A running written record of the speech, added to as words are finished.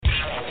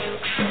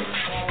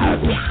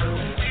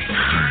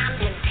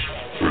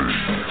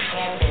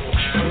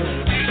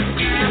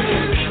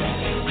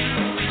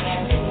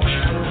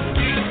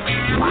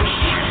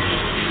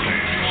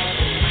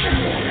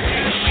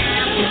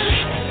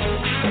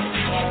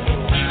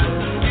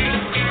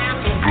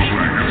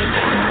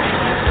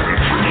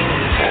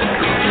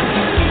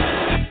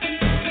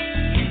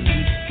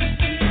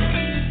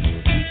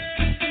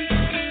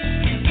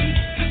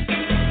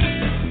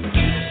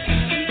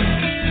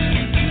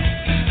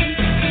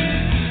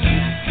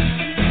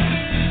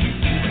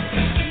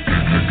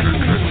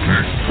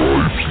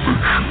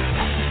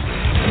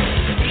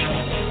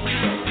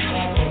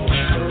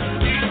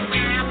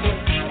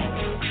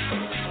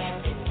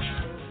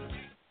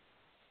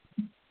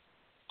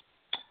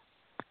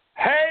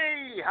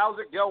how's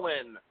it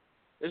going?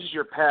 This is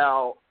your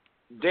pal,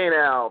 Dane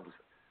Alves,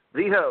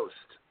 the host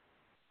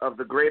of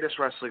the greatest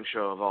wrestling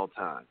show of all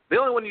time. The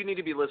only one you need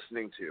to be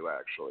listening to,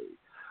 actually,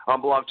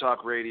 on Blog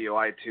Talk Radio,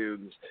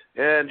 iTunes,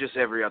 and just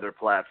every other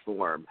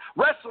platform.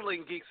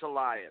 Wrestling Geeks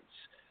Alliance.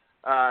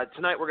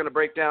 Tonight we're going to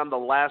break down the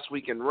last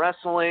week in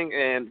wrestling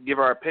and give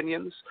our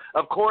opinions.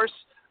 Of course,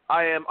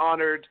 I am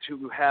honored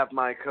to have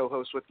my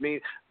co-host with me,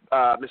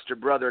 Mr.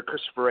 Brother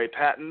Christopher A.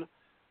 Patton.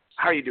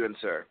 How are you doing,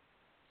 sir?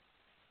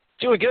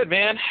 Doing good,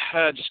 man.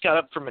 Just got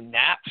up from a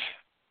nap,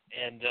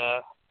 and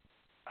I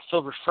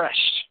feel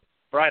refreshed,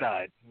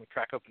 bright-eyed. I'm going to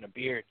crack open a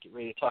beer and get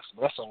ready to talk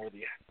some wrestling with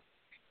you.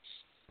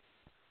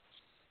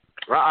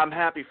 Well, I'm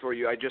happy for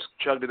you. I just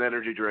chugged an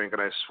energy drink,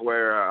 and I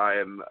swear I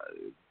am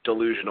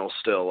delusional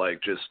still.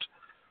 Like, just,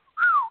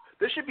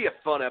 this should be a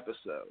fun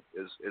episode,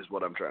 is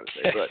what I'm trying to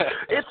say.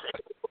 But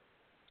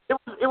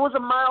it was a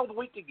mild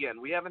week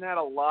again. We haven't had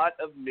a lot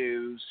of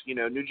news. You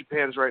know, New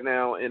Japan's right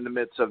now in the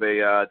midst of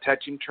a tag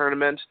team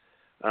tournament.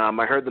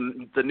 I heard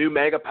the new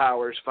Mega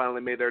Powers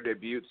finally made their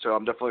debut, so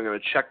I'm definitely going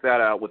to check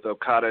that out with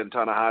Okada and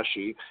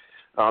Tanahashi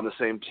on the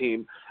same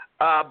team.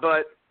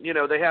 But, you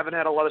know, they haven't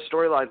had a lot of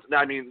storylines. Now,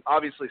 I mean,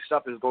 obviously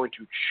stuff is going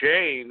to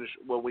change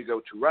when we go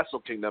to Wrestle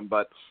Kingdom,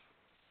 but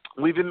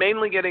we've been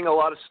mainly getting a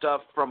lot of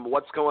stuff from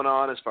what's going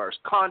on as far as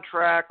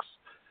contracts,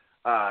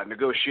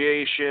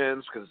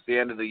 negotiations, because it's the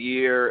end of the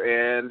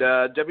year, and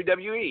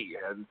WWE,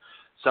 and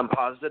some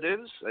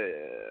positives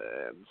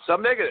and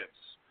some negatives.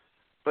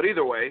 But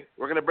either way,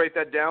 we're going to break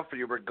that down for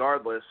you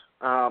regardless.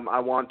 I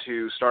want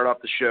to start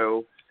off the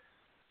show,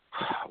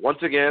 once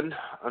again,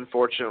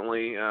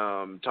 unfortunately,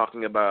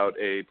 talking about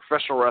a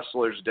professional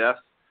wrestler's death.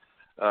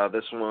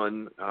 This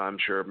one, I'm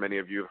sure many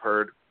of you have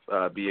heard,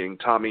 being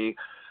Tommy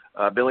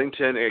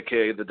Billington,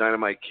 a.k.a. the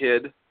Dynamite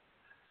Kid.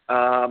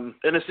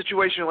 In a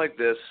situation like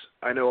this,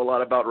 I know a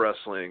lot about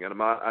wrestling, and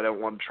I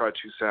don't want to try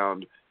to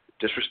sound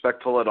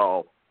disrespectful at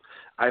all.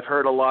 I've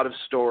heard a lot of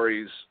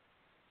stories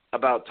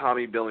about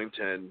Tommy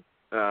Billington,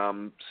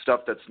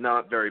 stuff that's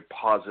not very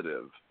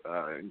positive,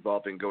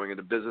 involving going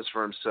into business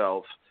for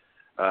himself,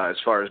 as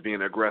far as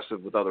being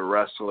aggressive with other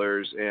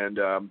wrestlers, and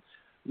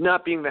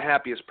not being the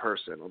happiest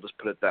person. I'll just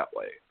put it that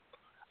way.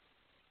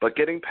 But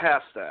getting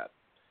past that,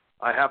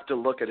 I have to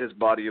look at his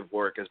body of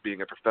work as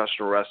being a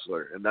professional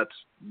wrestler, and that's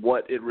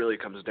what it really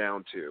comes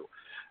down to.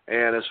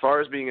 And as far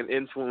as being an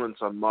influence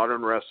on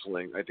modern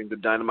wrestling, I think the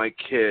Dynamite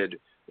Kid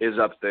is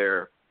up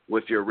there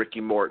with your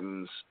Ricky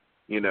Mortons,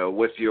 you know,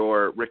 with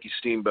your Ricky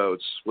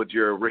Steamboats, with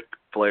your Ric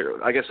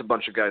Flair, I guess a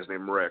bunch of guys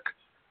named Rick,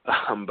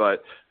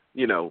 but,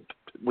 you know,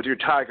 with your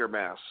Tiger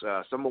Mask,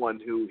 someone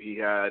who he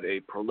had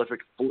a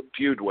prolific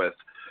feud with,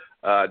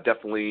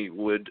 definitely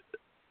would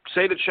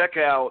say to check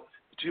out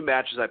the two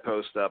matches I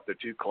post up. They're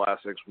two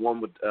classics.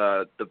 One with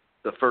the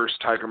first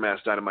Tiger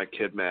Mask Dynamite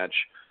Kid match.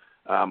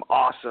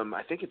 Awesome.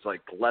 I think it's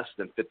like less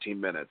than 15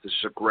 minutes. It's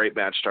just a great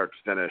match start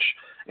to finish.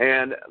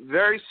 And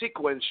very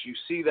sequenced. You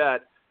see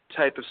that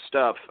type of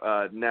stuff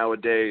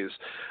nowadays.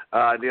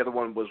 The other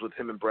one was with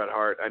him and Bret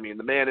Hart. I mean,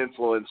 the man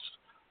influenced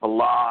a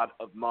lot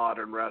of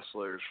modern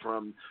wrestlers,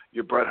 from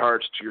your Bret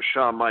Harts to your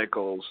Shawn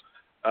Michaels,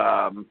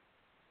 to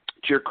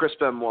your Chris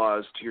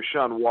Benoit's, to your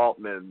Sean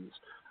Waltmans,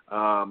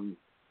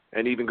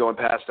 and even going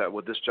past that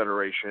with this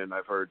generation,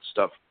 I've heard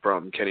stuff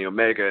from Kenny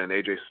Omega and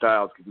AJ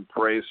Styles giving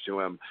praise to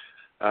him.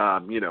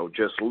 You know,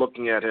 just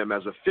looking at him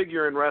as a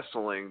figure in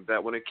wrestling,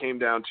 that when it came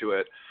down to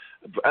it,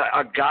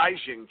 a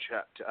Gaijin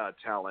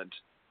talent,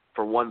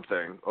 for one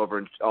thing, over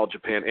in All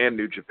Japan and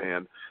New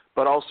Japan,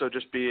 but also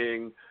just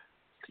being,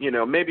 you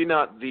know, maybe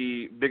not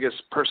the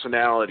biggest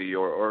personality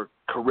or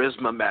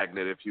charisma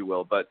magnet, if you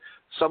will, but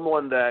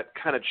someone that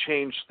kind of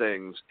changed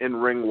things in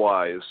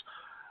ring-wise,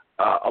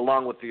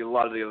 along with a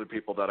lot of the other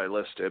people that I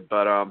listed.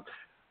 But,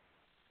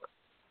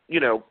 you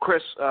know,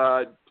 Chris,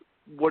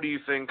 what do you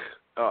think?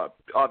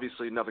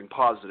 Obviously nothing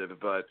positive,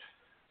 but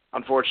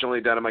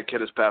unfortunately Dynamite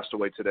Kid has passed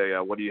away today.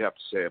 What do you have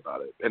to say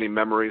about it? Any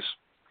memories?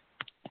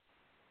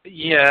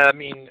 Yeah, I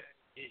mean,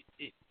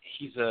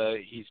 he's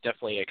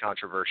definitely a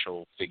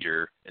controversial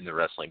figure in the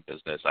wrestling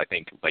business. I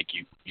think, like,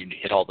 you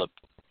hit all the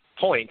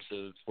points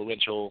of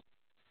influential.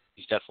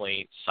 He's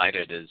definitely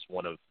cited as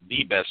one of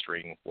the best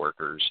ring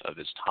workers of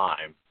his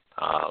time.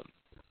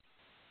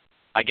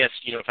 I guess,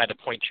 you know, if I had to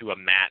point to a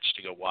match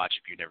to go watch,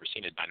 if you've never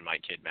seen a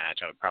Dynamite Kid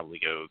match, I would probably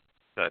go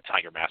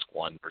Tiger Mask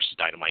 1 versus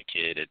Dynamite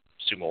Kid at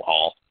Sumo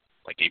Hall,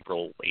 like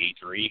April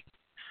 83.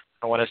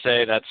 I want to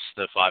say that's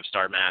the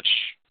 5-star match.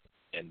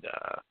 And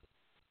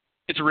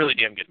it's a really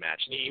damn good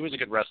match. And he was a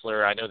good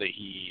wrestler. I know that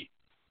he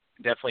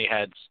definitely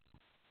had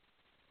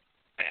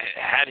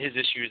his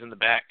issues in the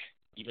back,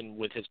 even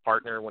with his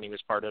partner when he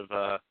was part of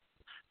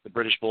the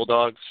British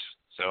Bulldogs.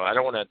 So I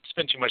don't want to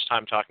spend too much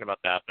time talking about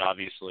that, but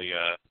obviously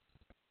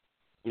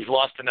we've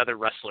lost another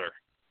wrestler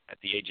at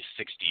the age of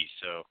 60.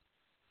 So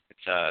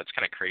it's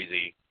kind of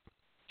crazy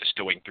just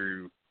going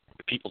through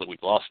the people that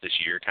we've lost this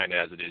year, kind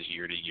of as it is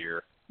year to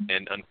year.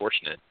 And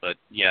unfortunate, but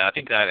yeah, I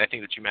think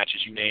the two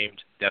matches you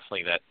named,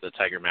 definitely the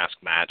Tiger Mask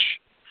match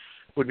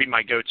would be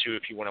my go-to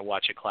if you want to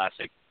watch a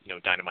classic, you know,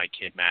 Dynamite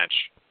Kid match.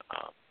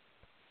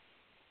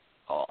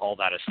 all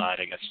that aside,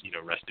 I guess,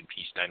 rest in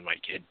peace,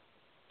 Dynamite Kid.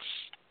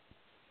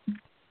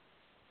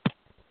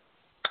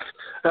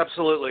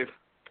 Absolutely.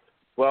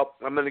 Well,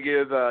 I'm going to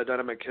give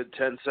Dynamite Kid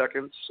 10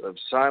 seconds of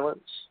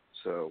silence,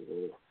 so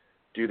we'll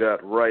do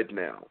that right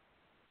now.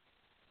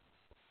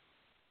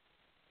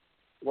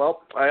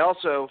 Well, I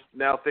also,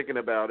 now thinking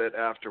about it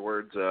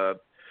afterwards,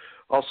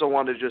 also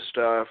want to just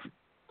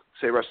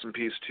say rest in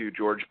peace to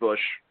George Bush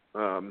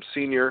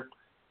Sr.,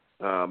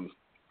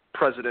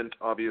 President,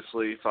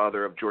 obviously,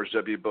 father of George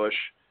W. Bush.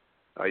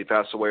 He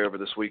passed away over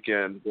this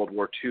weekend, World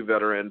War II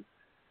veteran.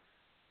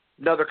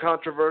 Another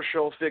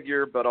controversial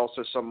figure, but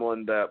also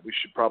someone that we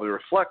should probably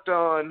reflect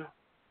on.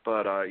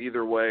 But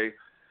either way,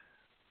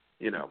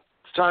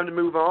 it's time to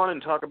move on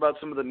and talk about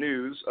some of the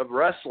news of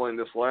wrestling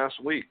this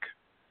last week.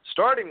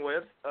 Starting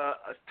with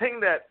a thing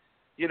that,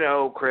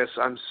 Chris,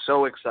 I'm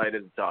so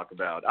excited to talk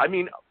about. I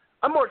mean,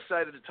 I'm more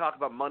excited to talk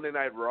about Monday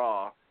Night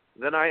Raw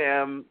than I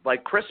am,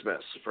 like,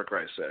 Christmas, for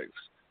Christ's sakes.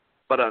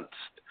 But,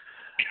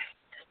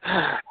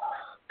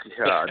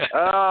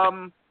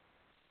 God.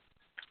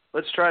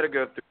 Let's try to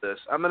go through this.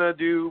 I'm going to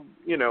do,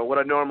 what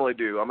I normally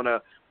do. I'm going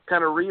to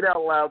kind of read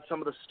out loud some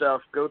of the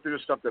stuff, go through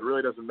the stuff that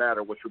really doesn't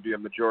matter, which would be a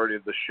majority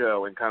of the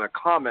show, and kind of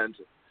comment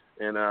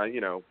and,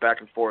 back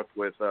and forth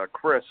with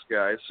Chris,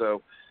 guys.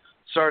 So,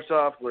 starts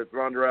off with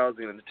Ronda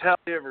Rousey and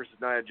Natalya versus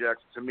Nia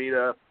Jax and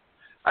Tamina.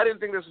 I didn't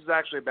think this was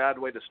actually a bad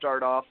way to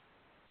start off.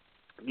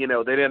 They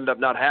ended up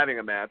not having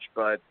a match,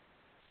 but,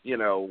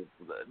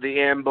 the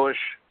ambush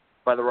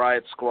by the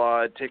Riot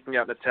Squad, taking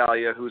out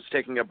Natalya, who's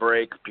taking a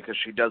break because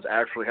she does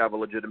actually have a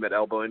legitimate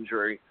elbow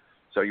injury,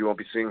 so you won't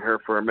be seeing her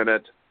for a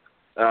minute.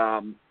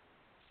 Nia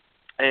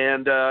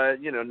and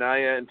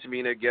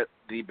Tamina get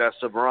the best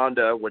of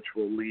Ronda, which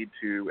will lead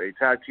to a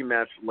tag team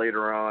match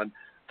later on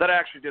that I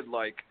actually did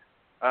like.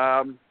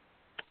 I'm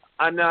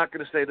not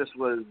going to say this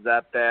was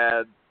that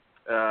bad.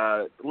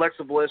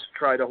 Alexa Bliss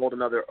tried to hold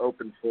another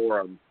open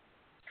forum.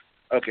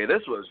 Okay,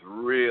 this was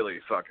really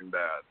fucking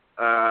bad.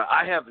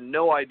 I have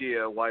no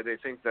idea why they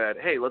think that,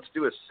 hey, let's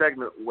do a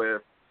segment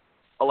with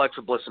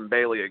Alexa Bliss and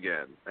Bayley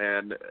again,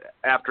 and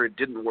after it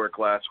didn't work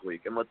last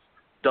week, and let's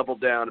double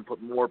down and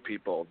put more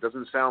people.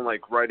 Doesn't sound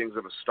like writings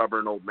of a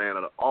stubborn old man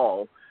at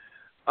all.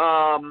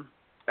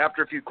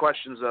 After a few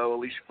questions, though,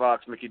 Alicia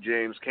Fox, Mickie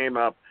James came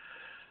up.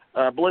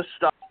 Bliss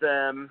stopped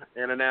them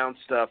and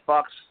announced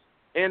Fox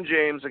and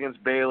James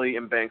against Bayley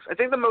and Banks. I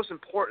think the most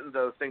important,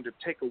 though, thing to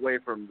take away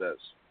from this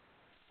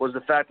was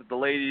the fact that the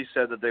ladies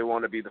said that they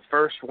want to be the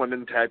first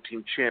women tag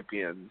team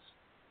champions,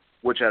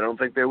 which I don't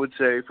think they would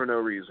say for no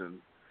reason.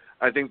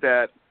 I think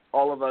that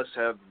all of us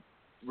have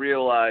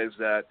realized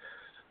that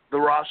the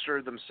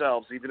roster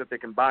themselves, even if they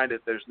combined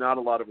it, there's not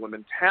a lot of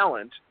women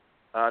talent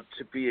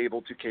to be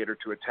able to cater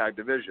to a tag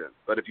division.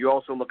 But if you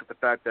also look at the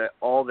fact that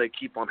all they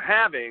keep on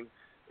having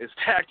is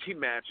tag team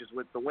matches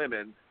with the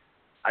women,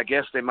 I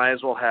guess they might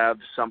as well have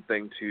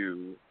something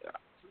to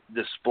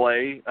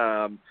display.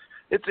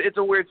 It's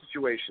a weird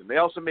situation. They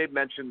also made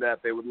mention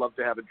that they would love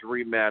to have a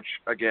dream match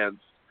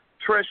against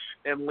Trish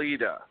and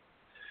Lita.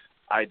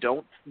 I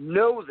don't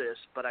know this,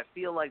 but I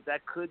feel like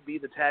that could be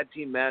the tag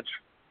team match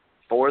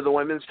for the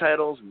women's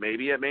titles,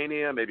 maybe at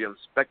Mania. Maybe I'm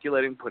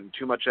speculating, putting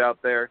too much out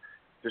there,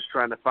 just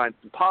trying to find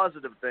some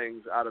positive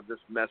things out of this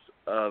mess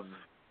of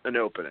an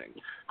opening.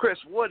 Chris,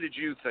 what did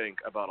you think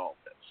about all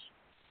this?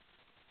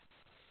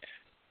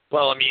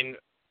 Well, I mean,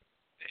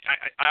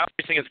 I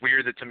always think it's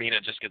weird that Tamina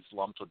just gets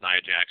lumped with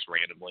Nia Jax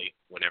randomly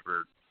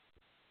whenever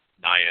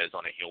Nia is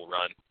on a heel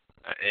run.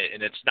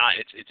 And it's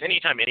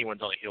anytime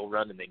anyone's on a heel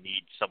run and they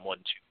need someone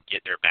to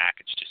get their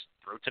back, it's just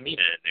throw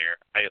Tamina in there.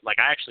 I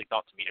actually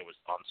thought Tamina was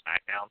on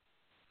SmackDown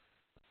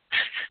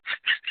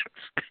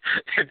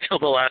until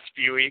the last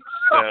few weeks.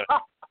 So,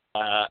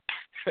 I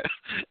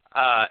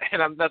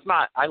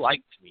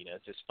like Tamina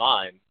just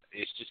fine.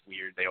 It's just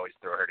weird they always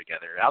throw her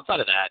together. Outside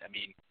of that, I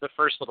mean, the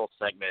first little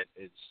segment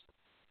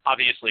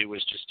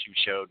was just to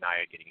show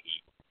Nia getting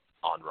heat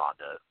on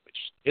Ronda, which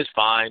is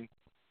fine.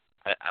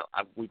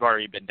 We've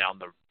already been down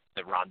the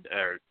Ronda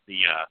or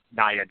the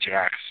Nia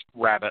Jax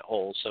rabbit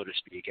hole, so to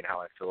speak, and how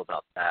I feel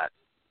about that.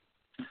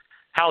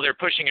 How they're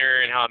pushing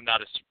her and how I'm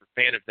not a super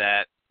fan of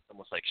that.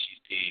 Almost like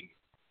she's being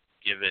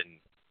given.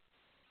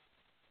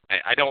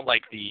 I don't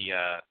like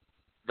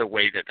the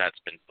way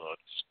that's been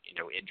booked.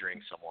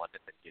 Injuring someone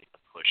and then getting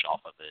a push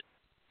off of it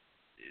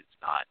is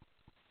not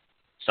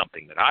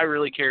something that I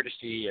really care to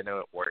see. I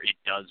know it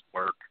does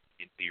work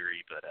in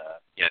theory, but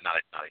not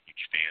a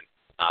huge fan.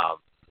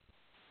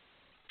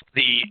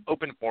 The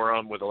open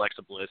forum with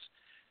Alexa Bliss,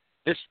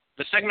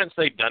 the segments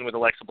they've done with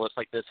Alexa Bliss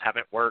like this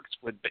haven't worked,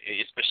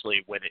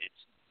 especially when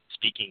it's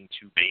speaking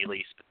to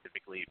Bayley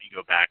specifically. If you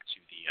go back to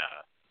the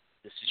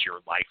This Is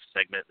Your Life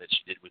segment that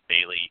she did with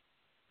Bayley,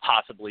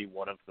 possibly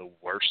one of the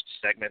worst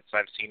segments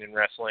I've seen in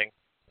wrestling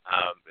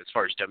as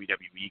far as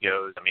WWE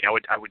goes. I mean, I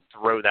would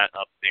throw that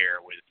up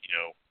there with,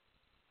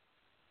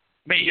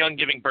 Mae Young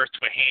giving birth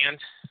to a hand,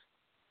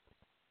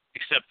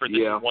 except for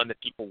the one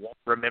that people won't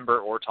remember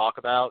or talk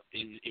about.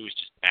 It was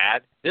just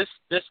bad. This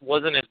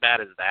wasn't as bad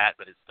as that,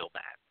 but it's still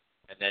bad.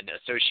 and then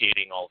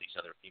associating all these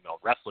other female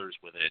wrestlers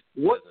with it.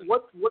 What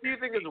do you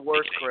think is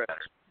worse, Chris?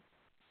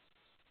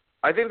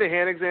 I think the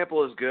hand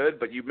example is good,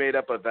 but you made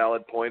up a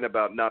valid point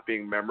about not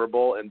being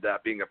memorable and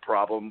that being a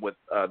problem with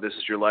This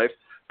Is Your Life.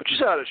 But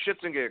just out of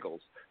shits and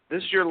giggles,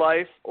 This Is Your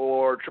Life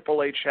or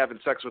Triple H having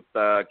sex with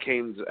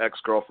Kane's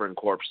ex-girlfriend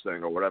corpse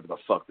thing or whatever the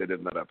fuck they did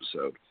in that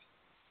episode?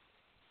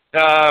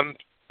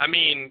 I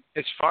mean,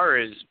 as far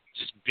as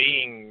just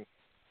being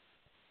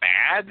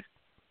bad,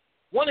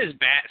 one is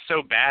bad,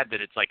 so bad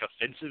that it's like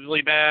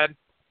offensively bad,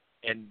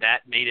 and that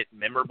made it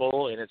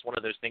memorable, and it's one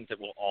of those things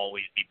that will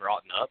always be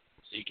brought up.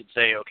 So you could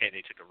say, okay,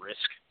 they took a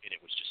risk, and it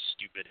was just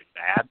stupid and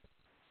bad.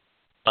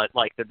 But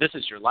like the This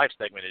Is Your Life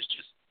segment is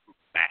just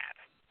bad,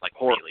 like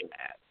really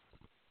bad.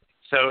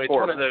 So it's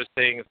one of those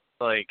things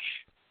like,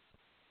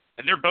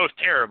 and they're both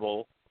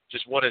terrible.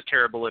 Just one is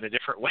terrible in a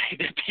different way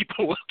that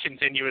people will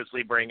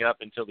continuously bring up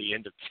until the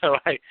end of. So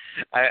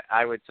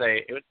I would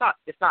say it's not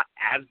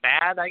as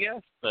bad, I guess,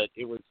 but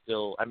it was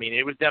still. I mean,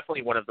 it was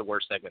definitely one of the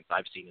worst segments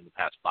I've seen in the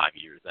past 5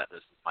 years. That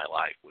This Is My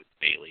Life with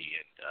Bayley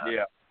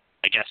and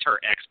I guess her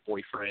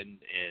ex-boyfriend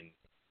and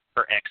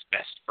her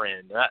ex-best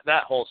friend.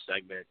 That whole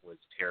segment was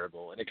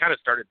terrible, and it kind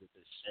of started with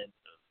this sense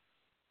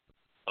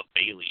of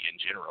Bayley in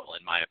general,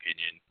 in my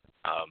opinion.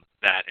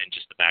 That and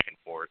just the back and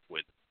forth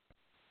with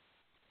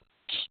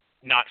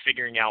not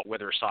figuring out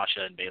whether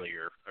Sasha and Bayley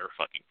are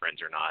fucking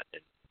friends or not.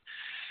 And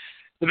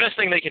the best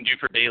thing they can do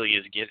for Bayley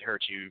is get her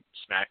to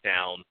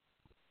SmackDown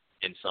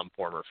in some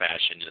form or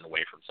fashion and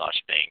away from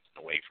Sasha Banks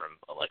and away from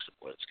Alexa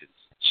Bliss because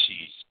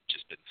she's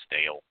just been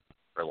stale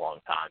for a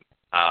long time.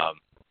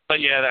 But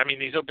yeah, I mean,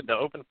 the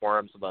open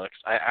forums,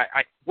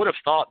 I would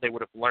have thought they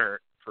would have learned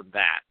from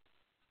that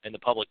and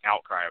the public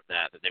outcry of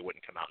that they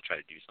wouldn't come out and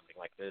try to do something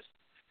like this.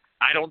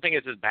 I don't think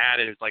it's as bad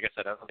as, like I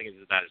said, I don't think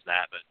it's as bad as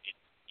that, but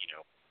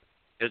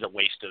it was a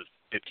waste of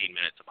 15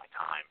 minutes of my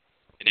time,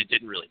 and it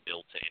didn't really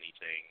build to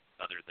anything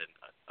other than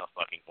a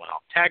fucking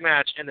one-off tag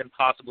match and then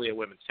possibly a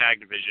women's tag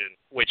division,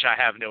 which I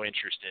have no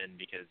interest in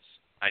because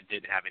I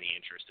didn't have any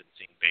interest in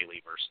seeing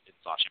Bayley versus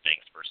Sasha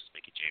Banks versus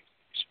Mickie James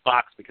and Alicia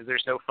Fox because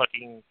there's no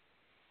fucking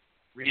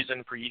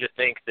reason for you to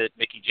think that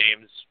Mickie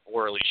James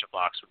or Alicia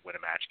Fox would win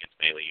a match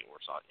against Bayley or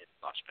Sasha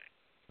Banks.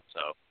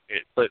 So,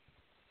 it was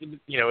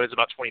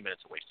about 20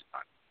 minutes of wasted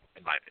time,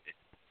 in my opinion.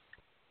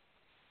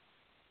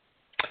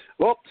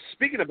 Well,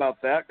 speaking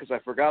about that, because I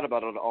forgot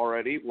about it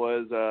already,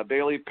 was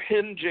Bayley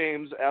pinned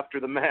James after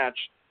the match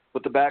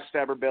with the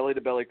backstabber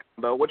belly-to-belly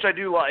combo, which I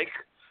do like.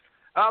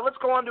 Let's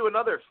go on to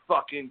another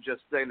fucking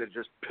just thing that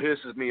just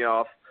pisses me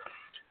off.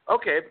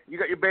 Okay, you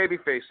got your baby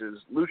faces,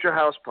 Lucha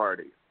House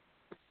Party.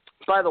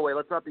 By the way,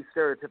 let's not be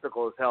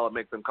stereotypical as hell and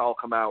make them all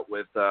come out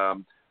with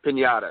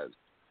piñatas.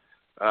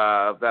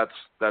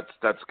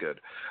 That's good.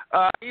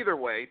 Either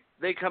way,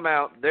 they come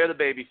out, they're the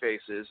baby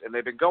faces, and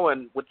they've been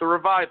going with the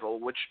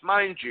Revival, which,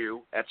 mind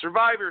you, at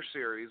Survivor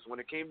Series, when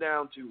it came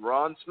down to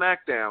Raw and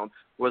SmackDown,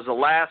 was the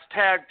last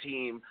tag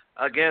team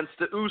against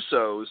the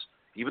Usos.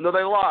 Even though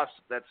they lost,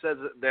 that says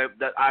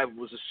that I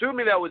was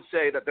assuming that would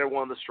say that they're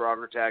one of the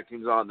stronger tag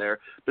teams on there,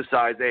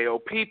 besides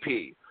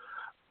AOPP.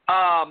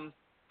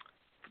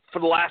 For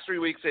the last 3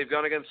 weeks, they've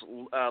gone against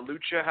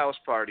Lucha House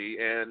Party,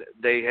 and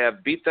they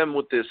have beat them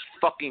with this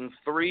fucking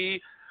 3-on-2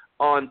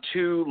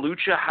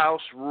 Lucha House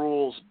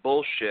rules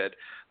bullshit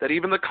that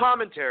even the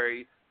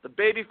commentary, the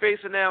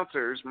babyface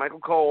announcers, Michael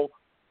Cole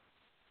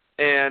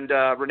and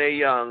Renee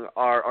Young,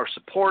 are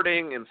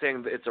supporting and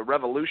saying that it's a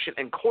revolution,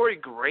 and Corey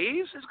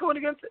Graves is going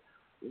against it.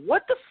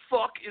 What the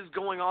fuck is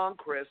going on,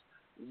 Chris?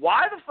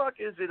 Why the fuck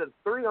is it a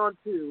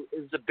 3-on-2?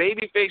 Is the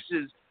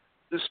babyfaces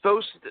is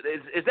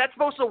that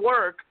supposed to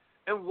work?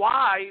 And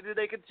why do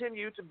they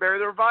continue to bury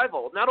the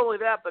Revival? Not only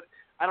that, but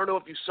I don't know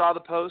if you saw the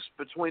post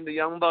between the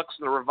Young Bucks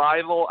and the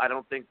Revival. I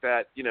don't think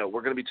that,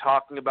 we're going to be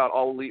talking about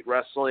All Elite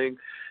Wrestling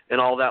and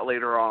all that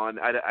later on.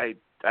 I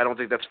don't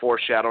think that's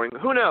foreshadowing.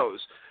 Who knows?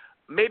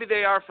 Maybe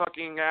they are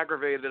fucking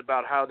aggravated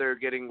about how they're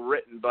getting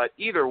written. But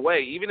either way,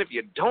 even if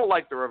you don't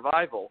like the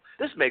Revival,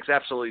 this makes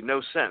absolutely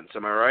no sense.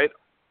 Am I right?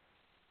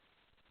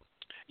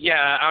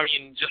 Yeah, I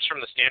mean, just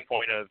from the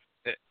standpoint of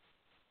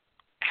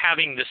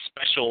having this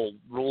special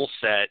rule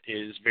set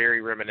is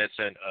very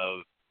reminiscent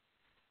of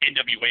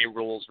NWA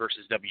rules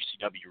versus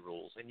WCW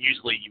rules. And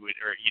usually you would,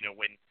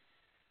 when,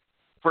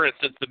 for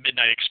instance, the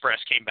Midnight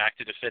Express came back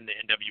to defend the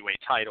NWA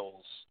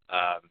titles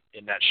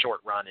in that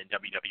short run in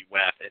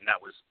WWF, and that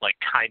was like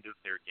kind of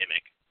their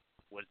gimmick,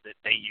 was that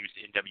they used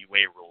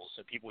NWA rules.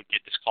 So people would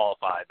get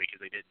disqualified because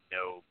they didn't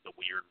know the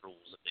weird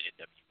rules of the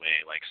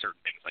NWA, like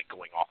certain things like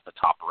going off the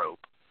top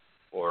rope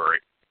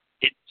or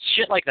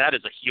shit like that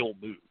is a heel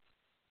move.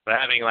 But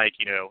having, a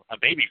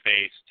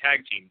babyface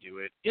tag team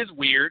do it is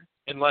weird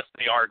unless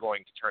they are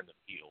going to turn them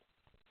heel.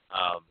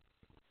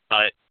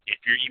 But if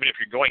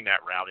you're going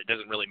that route, it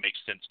doesn't really make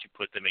sense to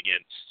put them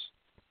against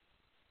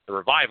the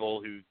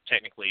Revival, who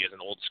technically is an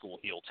old-school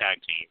heel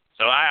tag team.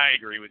 So I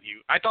agree with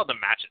you. I thought the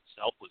match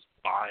itself was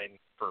fine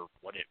for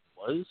what it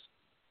was,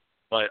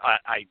 but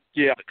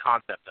the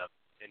concept of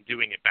and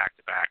doing it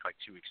back-to-back, like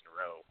 2 weeks in a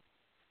row,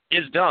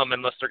 is dumb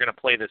unless they're going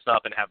to play this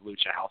up and have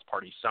Lucha House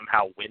Party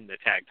somehow win the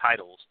tag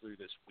titles through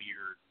this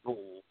weird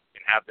rule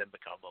and have them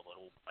become a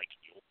little like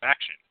heel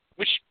faction,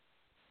 which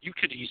you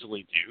could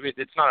easily do.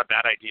 It's not a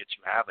bad idea to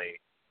have a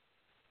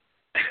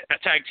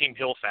tag team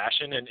heel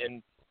fashion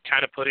and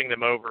kind of putting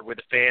them over with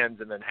the fans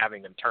and then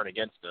having them turn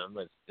against them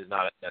is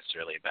not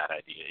necessarily a bad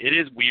idea. It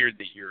is weird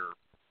that your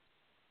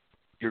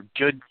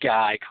good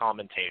guy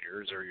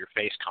commentators or your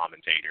face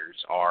commentators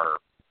are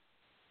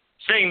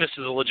saying this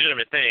is a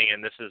legitimate thing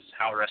and this is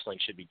how wrestling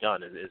should be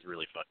done is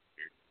really fucking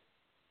weird.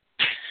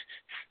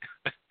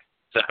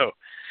 So,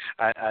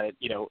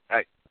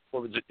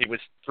 what was it? It was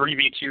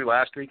 3v2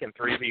 last week and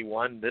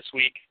 3v1 this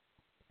week.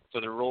 So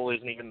the rule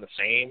isn't even the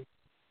same,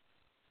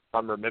 if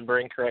I'm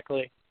remembering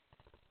correctly.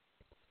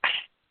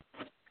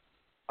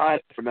 I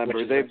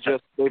remember. They've done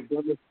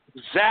this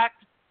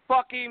exact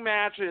fucking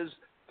matches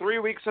 3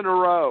 weeks in a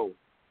row.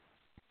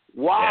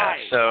 Why?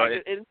 Yeah, so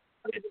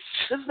this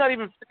is not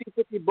even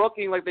 50-50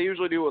 booking like they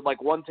usually do with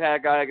like one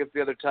tag guy against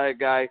the other tag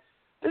guy.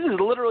 This is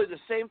literally the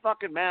same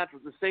fucking match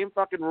with the same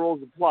fucking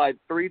rules applied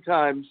 3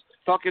 times,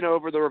 fucking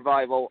over the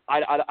Revival.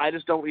 I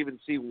just don't even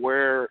see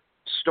where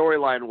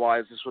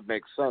storyline-wise this would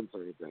make sense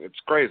or anything. It's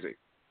crazy.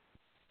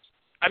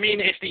 I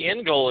mean, if the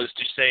end goal is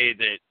to say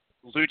that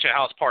Lucha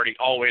House Party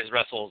always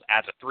wrestles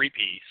as a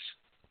 3-piece,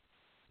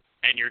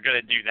 and you're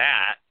going to do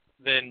that,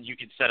 then you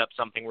could set up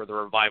something where the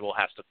Revival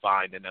has to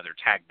find another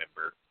tag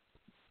member.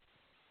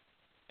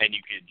 And you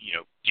could,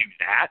 do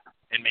that,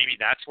 and maybe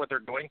that's what they're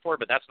going for,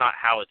 but that's not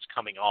how it's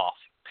coming off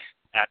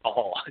at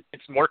all.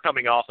 It's more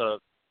coming off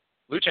of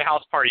Lucha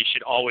House Party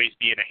should always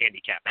be in a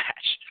handicap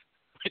match,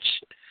 which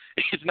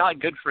is not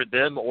good for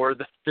them or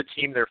the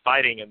team they're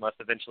fighting unless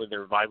eventually the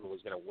Revival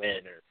is going to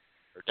win or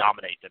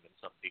dominate them in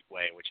some big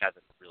way, which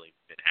hasn't really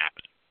been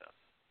happening. So,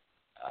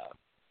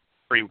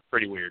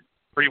 pretty weird.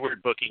 Pretty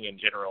weird booking in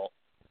general.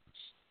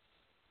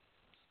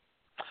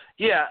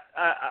 Yeah,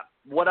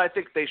 what I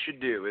think they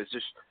should do is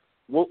just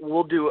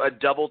we'll do a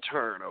double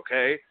turn,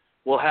 okay?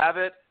 We'll have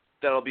it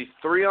that'll be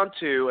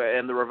 3-on-2,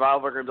 and the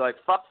Revival are going to be like,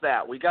 fuck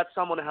that. We got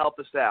someone to help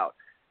us out.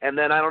 And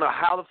then I don't know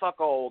how the fuck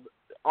old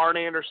Arn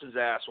Anderson's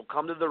ass will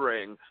come to the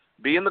ring,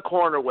 be in the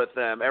corner with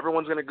them.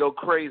 Everyone's going to go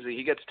crazy.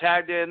 He gets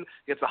tagged in,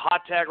 gets a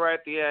hot tag right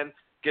at the end,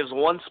 gives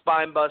one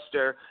spine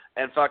buster,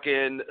 and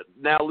fucking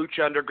now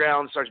Lucha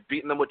Underground starts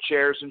beating them with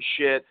chairs and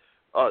shit.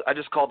 I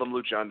just called them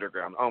Lucha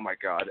Underground. Oh, my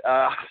God.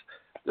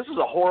 This is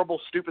a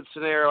horrible, stupid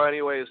scenario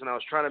anyways, and I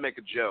was trying to make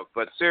a joke.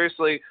 But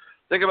seriously,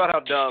 think about how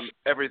dumb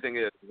everything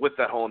is with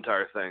that whole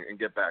entire thing and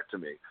get back to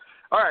me.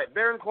 All right,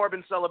 Baron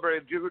Corbin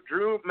celebrated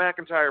Drew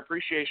McIntyre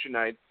Appreciation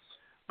Night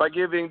by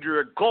giving Drew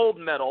a gold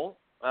medal,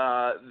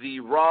 the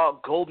Raw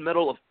Gold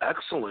Medal of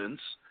Excellence.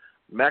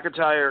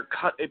 McIntyre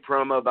cut a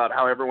promo about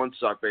how everyone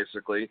sucked,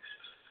 basically.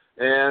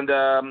 And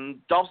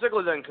Dolph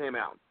Ziggler then came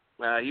out.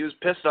 He was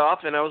pissed off,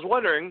 and I was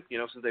wondering,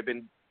 since they've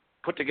been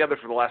put together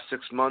for the last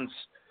 6 months,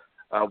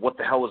 what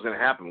the hell was going to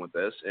happen with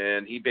this.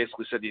 And he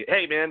basically said,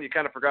 hey, man, you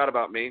kind of forgot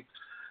about me.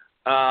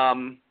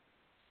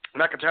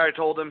 McIntyre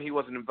told him he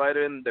wasn't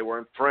invited, they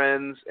weren't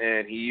friends,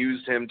 and he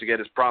used him to get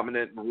his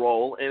prominent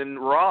role in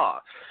Raw.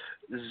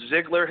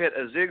 Ziggler hit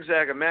a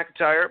zigzag of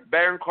McIntyre.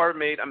 Baron Corbin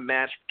made a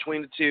match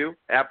between the two.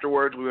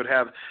 Afterwards, we would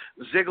have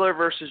Ziggler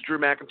versus Drew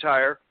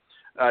McIntyre.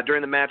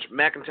 During the match,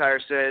 McIntyre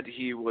said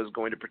he was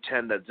going to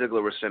pretend that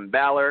Ziggler was Finn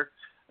Balor.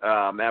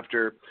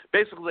 After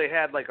basically they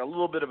had like a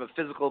little bit of a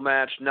physical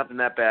match, nothing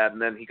that bad,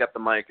 and then he got the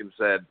mic and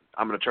said,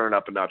 I'm going to turn it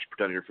up a notch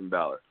pretending you're Finn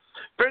Balor.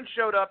 Prince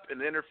showed up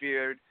and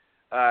interfered.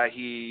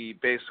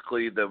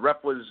 The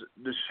ref was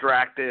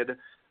distracted.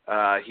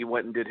 He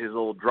went and did his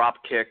little drop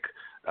kick.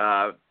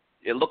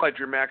 It looked like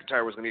Drew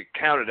McIntyre was going to get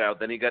counted out.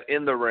 Then he got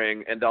in the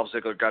ring, and Dolph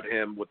Ziggler got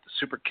him with the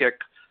super kick.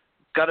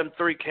 Got him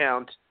 3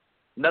 count.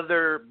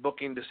 Another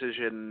booking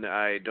decision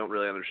I don't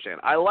really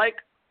understand. I like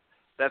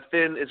that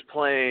Finn is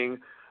playing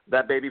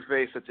that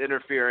babyface that's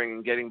interfering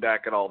and getting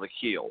back at all the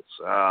heels.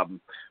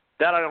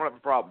 That I don't have a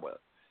problem with.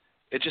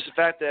 It's just the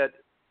fact that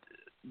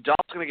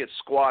Dolph's going to get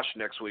squashed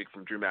next week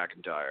from Drew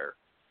McIntyre.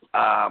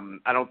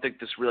 I don't think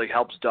this really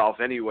helps Dolph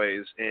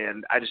anyways,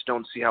 and I just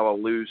don't see how a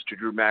lose to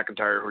Drew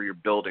McIntyre who you're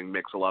building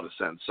makes a lot of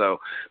sense. So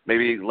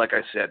maybe, like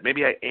I said,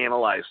 maybe I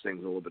analyze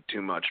things a little bit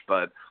too much,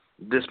 but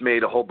this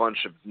made a whole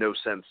bunch of no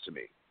sense to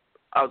me.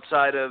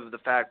 Outside of the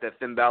fact that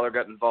Finn Balor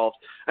got involved,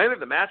 I think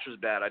the match was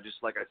bad.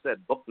 Like I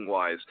said,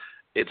 booking-wise,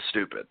 it's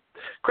stupid.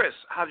 Chris,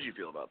 how did you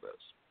feel about this?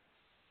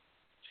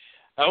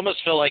 I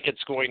almost feel like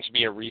it's going to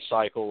be a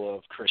recycle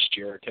of Chris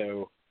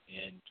Jericho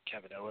and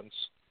Kevin Owens,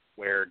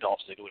 where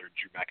Dolph Ziggler and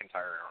Drew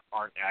McIntyre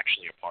aren't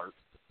actually apart.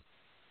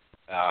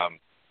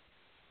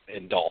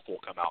 And Dolph will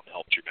come out and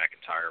help Drew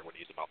McIntyre when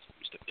he's about to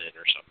lose to Finn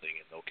or something,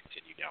 and they'll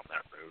continue down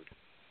that road.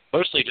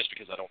 Mostly just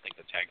because I don't think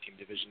the tag team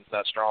division's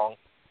that strong,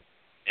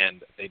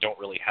 and they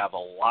don't really have a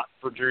lot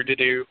for Drew to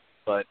do.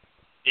 But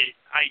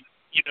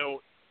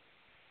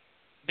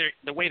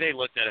the way they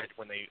looked at it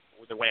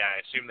the way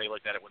I assume they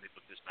looked at it when they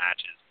booked this match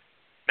is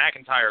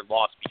McIntyre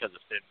lost because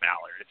of Finn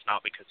Balor. It's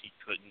not because he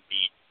couldn't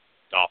beat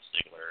Dolph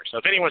Ziggler. So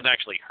if anyone's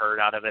actually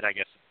hurt out of it, I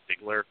guess it's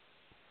Ziggler.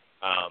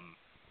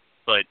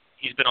 But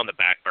he's been on the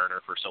back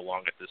burner for so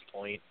long at this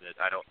point that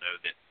I don't know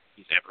that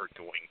he's ever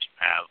going to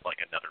have like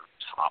another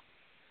top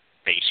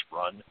face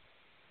run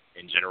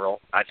in general.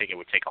 I think it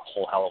would take a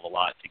whole hell of a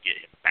lot to get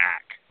him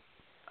back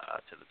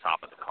to the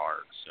top of the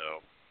card.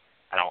 So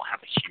I don't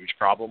have a huge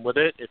problem with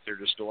it if they're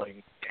just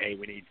doing, hey,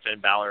 we need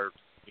Finn Balor.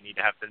 We need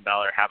to have Finn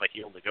Balor have a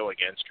heel to go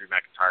against. Drew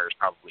McIntyre is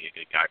probably a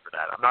good guy for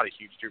that. I'm not a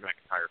huge Drew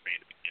McIntyre fan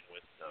to begin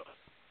with, so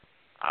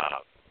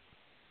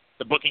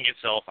the booking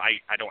itself, I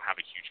don't have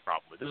a huge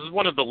problem with. This is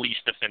one of the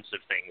least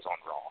offensive things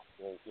on Raw.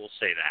 We'll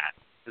say that.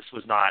 This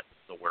was not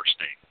the worst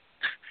thing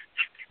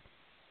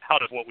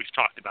out of what we've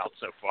talked about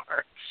so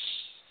far.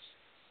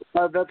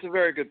 That's a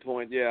very good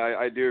point. Yeah,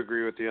 I do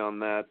agree with you on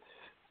that.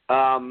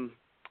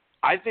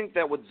 I think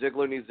that what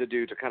Ziggler needs to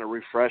do to kind of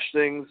refresh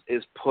things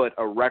is put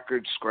a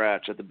record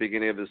scratch at the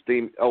beginning of his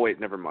theme. Oh, wait,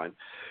 never mind.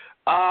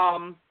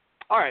 All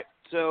right,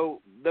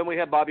 so then we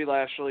had Bobby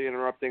Lashley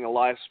interrupting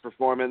Elias'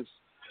 performance.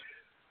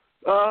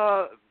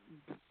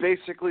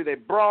 Basically, they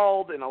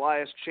brawled, and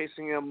Elias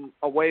chasing him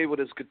away with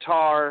his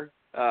guitar.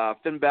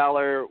 Finn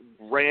Balor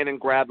ran and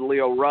grabbed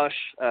Leo Rush,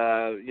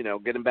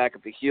 getting back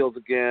at the heels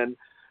again.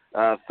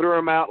 Threw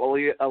him out.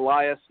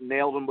 Elias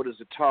nailed him with his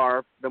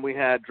guitar. Then we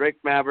had Drake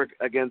Maverick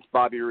against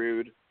Bobby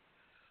Roode.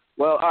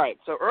 Well, all right,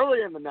 so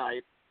earlier in the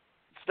night,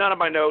 it's not on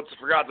my notes, I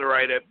forgot to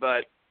write it,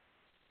 but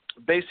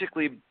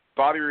basically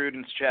Bobby Roode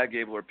and Chad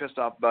Gable were pissed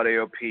off about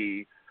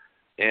AOP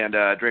and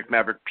Drake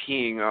Maverick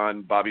peeing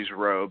on Bobby's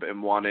robe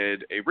and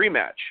wanted a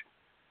rematch.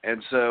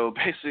 And so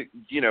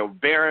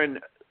Baron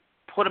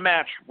put a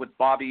match with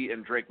Bobby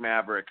and Drake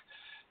Maverick.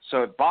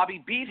 So if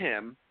Bobby beat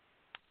him,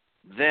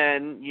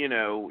 then,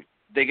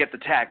 they get the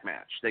tag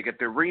match. They get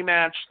their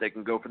rematch. They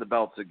can go for the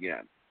belts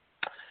again.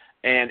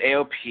 And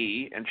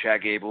AOP and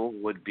Chad Gable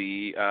would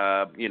be,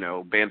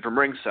 banned from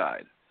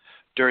ringside.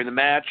 During the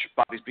match,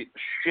 Bobby's beating the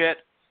shit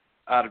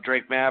out of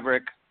Drake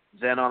Maverick.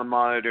 Then on the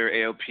monitor,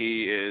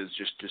 AOP is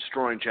just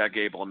destroying Chad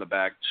Gable in the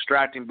back,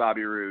 distracting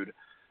Bobby Roode.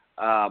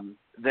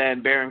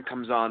 Then Baron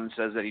comes on and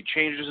says that he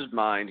changes his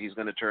mind. He's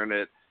going to turn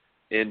it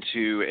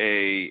into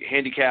a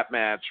handicap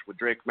match with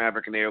Drake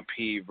Maverick and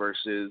AOP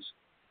versus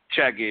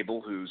Chad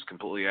Gable, who's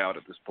completely out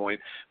at this point,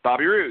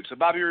 Bobby Roode. So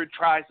Bobby Roode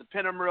tries to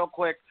pin him real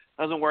quick.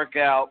 Doesn't work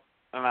out.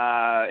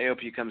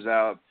 AOP comes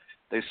out.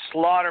 They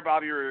slaughter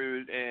Bobby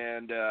Roode,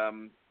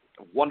 and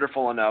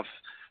wonderful enough,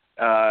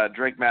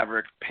 Drake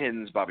Maverick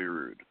pins Bobby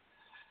Roode.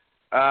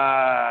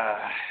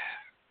 God,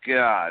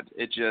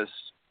 it just,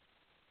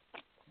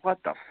 what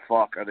the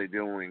fuck are they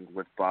doing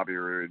with Bobby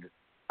Roode?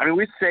 I mean,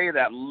 we say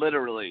that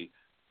literally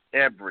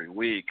every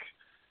week,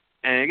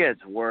 and it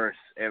gets worse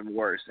and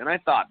worse. And I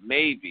thought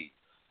maybe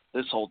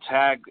this whole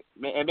tag,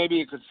 and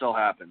maybe it could still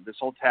happen, this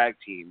whole tag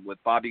team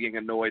with Bobby getting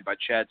annoyed by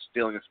Chad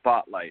stealing a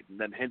spotlight and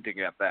then hinting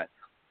at that,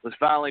 was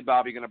finally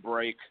Bobby going to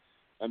break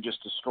and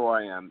just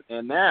destroy him.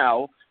 And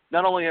now,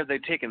 not only have they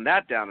taken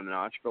that down a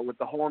notch, but with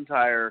the whole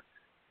entire,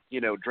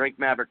 Drake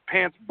Maverick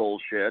pants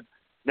bullshit,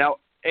 now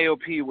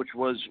AOP, which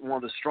was one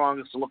of the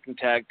strongest looking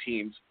tag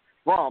teams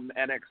from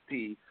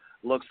NXT,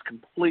 looks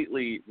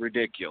completely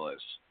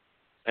ridiculous.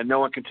 And no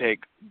one can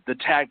take the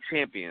tag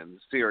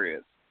champions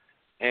serious.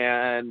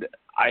 And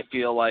I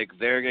feel like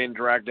they're getting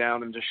dragged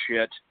down into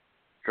shit.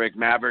 Drake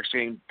Maverick's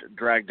getting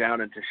dragged down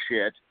into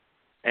shit.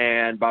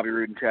 And Bobby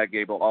Roode and Chad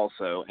Gable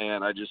also.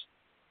 And I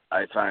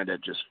find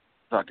it just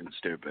fucking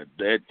stupid.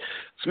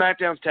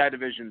 SmackDown's tag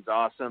division is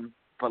awesome,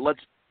 but let's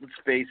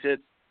face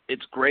it,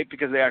 it's great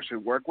because they actually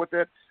work with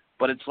it,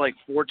 but it's like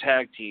 4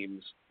 tag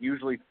teams,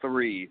 usually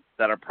 3,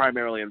 that are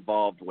primarily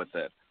involved with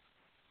it.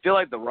 I feel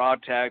like the Raw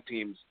tag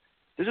teams,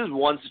 this is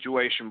one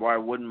situation where I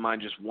wouldn't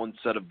mind just one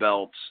set of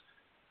belts,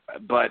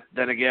 but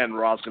then again,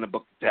 Raw's going to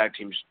book the tag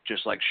teams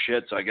just like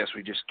shit, so I guess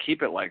we just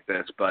keep it like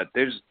this, but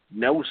there's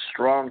no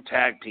strong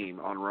tag team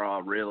on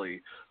Raw,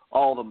 really.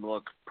 All of them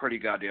look pretty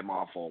goddamn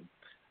awful.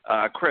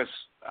 Chris,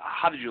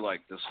 how did you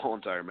like this whole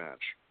entire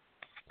match?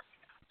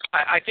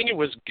 I think it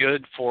was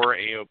good for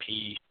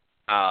AOP,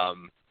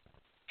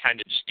 kind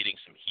of just getting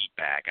some heat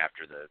back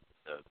after the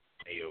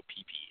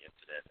AOPP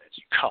incident, as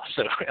you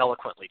so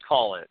eloquently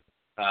call it.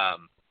 I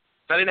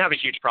didn't have a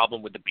huge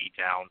problem with the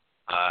beatdown.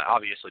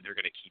 Obviously, they're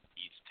going to keep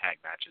these tag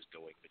matches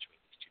going between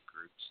these two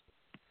groups.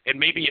 And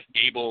maybe if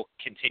Gable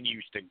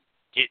continues to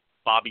get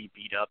Bobby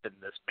beat up in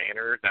this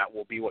manner, that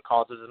will be what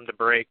causes him to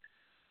break.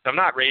 So I'm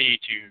not ready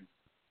to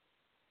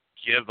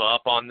give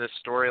up on this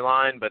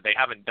storyline, but they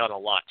haven't done a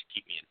lot to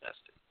keep me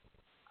invested.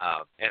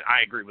 And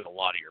I agree with a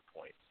lot of your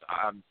points.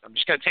 I'm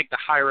just going to take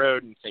the high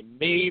road and say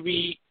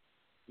maybe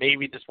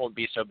this won't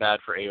be so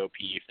bad for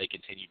AOP if they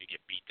continue to get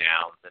beat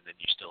down, and then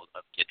you still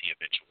get the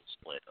eventual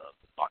split of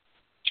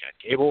Chad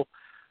Gable.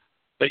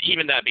 But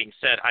even that being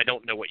said, I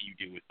don't know what you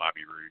do with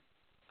Bobby Roode.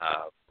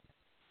 I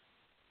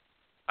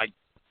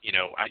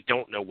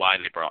don't know why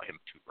they brought him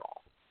to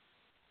Raw.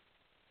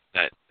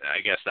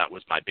 I guess that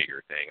was my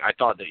bigger thing. I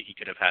thought that he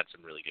could have had some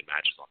really good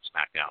matches on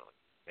SmackDown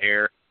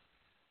there.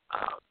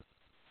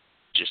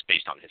 Just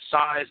based on his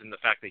size and the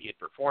fact that he had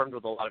performed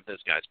with a lot of those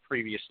guys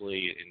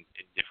previously in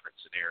different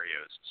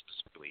scenarios,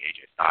 specifically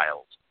AJ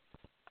Styles,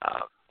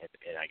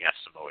 and I guess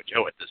Samoa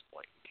Joe at this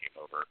point came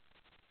over.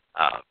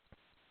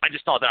 I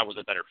just thought that was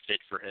a better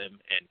fit for him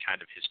and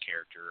kind of his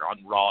character.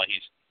 On Raw,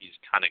 he's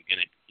kind of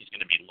gonna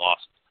be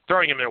lost.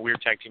 Throwing him in a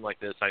weird tag team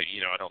like this, I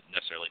don't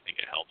necessarily think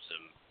it helps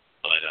him.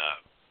 But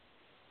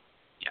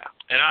yeah,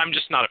 and I'm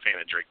just not a fan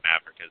of Drake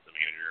Maverick as the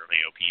manager of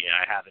AOP.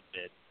 I haven't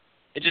been.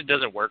 It just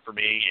doesn't work for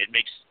me.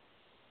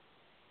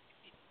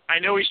 I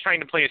know he's trying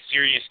to play a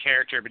serious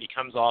character, but he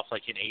comes off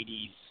like an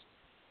 80s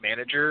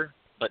manager,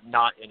 but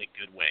not in a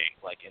good way,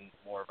 like in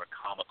more of a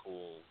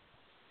comical.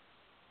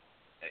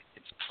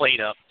 It's played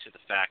up to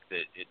the fact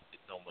that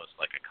it's almost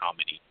like a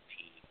comedy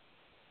team.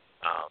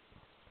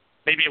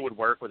 Maybe it would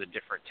work with a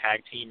different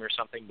tag team or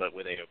something, but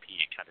with AOP,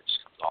 it kind of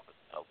just comes off as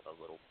a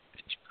little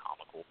bit too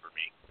comical for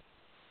me.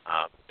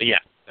 But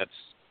yeah,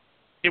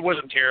 it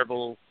wasn't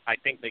terrible. I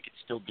think they could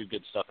still do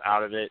good stuff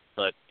out of it,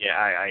 but yeah,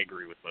 I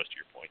agree with most of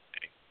your points,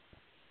 Danny.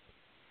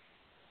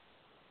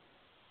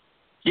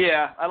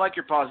 Yeah, I like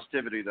your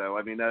positivity, though.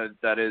 I mean,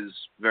 that is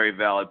very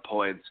valid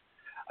points.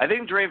 I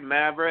think Drake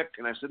Maverick,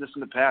 and I've said this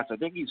in the past, I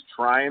think he's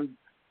trying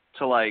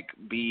to, like,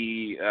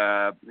 be,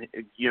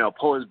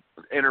 pull his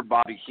inner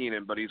Bobby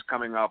Heenan, but he's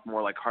coming off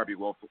more like Harvey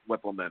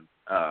Whippleman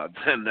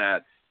than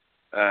that.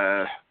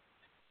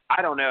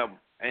 I don't know.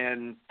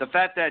 And the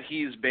fact that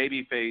he's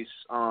babyface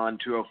on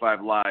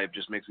 205 Live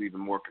just makes it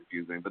even more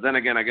confusing. But then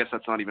again, I guess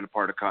that's not even a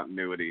part of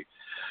continuity.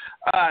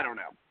 I don't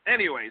know.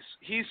 Anyways,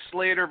 Heath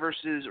Slater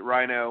versus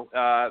Rhino.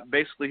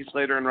 Basically, Heath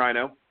Slater and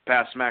Rhino,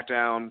 past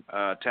SmackDown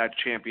Tag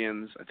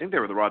Champions. I think they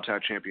were the Raw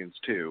Tag Champions,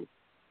 too.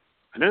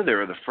 I know they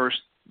were the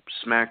first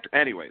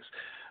Anyways,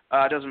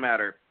 it doesn't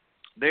matter.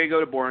 They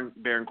go to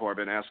Baron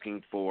Corbin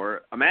asking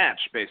for a match,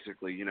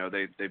 basically.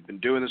 They've been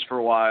doing this for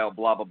a while,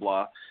 blah, blah,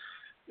 blah.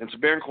 And so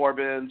Baron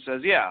Corbin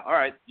says, yeah, all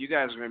right, you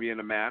guys are going to be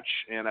in a match,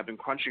 and I've been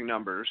crunching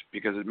numbers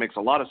because it makes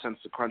a lot of sense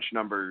to crunch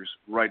numbers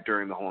right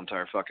during the whole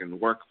entire fucking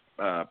work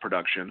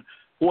production,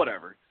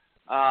 whatever.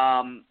 You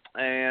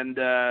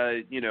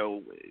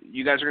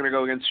guys are going to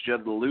go against each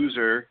other. The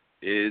loser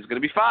is going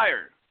to be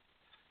fired.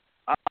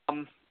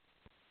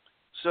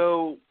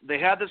 So they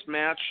had this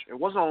match. It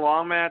wasn't a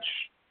long match.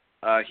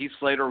 Heath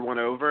Slater went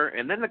over,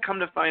 and then to come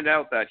to find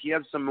out that he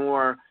had some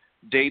more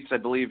dates, I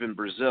believe, in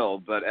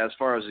Brazil. But as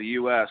far as the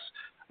U.S.,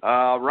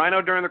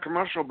 Rhino during the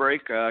commercial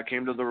break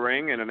came to the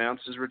ring and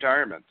announced his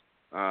retirement.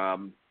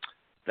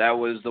 That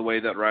was the way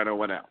that Rhino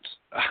went out.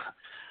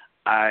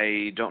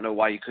 I don't know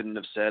why he couldn't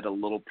have said a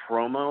little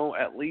promo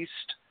at least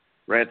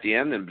right at the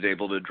end and been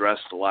able to address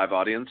the live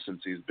audience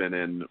since he's been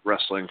in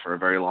wrestling for a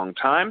very long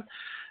time.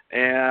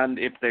 And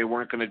if they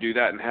weren't going to do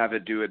that and have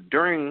it do it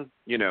during,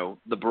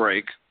 the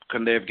break,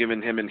 couldn't they have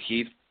given him and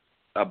Heath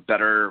a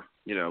better,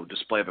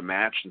 display of a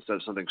match instead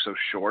of something so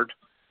short?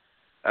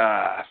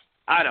 I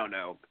don't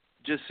know.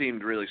 Just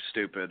seemed really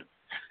stupid.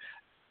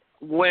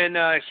 When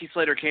Heath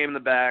Slater came in the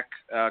back,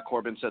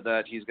 Corbin said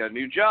that he's got a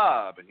new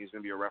job and he's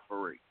going to be a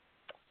referee.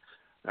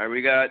 All right,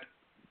 we got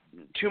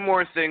two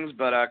more things,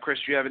 but Chris,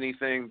 do you have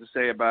anything to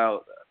say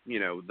about,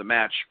 the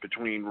match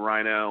between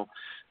Rhino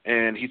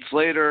and Heath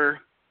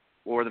Slater,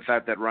 or the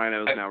fact that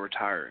Rhino is now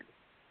retiring?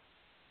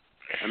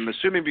 I'm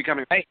assuming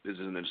becoming is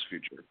in his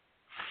future.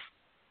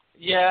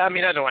 Yeah, I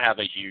mean, I don't have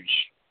a huge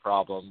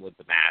problem with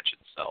the match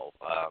itself.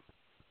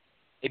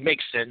 It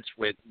makes sense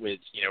with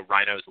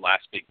Rhino's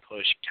last big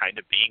push kind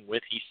of being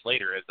with Heath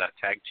Slater as that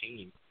tag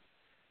team,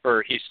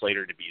 for Heath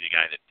Slater to be the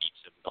guy that beats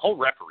him. The whole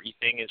referee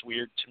thing is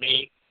weird to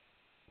me,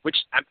 which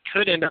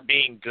could end up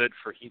being good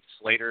for Heath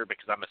Slater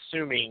because I'm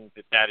assuming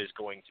that is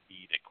going to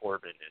be that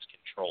Corbin is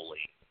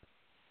controlling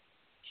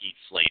Heath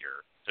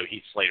Slater. So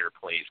Heath Slater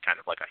plays kind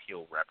of like a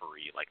heel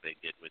referee like they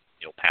did with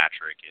Neil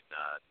Patrick in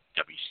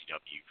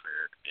WCW for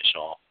Eric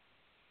Bischoff.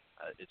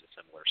 It's a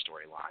similar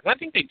storyline. I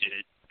think they did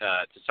it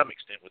to some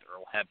extent with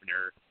Earl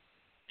Hebner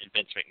and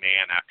Vince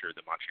McMahon after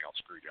the Montreal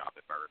Screwjob,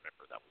 if I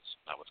remember. That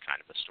was kind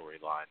of a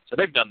storyline. So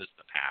they've done this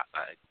in the past.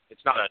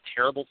 It's not a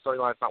terrible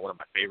storyline. It's not one of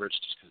my favorites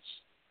just because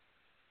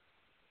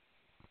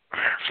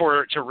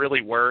for it to really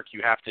work,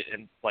 you have to,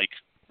 and like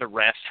the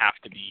refs have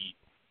to be,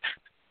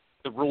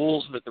 the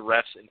rules that the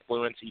refs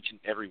influence each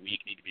and every week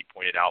need to be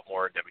pointed out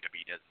more.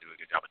 WWE doesn't do a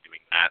good job of doing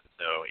that.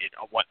 So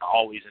what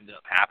always ends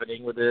up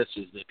happening with this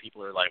is that people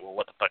are like, well,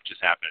 what the fuck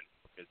just happened?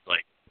 It's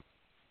like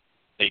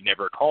they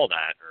never call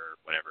that or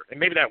whatever. And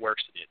maybe that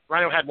works.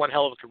 Rhino had one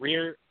hell of a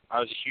career.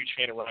 I was a huge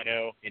fan of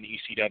Rhino in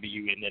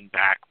ECW and then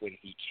back when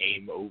he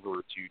came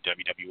over to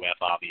WWF,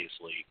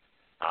 obviously,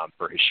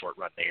 for his short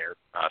run there,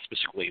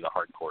 specifically the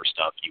hardcore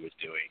stuff he was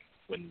doing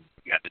when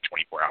you had the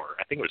 24-hour,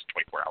 I think it was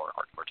 24-hour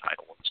hardcore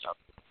title and stuff.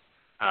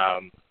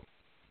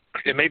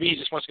 And maybe he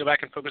just wants to go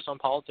back and focus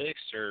on politics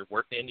or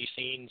work the indie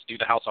scenes, do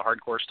the House of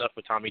Hardcore stuff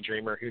with Tommy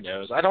Dreamer. Who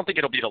knows? I don't think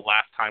it'll be the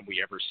last time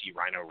we ever see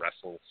Rhino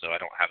wrestle, so I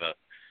don't have a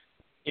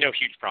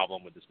huge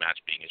problem with this match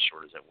being as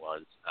short as it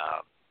was.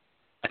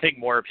 I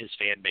think more of his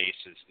fan base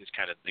is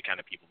kind of the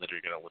kind of people that are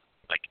going to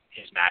like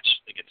his match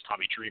against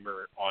Tommy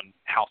Dreamer on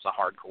House of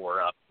Hardcore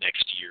up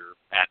next year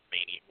at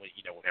Mania,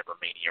 whenever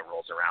Mania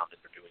rolls around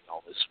and they're doing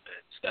all this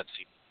events. That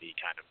seems to be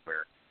kind of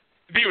where,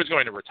 if he was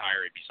going to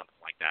retire, it'd be something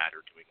like that,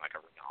 or doing like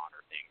a Ring of Honor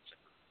thing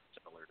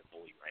similar to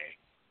Bully Ray.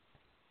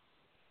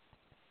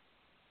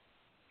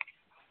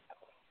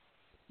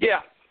 Yeah.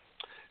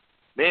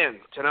 Man,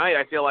 tonight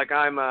I feel like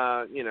I'm,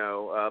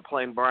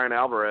 playing Brian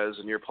Alvarez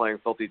and you're playing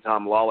Filthy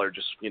Tom Lawler,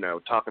 just,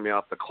 talking me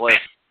off the cliff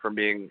from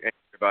being angry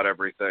about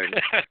everything.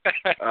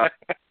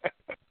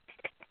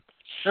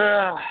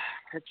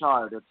 It's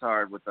hard. It's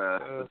hard with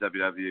the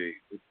WWE.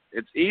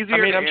 It's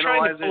easier to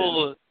analyze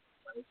it.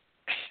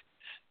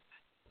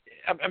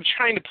 I'm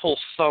trying to pull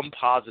some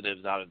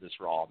positives out of this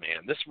Raw,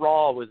 man. This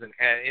Raw was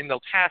in the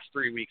past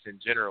 3 weeks in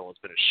general, it's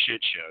been a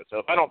shit show. So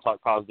if I don't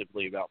talk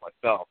positively about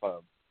myself,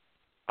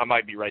 I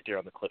might be right there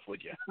on the cliff with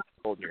you,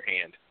 holding your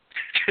hand.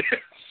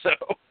 So.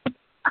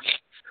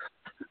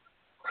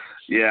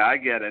 Yeah, I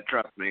get it.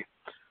 Trust me.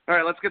 All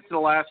right, let's get to the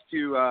last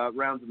two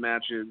rounds of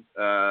matches.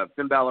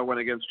 Finn Balor went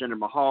against Jinder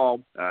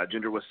Mahal.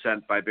 Jinder was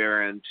sent by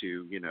Baron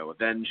to,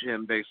 avenge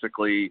him,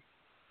 basically.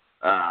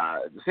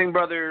 The Singh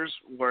brothers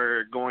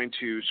were going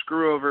to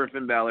screw over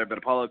Finn Balor, but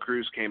Apollo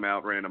Crews came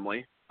out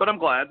randomly. But I'm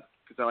glad,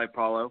 because I like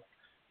Apollo.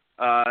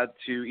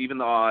 To even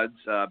the odds,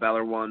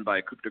 Balor won by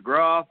coup de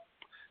grace.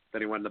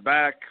 Then he went in the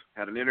back,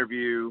 had an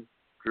interview.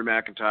 Drew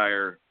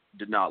McIntyre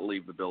did not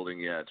leave the building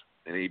yet,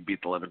 and he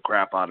beat the living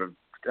crap out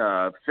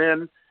of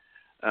Finn.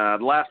 The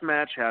last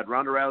match had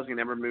Ronda Rousey and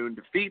Ember Moon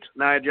defeat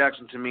Nia Jax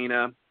and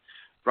Tamina.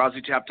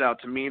 Rousey tapped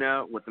out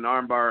Tamina with an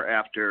armbar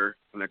after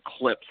an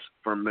eclipse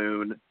from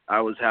Moon.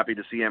 I was happy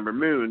to see Ember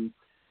Moon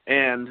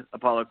and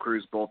Apollo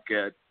Crews both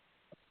get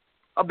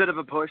a bit of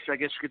a push, I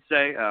guess you could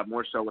say,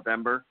 more so with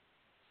Ember.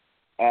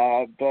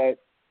 But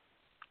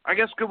I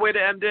guess good way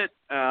to end it.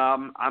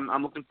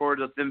 I'm looking forward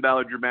to the Finn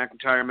Balor Drew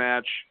McIntyre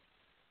match.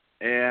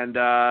 And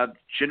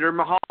Jinder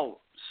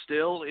Mahal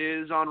still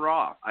is on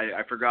Raw.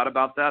 I forgot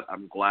about that.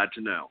 I'm glad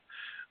to know.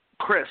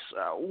 Chris,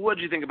 what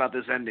did you think about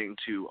this ending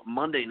to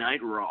Monday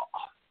Night Raw?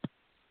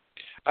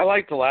 I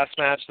liked the last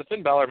match. The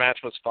Finn Balor match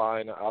was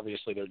fine.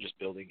 Obviously, they're just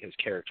building his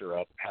character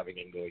up, having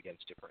him go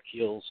against different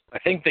heels. I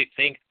think they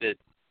think that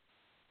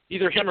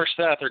either him or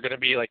Seth are going to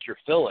be like your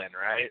fill-in,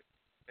 right?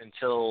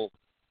 Until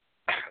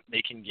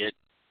they can get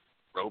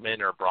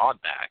Roman or Braun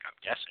back, I'm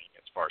guessing,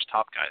 as far as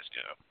top guys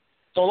go.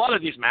 So a lot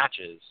of these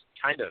matches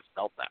kind of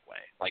felt that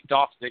way. Like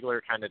Dolph Ziggler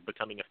kind of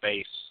becoming a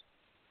face,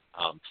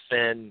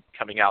 Finn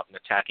coming out and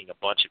attacking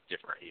a bunch of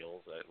different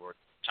heels that were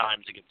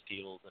times against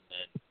heels and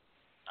then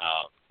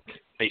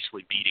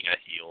basically beating a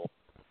heel.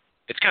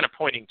 It's kind of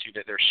pointing to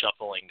that they're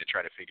shuffling to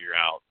try to figure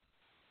out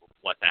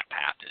what that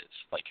path is,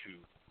 like who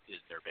is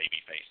their baby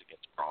face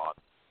against Braun.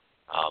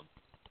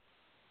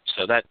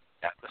 So that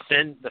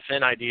the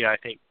Finn idea, I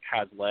think,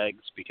 has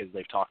legs because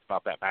they've talked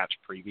about that match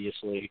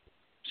previously,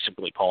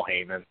 simply Paul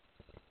Heyman.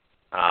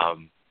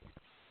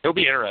 It'll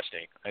be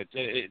interesting.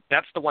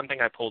 That's the one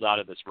thing I pulled out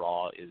of this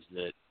Raw is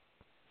that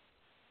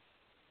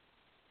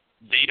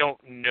they don't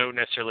know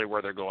necessarily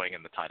where they're going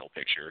in the title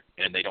picture,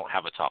 and they don't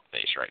have a top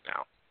face right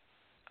now.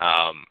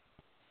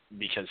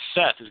 Because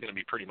Seth is going to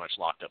be pretty much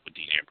locked up with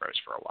Dean Ambrose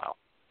for a while.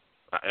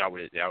 I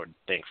would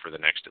think for the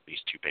next at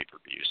least 2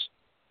 pay-per-views.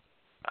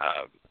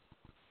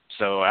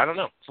 So I don't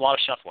know. It's a lot of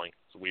shuffling.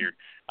 It's weird.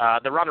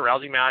 The Ronda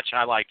Rousey match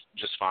I liked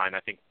just fine. I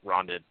think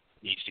Ronda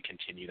needs to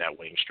continue that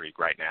winning streak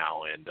right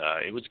now, and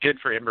it was good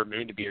for Ember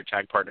Moon to be her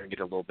tag partner and get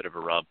a little bit of a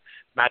rub.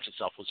 The match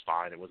itself was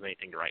fine. It wasn't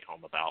anything to write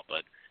home about,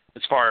 but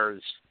as far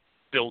as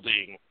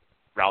building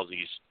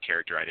Rousey's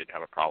character, I didn't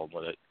have a problem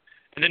with it.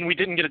 And then we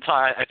didn't get a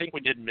tie. I think we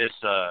did miss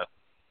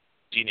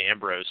Dean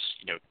Ambrose,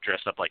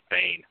 dressed up like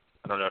Bane.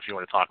 I don't know if you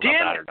want to talk about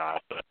that or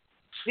not. But.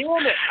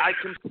 Damn it!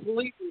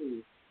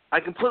 I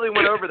completely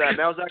went over that, and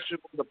that was actually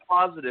one of the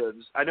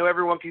positives. I know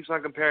everyone keeps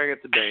on comparing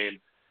it to Bane,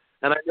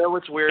 and I know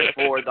it's weird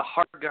for the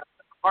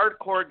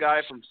hardcore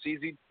guy from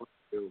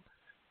CZW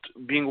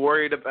being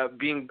worried about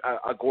being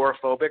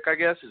agoraphobic, I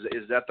guess.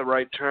 Is that the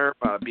right term?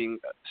 Being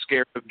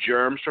scared of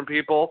germs from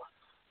people.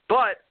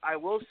 But I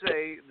will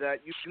say that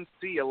you can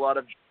see a lot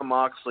of Jon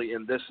Moxley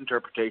in this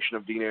interpretation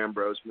of Dean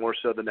Ambrose more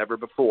so than ever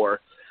before.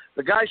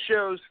 The guy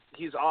shows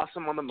he's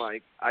awesome on the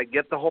mic. I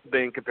get the whole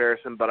Bane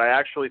comparison, but I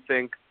actually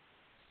think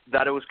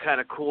that it was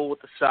kind of cool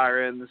with the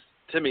sirens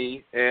to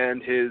me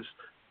and his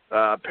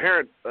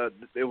parent.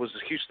 It was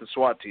a Houston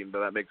SWAT team,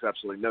 but that makes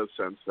absolutely no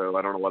sense. So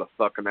I don't know what a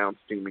fuck announce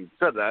team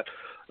said that.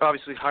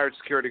 Obviously hired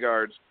security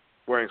guards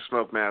wearing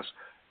smoke masks.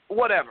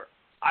 Whatever.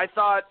 I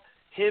thought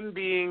him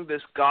being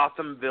this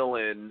Gotham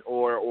villain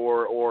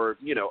or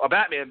a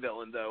Batman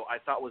villain, though, I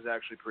thought was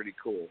actually pretty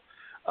cool.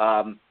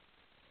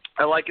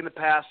 I like in the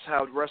past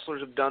how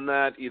wrestlers have done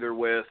that, either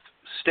with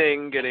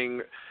Sting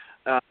getting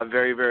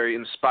very, very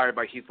inspired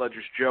by Heath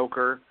Ledger's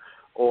Joker,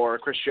 or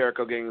Chris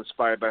Jericho getting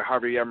inspired by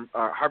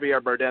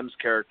Javier Bardem's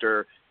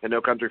character in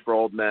No Country for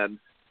Old Men.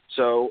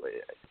 So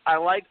I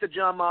like the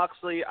Jon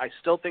Moxley. I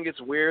still think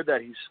it's weird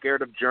that he's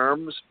scared of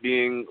germs,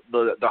 being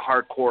the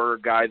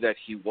hardcore guy that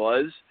he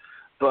was.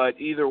 But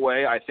either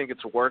way, I think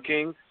it's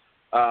working.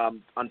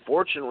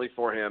 Unfortunately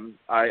for him,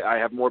 I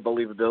have more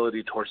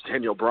believability towards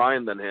Daniel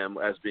Bryan than him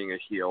as being a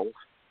heel.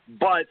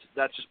 But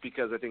that's just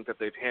because I think that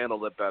they've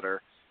handled it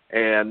better.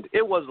 And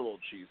it was a little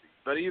cheesy.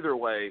 But either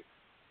way,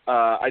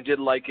 I did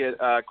like it.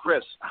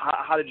 Chris,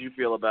 how did you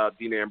feel about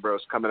Dean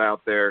Ambrose coming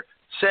out there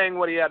saying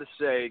what he had to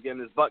say,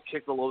 getting his butt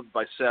kicked a little bit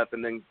by Seth,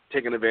 and then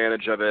taking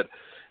advantage of it,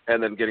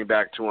 and then getting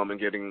back to him and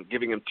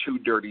giving him 2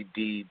 dirty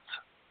deeds.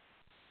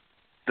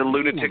 The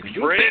lunatic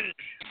fringe.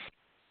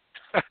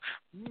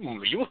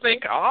 You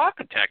think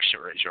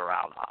architecture is your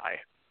ally?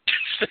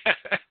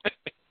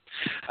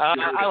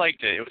 I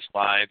liked it. It was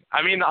fine.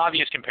 I mean, the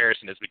obvious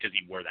comparison is because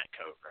he wore that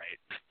coat, right?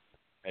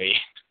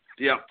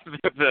 Yeah.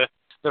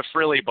 The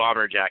frilly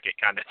bomber jacket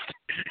kind of.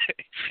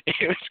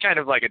 It was kind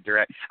of like a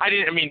direct.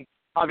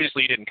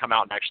 Obviously, he didn't come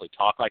out and actually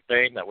talk like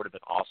Bane. That would have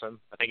been awesome.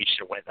 I think he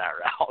should have went that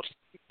route.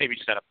 Maybe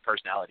just had a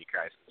personality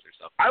crisis or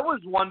something. I was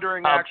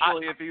wondering,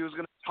 actually, if he was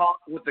going to talk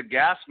with the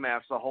gas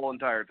mask the whole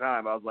entire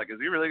time. I was like, is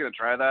he really going to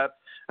try that?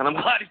 And I'm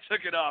glad he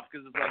took it off,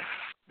 because it's like,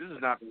 this is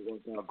not going to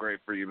work out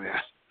great for you,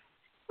 man.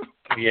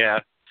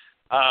 Yeah.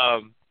 I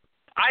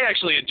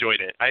actually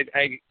enjoyed it. At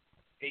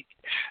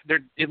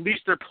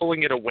least they're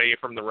pulling it away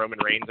from the Roman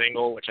Reigns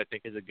angle, which I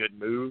think is a good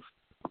move.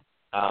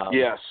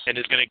 Yes. And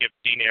is going to give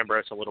Dean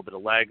Ambrose a little bit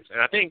of legs.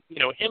 And I think,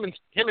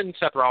 him and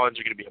Seth Rollins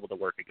are going to be able to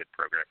work a good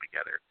program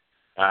together.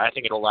 I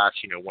think it'll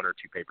last, 1 or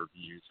 2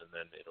 pay-per-views, and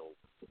then it'll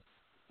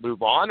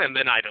move on. And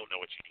then I don't know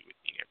what you do with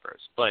Dean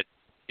Ambrose. But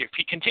if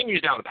he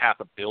continues down the path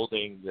of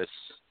building this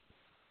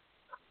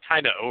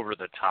kind of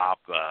over-the-top,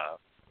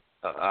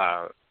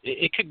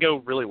 it could go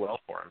really well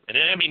for him.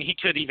 And he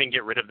could even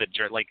get rid of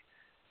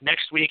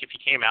next week if he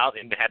came out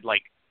and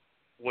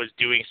was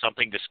doing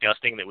something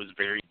disgusting that was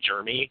very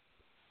germy,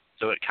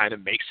 so it kind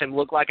of makes him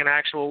look like an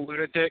actual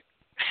lunatic,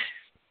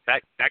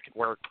 that could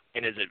work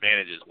in his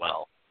advantage as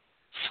well.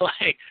 So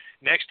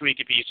next week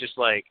if he's just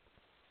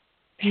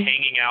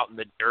hanging out in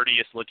the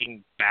dirtiest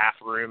looking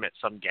bathroom at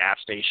some gas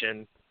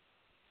station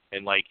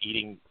and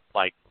eating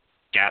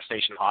gas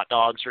station hot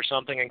dogs or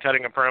something and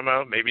cutting a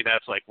promo, maybe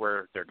that's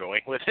where they're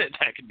going with it.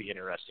 That could be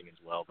interesting as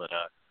well. But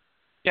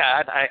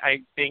yeah,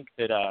 I think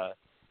that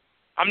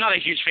I'm not a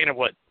huge fan of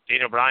what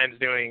Daniel Bryan's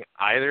doing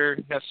either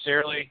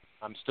necessarily.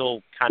 I'm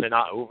still kind of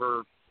not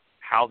over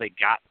how they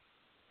got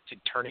to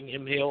turning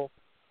him heel.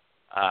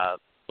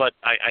 But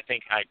I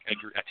think I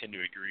tend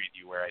to agree with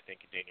you where I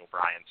think a Daniel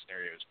Bryan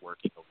scenario is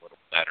working a little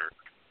better.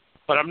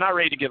 But I'm not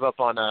ready to give up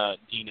on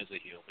Dean as a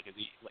heel, because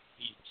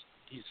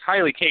he's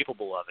highly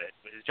capable of it.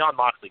 But his John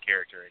Moxley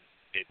character in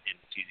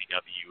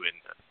CZW and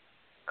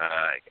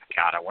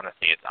God, I want to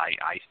say it's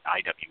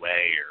IWA,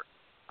 or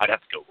I'd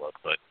have to go look,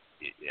 but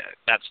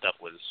that stuff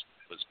was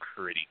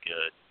pretty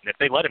good. And if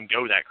they let him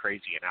go that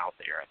crazy and out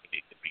there, I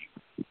think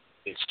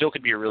it still could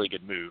be a really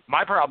good move.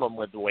 My problem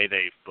with the way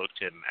they've booked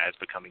him as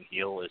becoming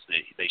heel is that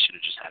they should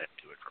have just had him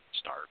do it from the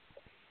start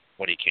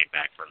when he came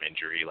back from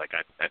injury. I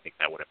think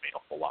that would have made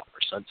a whole lot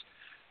more sense.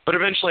 But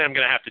eventually I'm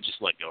going to have to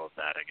just let go of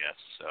that, I guess.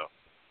 So.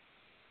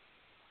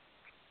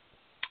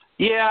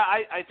 Yeah,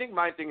 I think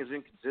my thing is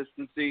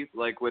inconsistency,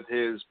 with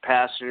his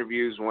past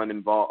interviews when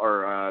involved,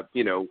 or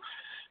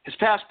his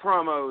past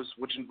promos,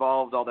 which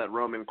involved all that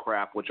Roman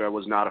crap, which I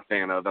was not a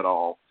fan of at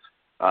all,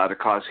 to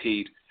cause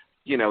heat.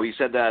 He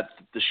said that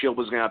the Shield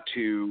was going to have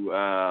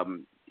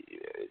to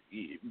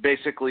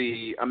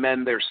basically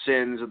amend their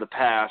sins of the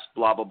past,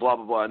 blah, blah, blah,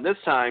 blah, blah. And this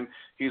time,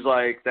 he's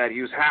like that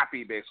he was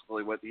happy,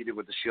 basically, what he did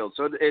with the Shield.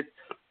 So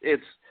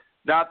it's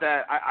not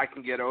that I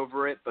can get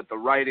over it, but the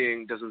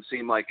writing doesn't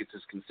seem like it's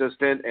as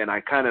consistent. And I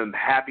kind of am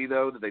happy,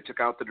 though, that they took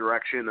out the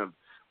direction of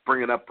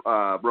bringing up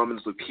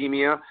Roman's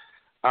leukemia.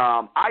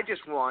 I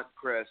just want,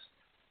 Chris,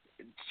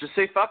 to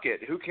say fuck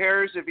it. Who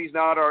cares if he's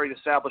not already an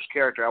established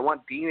character? I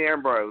want Dean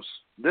Ambrose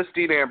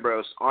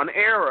on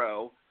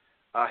Arrow.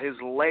 His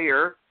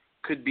lair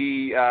could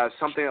be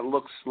something that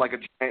looks like a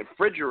giant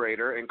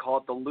refrigerator, and call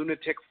it the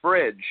Lunatic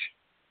Fridge.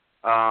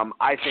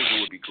 I think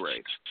it would be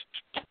great.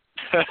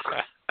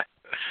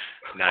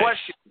 Nice.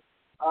 Question.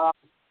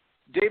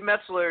 Dave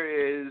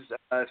Metzler is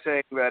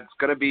saying that it's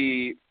going to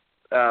be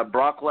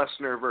Brock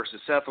Lesnar versus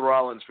Seth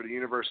Rollins for the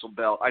Universal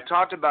Belt. I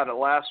talked about it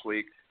last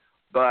week,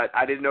 but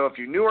I didn't know if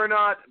you knew or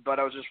not, but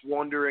I was just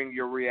wondering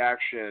your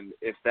reaction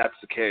if that's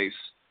the case.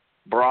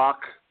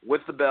 Brock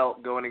with the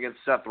belt going against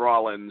Seth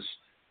Rollins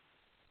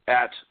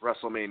at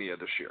WrestleMania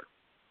this year.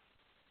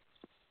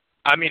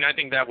 I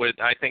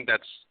think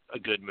that's a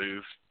good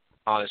move.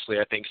 Honestly,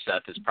 I think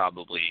Seth has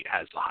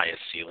the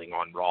highest ceiling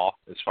on Raw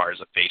as far as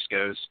a face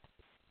goes,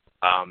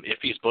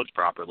 if he's booked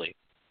properly.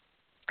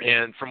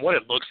 And from what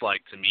it looks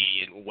like to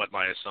me, and what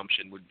my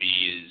assumption would be,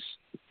 is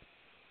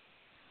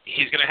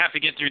he's going to have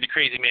to get through the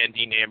crazy man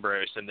Dean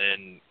Ambrose, and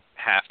then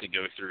have to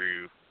go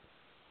through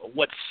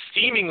what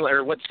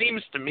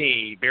seems to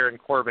me Baron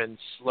Corbin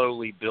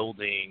slowly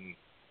building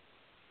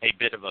a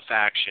bit of a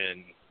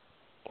faction,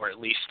 or at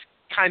least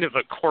kind of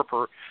a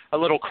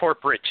little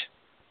corporate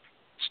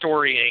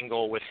story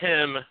angle with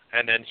him,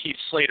 and then Heath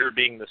Slater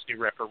being this new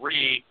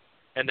referee,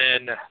 and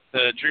then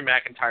the Drew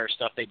McIntyre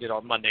stuff they did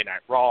on Monday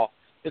Night Raw.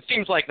 It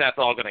seems like that's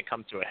all going to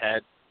come to a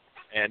head,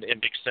 and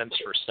it makes sense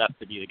for Seth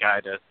to be the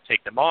guy to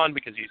take them on,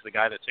 because he's the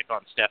guy that took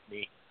on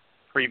Stephanie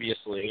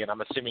previously, and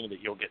I'm assuming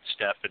that you'll get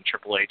Steph and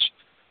Triple H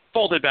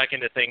folded back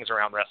into things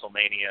around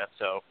WrestleMania.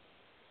 So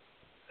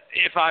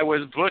if I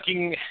was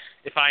booking,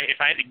 if I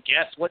had to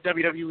guess what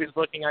WWE is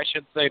booking, I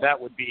should say that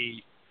would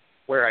be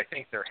where I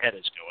think their head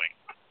is going.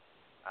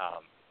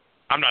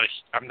 I'm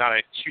not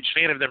a huge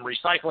fan of them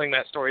recycling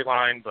that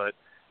storyline, but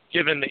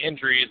given the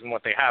injuries and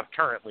what they have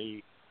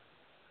currently,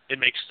 it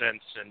makes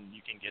sense, and you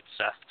can get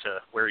Seth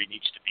to where he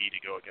needs to be to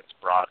go against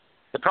Brock.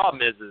 The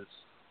problem is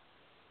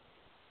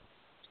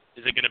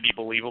it going to be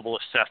believable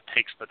if Seth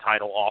takes the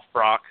title off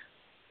Brock,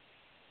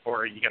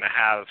 or are you going to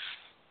have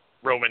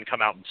Roman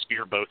come out and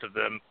spear both of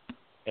them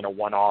in a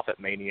one-off at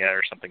Mania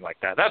or something like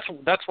that? That's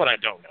what I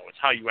don't know. It's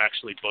how you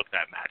actually book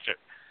that match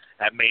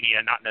at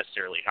Mania, not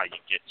necessarily how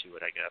you get to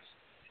it, I guess.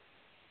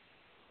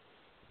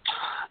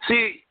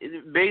 See,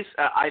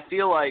 I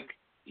feel like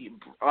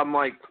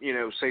unlike,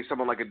 say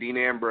someone like a Dean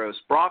Ambrose,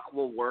 Brock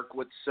will work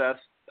with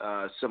Seth,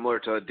 similar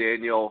to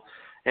Daniel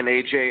and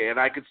AJ, and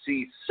I could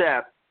see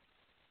Seth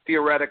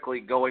theoretically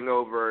going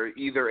over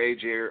either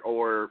AJ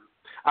or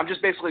I'm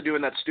just basically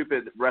doing that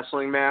stupid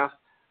wrestling math.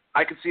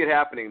 I could see it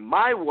happening.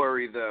 My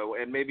worry, though,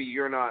 and maybe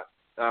you're not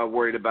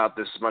worried about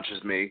this as much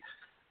as me,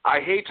 I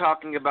hate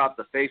talking about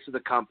the face of the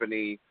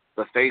company,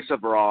 the face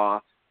of Raw,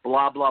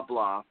 blah, blah,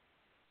 blah.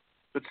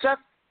 But Seth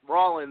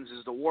Rollins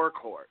is the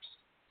workhorse.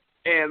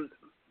 And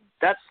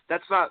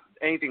that's not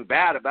anything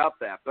bad about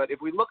that. But if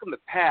we look in the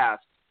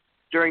past,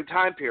 during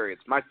time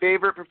periods, my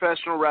favorite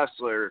professional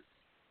wrestler,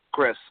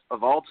 Chris,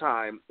 of all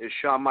time is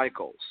Shawn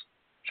Michaels.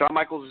 Shawn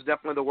Michaels is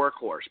definitely the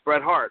workhorse.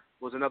 Bret Hart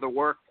was another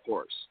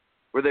workhorse.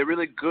 Were they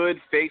really good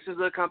faces of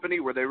the company?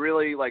 Were they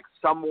really like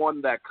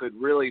someone that could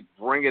really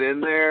bring it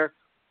in there,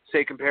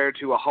 say compared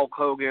to a Hulk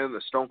Hogan,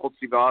 a Stone Cold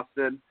Steve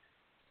Austin?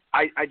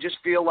 I just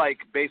feel like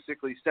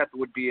basically Seth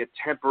would be a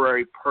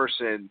temporary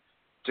person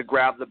to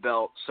grab the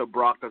belt so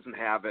Brock doesn't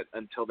have it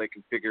until they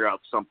can figure out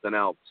something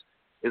else.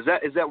 Is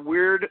that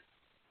weird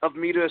of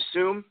me to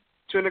assume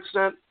to an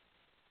extent?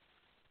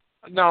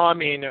 No, I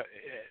mean,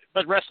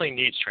 but wrestling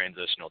needs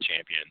transitional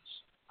champions.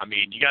 I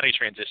mean, you got to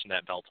transition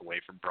that belt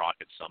away from Brock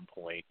at some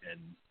point, and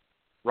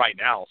right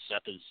now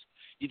Seth is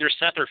either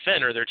Seth or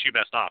Finn are their two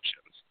best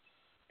options.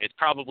 It's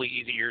probably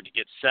easier to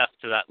get Seth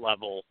to that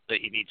level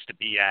that he needs to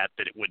be at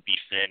than it would be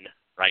Finn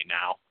right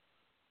now.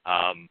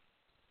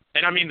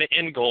 And I mean, the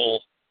end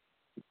goal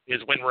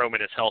is when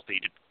Roman is healthy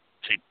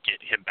to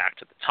get him back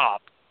to the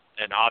top,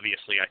 and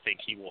obviously I think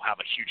he will have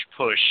a huge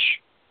push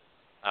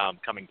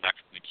coming back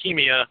from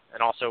leukemia, and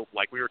also,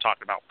 like we were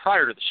talking about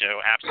prior to the show,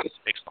 absence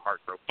makes the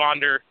heart grow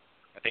fonder.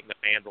 I think the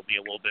fans will be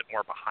a little bit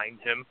more behind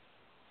him.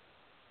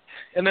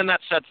 And then that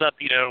sets up,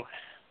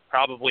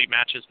 probably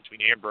matches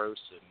between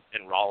Ambrose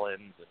and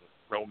Rollins and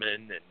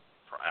Roman, and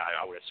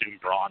I would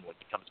assume Braun when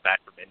he comes back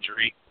from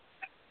injury.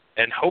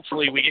 And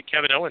hopefully we get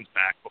Kevin Owens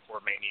back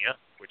before Mania,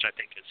 which I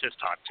think is his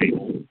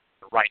timetable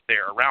right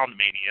there around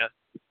Mania.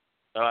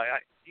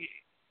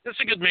 It's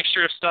a good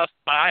mixture of stuff,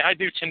 but I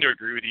do tend to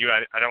agree with you.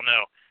 I don't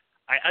know.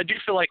 I do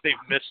feel like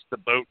they've missed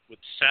the boat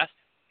with Seth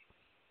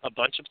a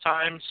bunch of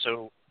times,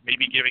 so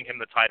maybe giving him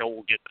the title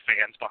will get the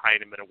fans behind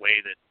him in a way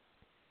that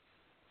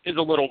is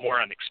a little more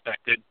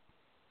unexpected.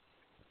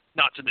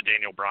 Not to the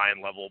Daniel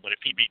Bryan level, but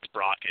if he beats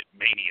Brock at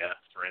Mania,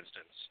 for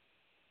instance,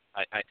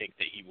 I think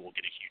that he will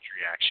get a huge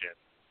reaction,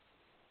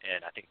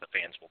 and I think the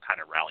fans will kind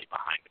of rally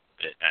behind him a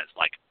bit as,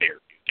 like, their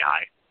new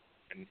guy.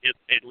 And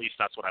at least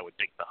that's what I would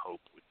think the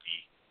hope would be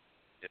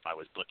if I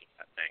was booking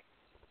that thing.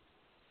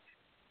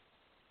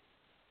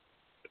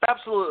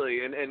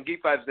 Absolutely, and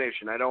Geek Vibes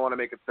Nation, I don't want to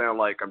make it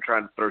sound like I'm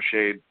trying to throw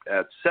shade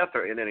at Seth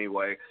or in any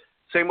way.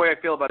 Same way I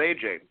feel about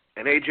AJ.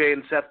 And AJ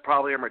and Seth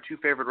probably are my two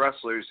favorite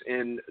wrestlers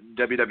in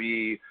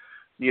WWE,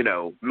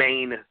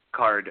 main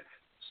card.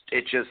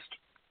 It's just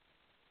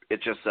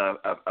a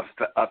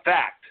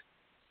fact,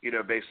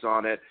 based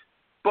on it.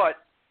 But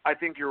I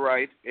think you're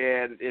right.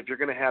 And if you're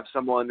going to have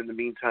someone in the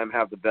meantime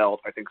have the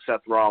belt, I think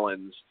Seth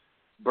Rollins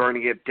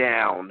burning it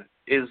down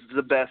is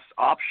the best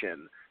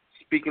option.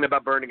 Speaking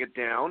about burning it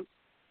down,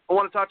 I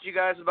want to talk to you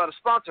guys about a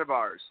sponsor of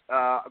ours,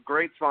 a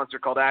great sponsor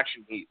called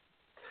Action Heat.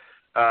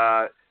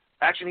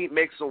 Action Heat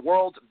makes the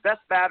world's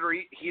best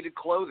battery heated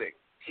clothing.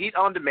 Heat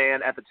on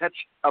demand at the touch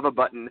of a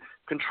button.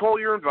 Control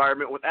your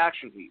environment with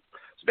Action Heat.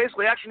 So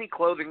basically, Action Heat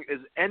clothing is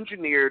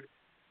engineered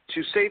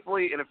to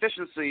safely and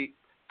efficiently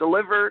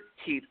deliver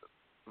heat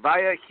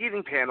via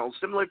heating panels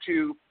similar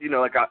to,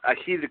 like a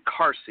heated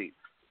car seat.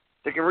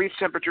 They can reach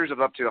temperatures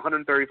of up to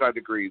 135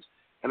 degrees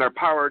and are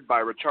powered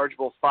by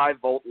rechargeable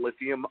 5-volt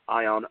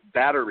lithium-ion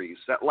batteries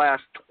that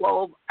last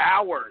 12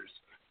 hours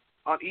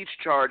on each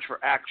charge for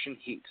Action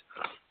Heat.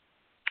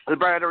 The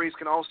batteries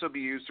can also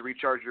be used to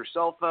recharge your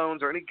cell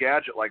phones or any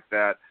gadget like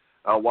that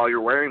while you're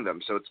wearing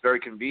them, so it's very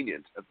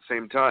convenient at the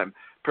same time.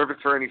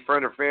 Perfect for any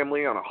friend or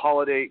family on a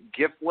holiday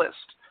gift list.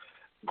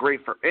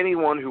 Great for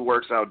anyone who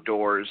works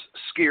outdoors,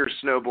 skiers,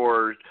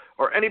 snowboarders,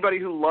 or anybody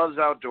who loves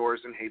outdoors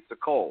and hates the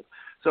cold.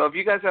 So if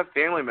you guys have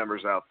family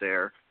members out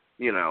there,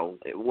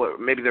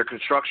 maybe they're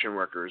construction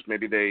workers,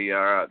 maybe they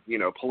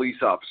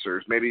police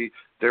officers, maybe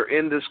they're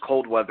in this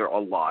cold weather a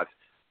lot,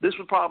 this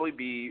would probably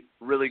be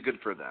really good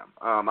for them.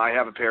 I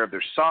have a pair of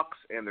their socks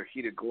and their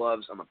heated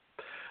gloves. I'm a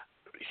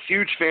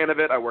huge fan of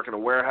it. I work in a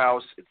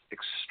warehouse. It's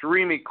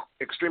extremely,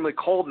 extremely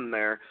cold in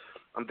there.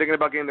 I'm thinking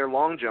about getting their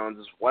long johns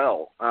as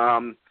well.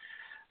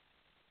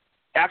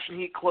 Action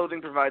Heat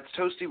clothing provides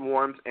toasty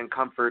warmth and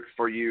comfort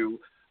for you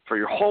for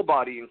your whole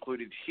body,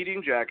 including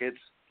heating jackets,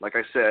 like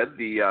I said,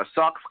 the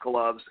socks,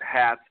 gloves,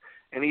 hats,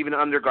 and even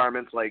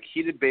undergarments like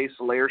heated base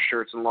layer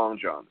shirts and long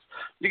johns.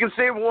 You can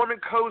stay warm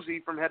and cozy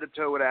from head to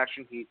toe with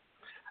Action Heat.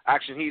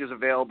 Action Heat is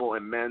available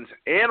in men's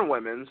and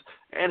women's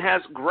and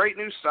has great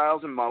new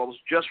styles and models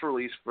just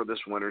released for this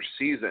winter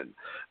season.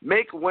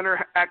 Make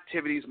winter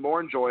activities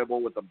more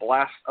enjoyable with a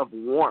blast of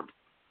warmth.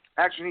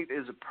 Action Heat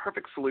is a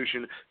perfect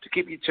solution to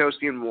keep you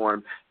toasty and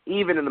warm,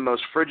 even in the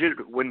most frigid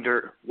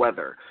winter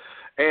weather.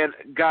 And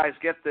guys,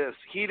 get this,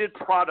 heated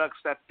products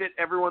that fit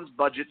everyone's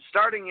budget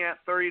starting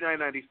at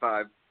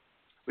 $39.95.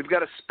 We've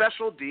got a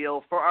special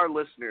deal for our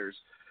listeners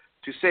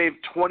to save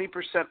 20%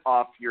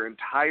 off your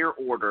entire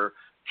order.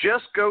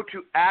 Just go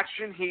to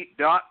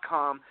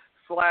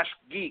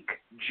actionheat.com/geek,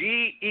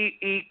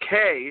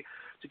 G-E-E-K,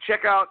 to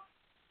check out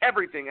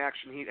everything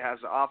Action Heat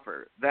has to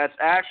offer. That's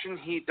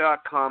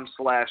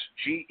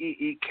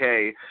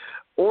actionheat.com/GEEK,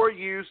 or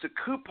use the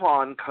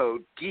coupon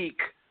code GEEK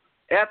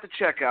at the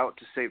checkout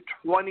to save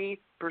 20%.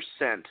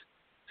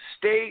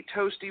 Stay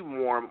toasty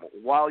warm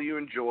while you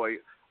enjoy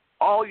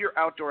all your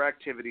outdoor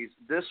activities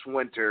this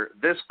winter,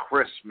 this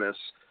Christmas,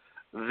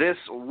 this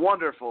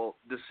wonderful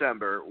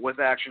December with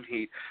Action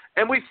Heat.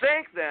 And we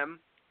thank them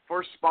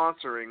for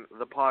sponsoring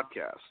the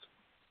podcast.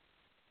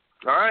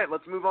 All right,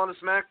 let's move on to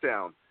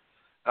SmackDown.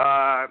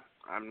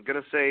 I'm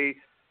going to say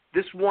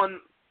this one,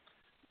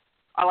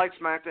 I like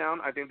SmackDown.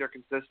 I think they're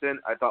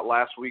consistent. I thought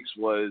last week's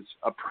was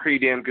a pretty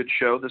damn good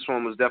show. This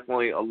one was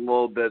definitely a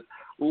little bit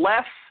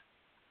less,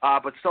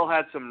 but still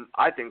had some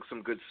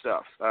good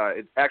stuff.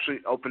 It actually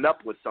opened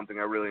up with something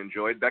I really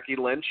enjoyed. Becky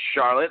Lynch,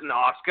 Charlotte, and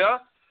Asuka.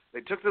 They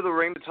took to the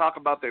ring to talk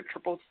about their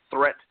triple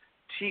threat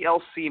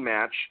TLC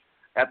match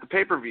at the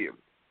pay-per-view.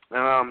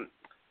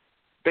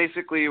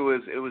 Basically, it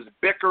was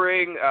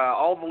bickering.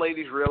 All the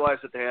ladies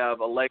realized that they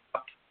have a leg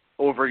up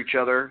over each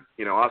other.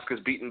 You know,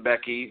 Asuka's beating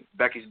Becky,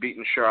 Becky's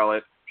beating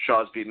Charlotte,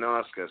 Shaw's beating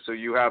Asuka. So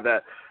you have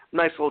that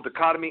nice little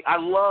dichotomy. I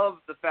love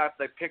the fact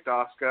they picked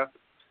Asuka.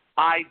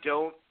 I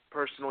don't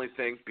personally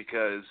think,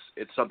 because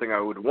it's something I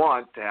would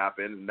want to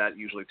happen, and that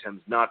usually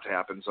tends not to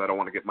happen, so I don't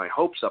want to get my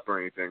hopes up or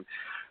anything,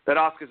 that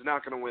Asuka's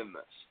not going to win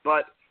this.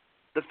 But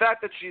the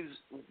fact that she's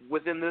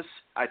within this,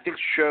 I think,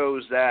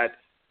 shows that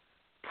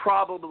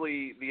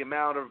probably the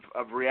amount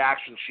of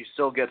reaction she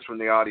still gets from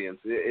the audience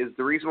is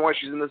the reason why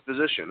she's in this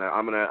position.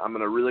 I'm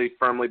gonna really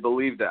firmly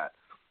believe that.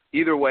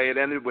 Either way, it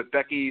ended with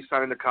Becky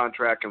signing the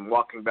contract and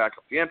walking back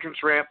up the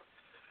entrance ramp.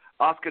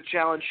 Asuka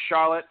challenged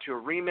Charlotte to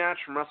a rematch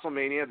from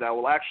WrestleMania that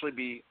will actually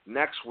be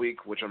next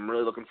week, which I'm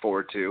really looking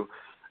forward to.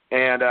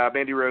 And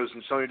Mandy Rose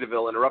and Sonya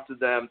Deville interrupted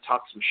them,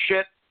 talked some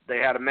shit. They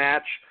had a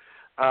match.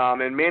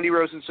 And Mandy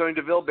Rose and Sonya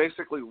Deville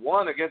basically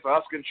won against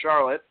Asuka and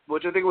Charlotte,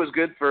 which I think was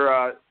good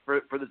for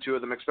the two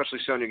of them, especially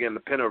Sonya getting the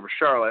pin over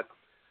Charlotte.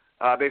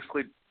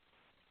 Basically,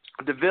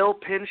 Deville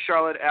pinned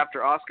Charlotte after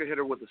Asuka hit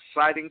her with a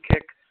sliding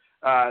kick.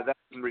 That was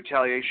in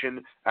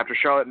retaliation after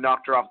Charlotte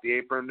knocked her off the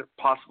apron,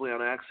 possibly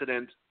on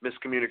accident,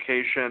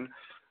 miscommunication.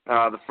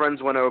 The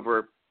friends went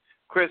over.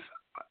 Chris,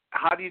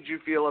 how did you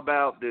feel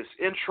about this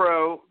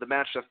intro, the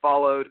match that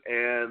followed,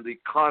 and the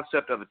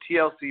concept of a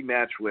TLC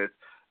match with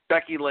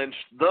Becky Lynch,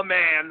 the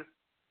man,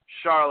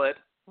 Charlotte,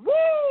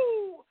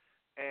 woo,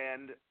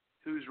 and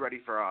who's ready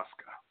for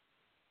Asuka?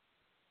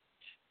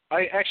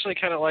 I actually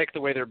kind of like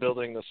the way they're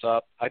building this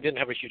up. I didn't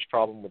have a huge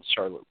problem with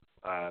Charlotte,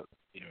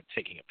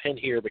 taking a pin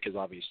here, because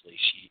obviously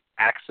she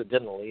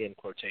accidentally, in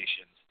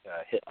quotations,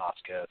 hit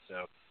Asuka.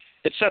 So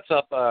it sets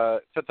up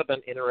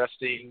an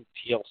interesting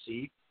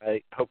TLC.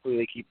 Hopefully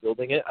they keep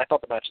building it. I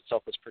thought the match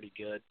itself was pretty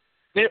good.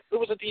 It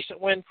was a decent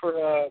win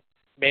for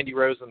Mandy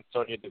Rose and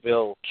Sonya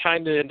Deville.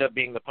 Kind of end up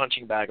being the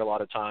punching bag a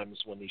lot of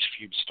times when these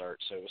feuds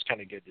start. So it was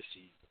kind of good to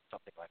see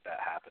something like that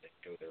happen and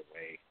go their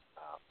way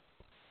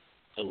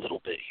a little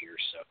bit here.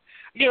 So,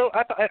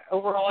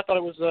 overall I thought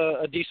it was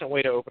a decent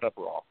way to open up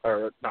Raw,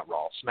 or not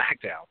Raw,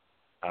 SmackDown.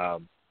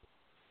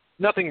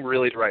 Nothing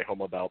really to write home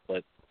about,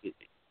 but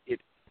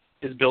it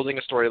is building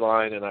a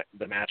storyline, and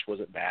the match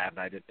wasn't bad, and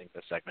I didn't think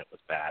the segment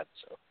was bad.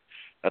 So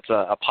that's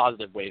a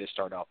positive way to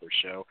start out their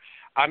show.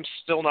 I'm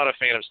still not a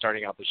fan of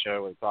starting out the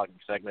show with a talking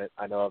segment.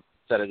 I know I've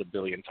said it a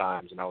billion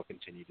times, and I will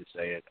continue to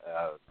say it.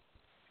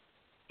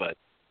 But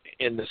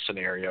in this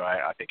scenario,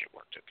 I think it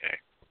worked okay.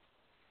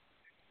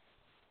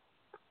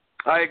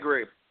 I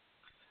agree.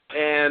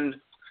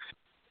 And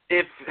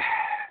if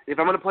I'm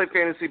going to play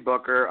fantasy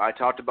booker, I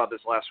talked about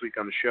this last week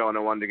on the show, and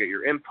I wanted to get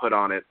your input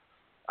on it.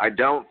 I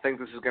don't think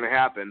this is going to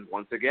happen,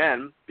 once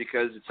again,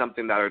 because it's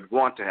something that I would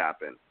want to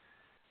happen.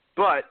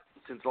 But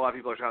since a lot of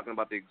people are talking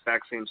about the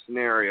exact same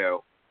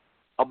scenario,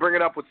 I'll bring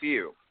it up with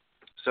you.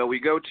 So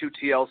we go to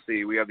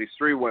TLC. We have these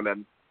three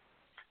women.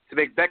 To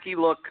make Becky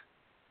look,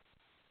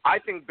 I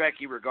think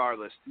Becky,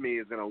 regardless, to me,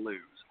 is going to lose.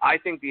 I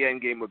think the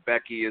end game with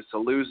Becky is to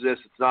lose this.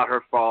 It's not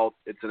her fault.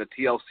 It's in a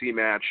TLC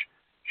match.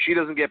 She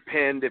doesn't get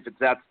pinned if it's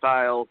that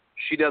style.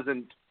 She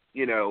doesn't,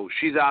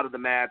 she's out of the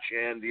match,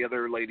 and the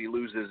other lady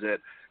loses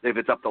it if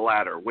it's up the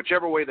ladder,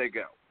 whichever way they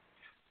go.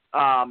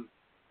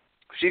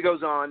 she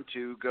goes on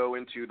to go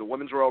into the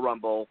Women's Royal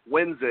Rumble,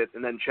 wins it,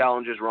 and then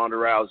challenges Ronda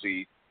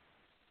Rousey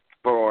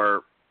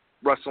for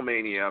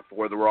WrestleMania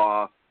for the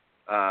Raw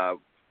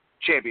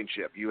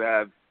Championship. You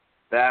have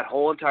that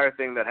whole entire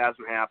thing that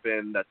hasn't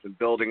happened, that's been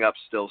building up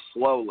still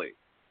slowly.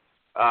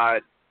 I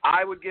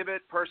would give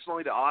it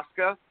personally to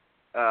Asuka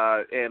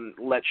and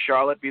let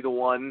Charlotte be the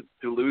one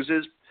who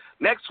loses.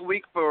 Next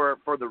week for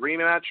the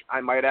rematch,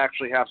 I might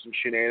actually have some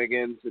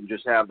shenanigans and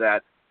just have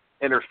that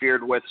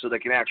interfered with so they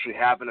can actually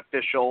have an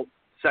official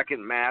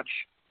second match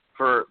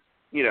for,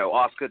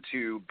 Asuka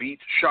to beat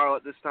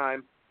Charlotte this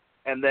time,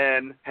 and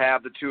then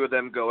have the two of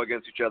them go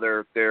against each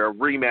other, their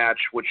rematch,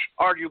 which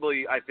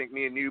arguably I think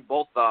me and you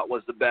both thought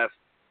was the best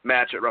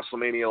match at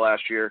WrestleMania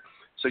last year.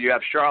 So you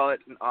have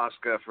Charlotte and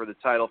Asuka for the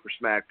title for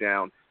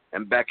SmackDown,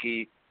 and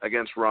Becky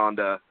against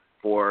Ronda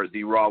for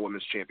the Raw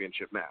Women's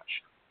Championship match.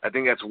 I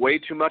think that's way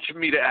too much of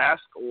me to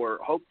ask or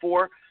hope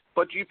for,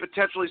 but do you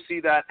potentially see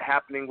that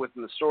happening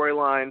within the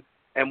storyline?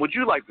 And would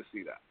you like to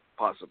see that,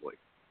 possibly?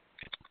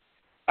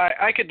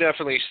 I could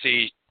definitely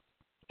see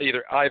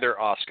either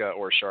Asuka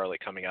or Charlotte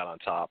coming out on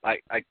top. I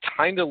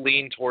kind of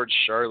lean towards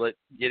Charlotte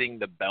getting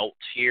the belt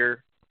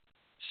here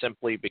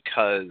simply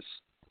because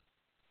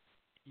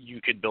you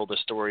could build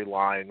a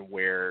storyline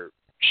where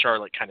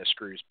Charlotte kind of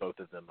screws both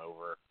of them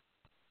over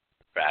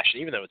fashion.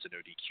 Even though it's an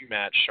ODQ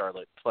match,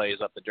 Charlotte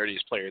plays up the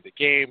dirtiest player of the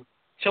game,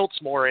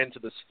 tilts more into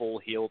this full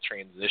heel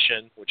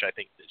transition, which I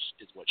think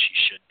is what she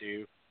should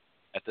do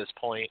at this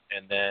point.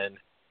 And then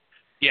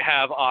you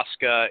have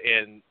Asuka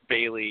and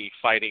Bayley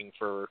fighting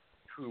for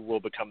who will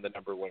become the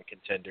number one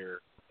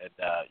contender, and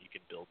you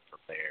can build from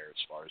there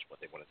as far as what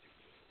they want to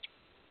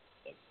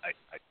do.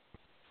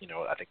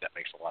 I think that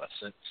makes a lot of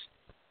sense.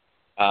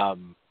 I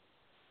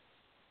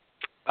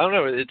don't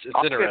know. It's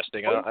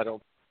interesting. I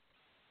don't.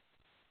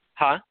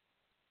 Huh?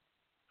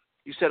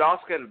 You said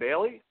Asuka and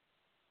Bayley?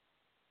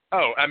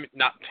 Oh, I mean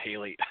not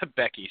Bayley.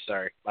 Becky.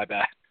 Sorry, my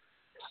bad.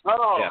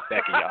 Oh. Yeah,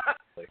 Becky.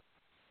 Obviously.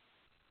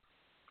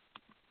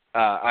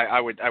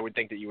 I would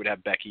think that you would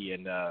have Becky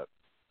and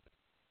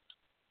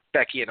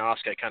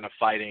Asuka kind of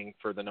fighting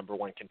for the number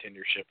one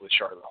contendership with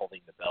Charlotte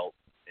holding the belt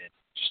and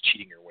just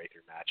cheating her way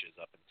through matches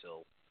up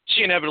until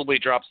she inevitably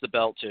drops the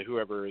belt to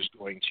whoever is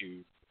going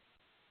to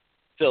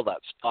fill that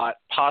spot.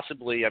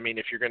 Possibly, I mean,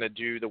 if you're going to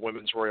do the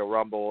Women's Royal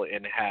Rumble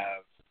and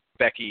have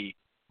Becky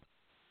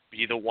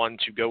be the one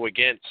to go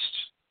against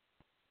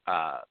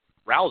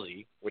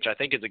Rousey, which I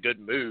think is a good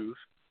move,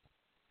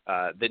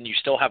 then you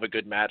still have a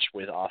good match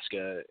with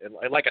Asuka. And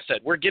like I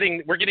said, we're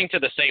getting to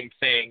the same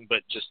thing, but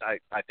just I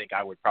think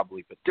I would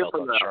probably put the belt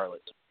on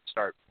Charlotte to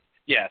start.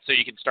 Yeah, so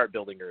you can start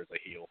building her as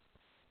a heel.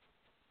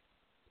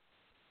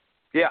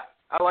 Yeah,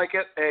 I like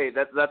it. Hey,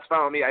 that's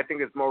fine with me. I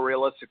think it's more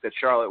realistic that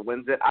Charlotte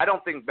wins it. I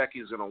don't think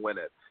Becky's going to win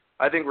it.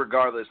 I think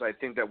regardless, I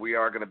think that we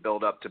are going to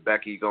build up to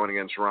Becky going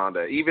against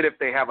Ronda. Even if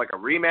they have like a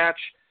rematch,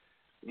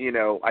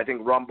 I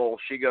think Rumble,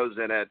 she goes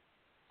in it.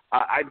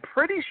 I'm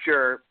pretty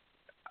sure,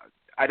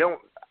 I don't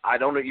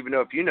even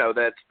know if you know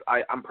that,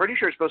 I'm pretty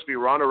sure it's supposed to be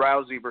Ronda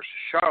Rousey versus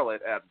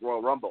Charlotte at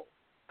Royal Rumble,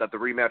 that the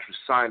rematch was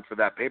signed for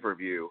that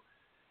pay-per-view.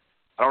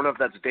 I don't know if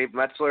that's Dave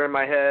Metzler in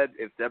my head,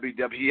 if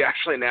WWE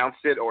actually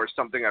announced it, or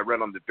something I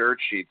read on the dirt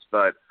sheets,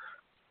 but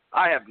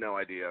I have no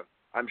idea.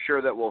 I'm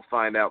sure that we'll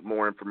find out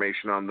more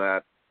information on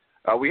that.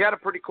 We had a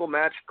pretty cool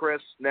match,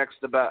 Chris,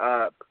 next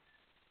about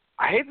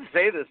I hate to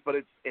say this, but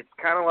it's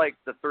kind of like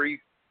the three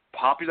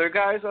popular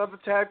guys of the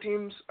tag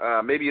teams.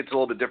 Maybe it's a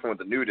little bit different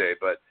with the New Day,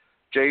 but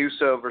Jey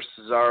Uso versus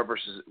Cesaro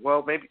versus,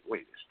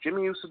 is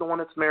Jimmy Uso the one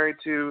that's married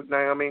to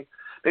Naomi?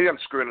 Maybe I'm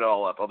screwing it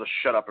all up. I'll just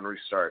shut up and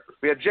restart.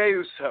 We had Jey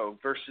Uso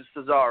versus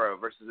Cesaro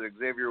versus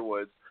Xavier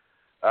Woods.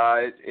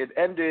 It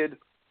ended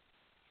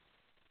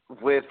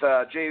with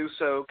Jey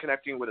Uso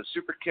connecting with a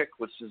super kick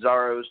with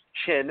Cesaro's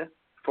chin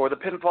for the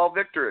pinfall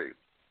victory.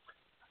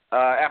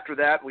 After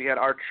that, we had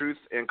R-Truth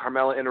and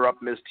Carmella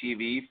interrupt Miz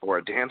TV for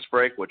a dance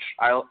break, which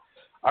I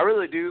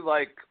really do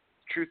like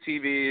Truth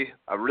TV.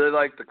 I really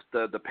like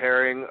the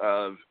pairing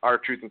of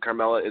R-Truth and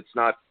Carmella. It's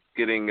not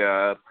getting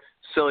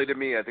silly to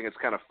me. I think it's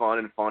kind of fun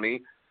and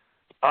funny.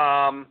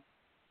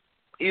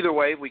 Either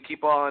way, we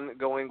keep on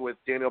going with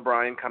Daniel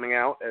Bryan coming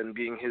out and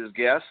being his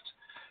guest.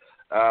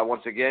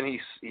 Once again,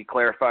 he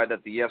clarified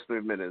that the Yes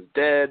Movement is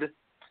dead.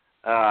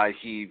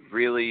 He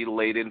really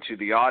laid into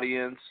the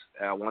audience.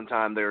 One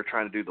time they were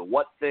trying to do the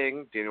what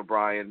thing. Daniel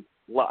Bryan,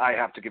 I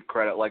have to give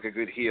credit, like a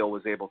good heel,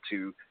 was able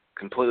to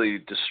completely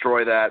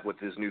destroy that with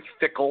his new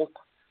Fickle.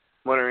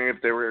 I'm wondering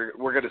if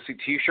we're going to see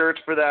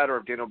T-shirts for that, or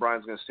if Daniel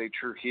Bryan's going to stay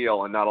true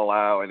heel and not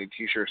allow any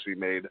T-shirts to be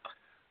made,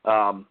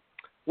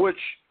 which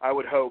I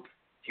would hope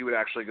he would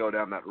actually go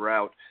down that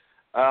route.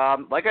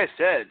 Like I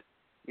said,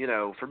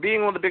 for being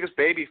one of the biggest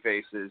baby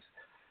faces,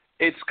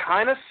 it's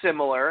kind of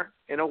similar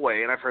in a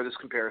way, and I've heard this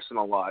comparison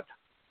a lot,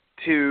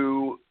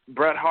 to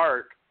Bret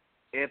Hart,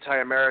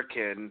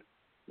 anti-American,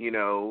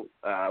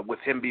 with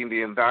him being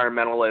the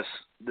environmentalist,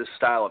 this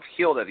style of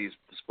heel that he's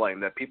displaying,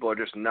 that people are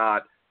just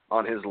not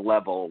on his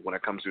level when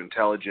it comes to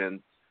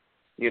intelligence.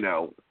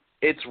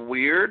 It's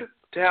weird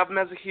to have him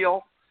as a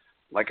heel.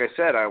 Like I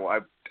said, I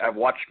I've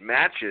watched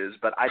matches,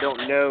 but I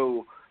don't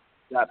know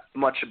that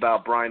much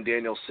about Bryan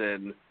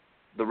Danielson,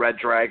 the Red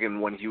Dragon,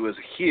 when he was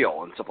a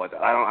heel and stuff like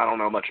that. I don't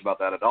know much about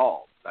that at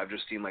all. I've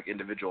just seen like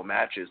individual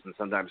matches, and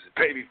sometimes he's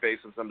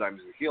babyface and sometimes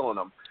he's healing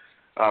them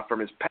from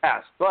his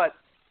past. But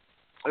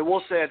I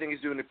will say I think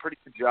he's doing a pretty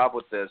good job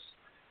with this.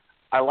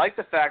 I like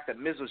the fact that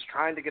Miz was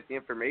trying to get the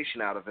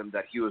information out of him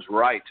that he was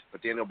right,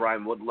 but Daniel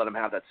Bryan wouldn't let him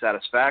have that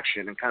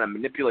satisfaction and kind of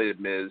manipulated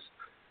Miz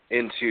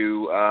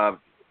into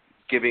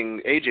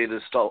giving AJ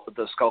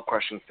the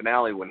skull-crushing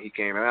finale when he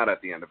came out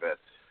at the end of it,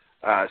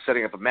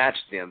 setting up a match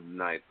at the end of the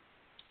night.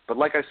 But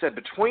like I said,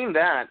 between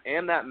that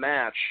and that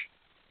match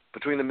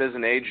between The Miz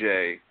and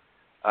AJ,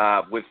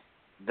 with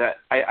that,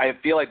 I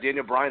feel like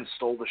Daniel Bryan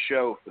stole the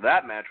show for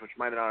that match, which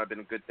might not have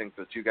been a good thing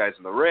for the two guys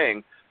in the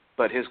ring,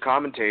 but his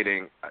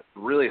commentating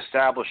really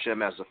established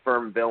him as a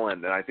firm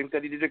villain, and I think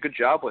that he did a good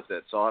job with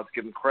it, so I'll have to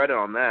give him credit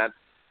on that.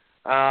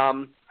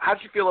 How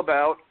did you feel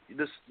about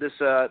this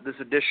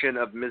edition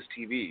of Miz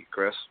TV,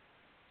 Chris?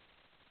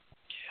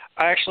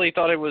 I actually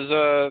thought it was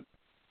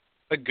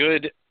a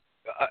good,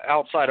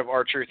 outside of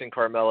R-Truth and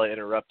Carmella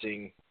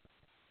interrupting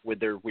with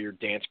their weird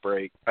dance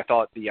break, I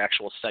thought the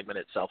actual segment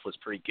itself was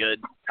pretty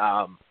good.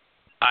 I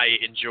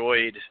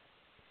enjoyed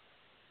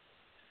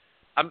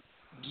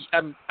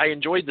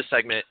the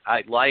segment.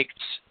 I liked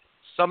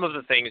some of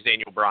the things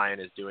Daniel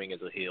Bryan is doing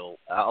as a heel.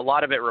 A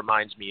lot of it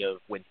reminds me of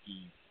when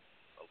he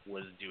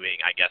was doing,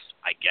 I guess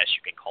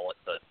you can call it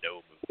the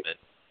No movement,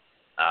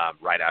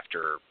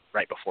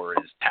 right before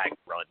his tag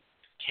run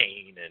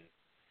Kane and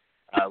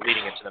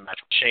leading into the match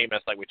with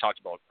Sheamus, like we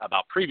talked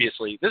about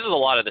previously. This is a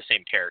lot of the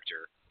same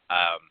character.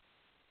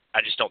 I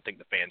just don't think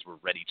the fans were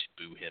ready to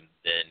boo him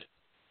then.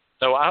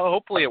 So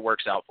hopefully it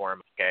works out for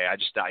him. Okay, I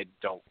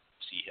don't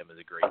see him as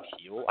a great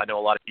heel. I know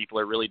a lot of people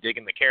are really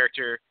digging the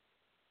character.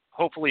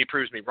 Hopefully he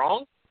proves me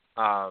wrong.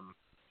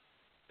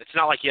 It's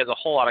not like he has a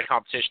whole lot of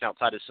competition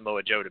outside of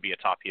Samoa Joe to be a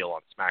top heel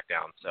on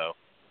SmackDown. So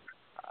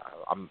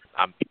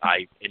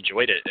I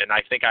enjoyed it, and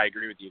I think I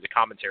agree with you. The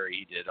commentary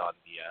he did on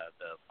the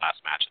last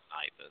match of the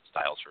night, the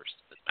Styles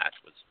versus this match,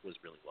 was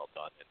really well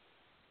done. And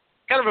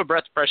kind of a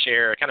breath of fresh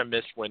air. I kind of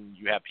miss when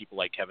you have people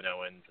like Kevin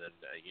Owens and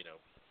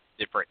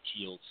different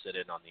heels sit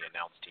in on the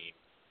announce team.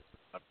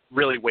 I'm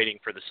really waiting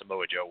for the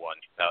Samoa Joe one.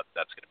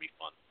 That's going to be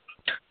fun.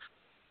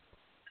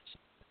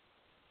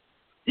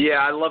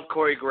 Yeah, I love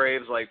Corey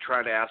Graves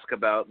trying to ask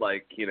about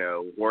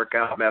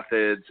workout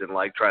methods and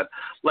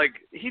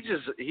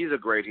he's a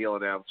great heel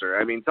announcer.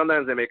 I mean,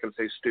 sometimes they make him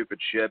say stupid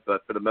shit,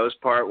 but for the most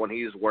part, when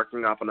he's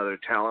working off another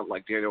talent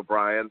like Daniel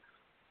Bryan,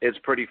 it's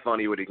pretty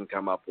funny what he can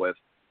come up with.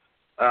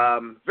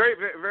 Very,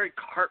 very, very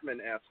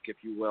Cartman-esque, if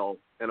you will,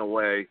 in a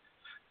way.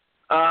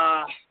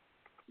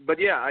 But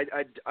yeah,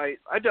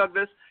 I dug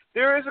this.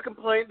 There is a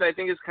complaint that I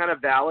think is kind of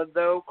valid,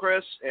 though,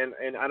 Chris, and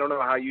I don't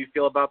know how you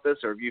feel about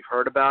this or if you've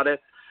heard about it.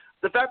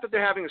 The fact that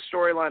they're having a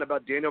storyline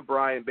about Daniel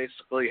Bryan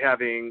basically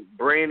having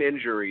brain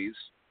injuries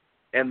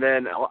and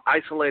then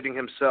isolating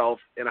himself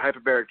in a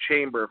hyperbaric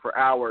chamber for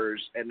hours,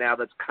 and now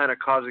that's kind of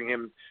causing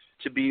him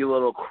to be a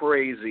little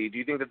crazy. Do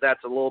you think that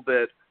that's a little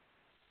bit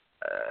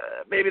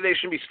maybe they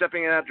shouldn't be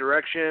stepping in that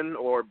direction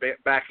or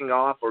backing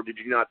off, or did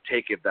you not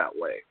take it that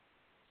way?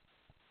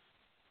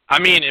 I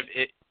mean,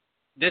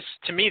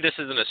 to me, this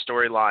isn't a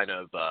storyline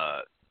of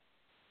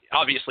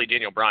obviously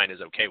Daniel Bryan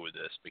is okay with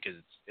this because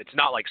it's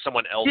not like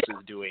someone else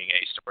is doing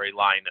a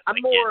storyline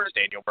against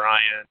Daniel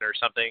Bryan or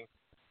something.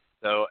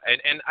 So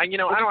and I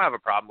don't have a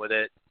problem with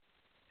it.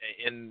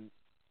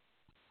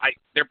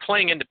 They're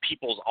playing into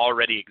people's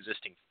already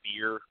existing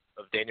fear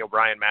of Daniel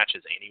Bryan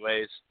matches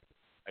anyways.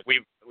 Like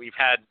we've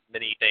had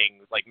many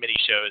things, like many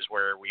shows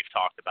where we've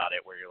talked about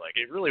it where you're like,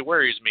 it really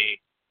worries me,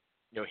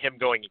 him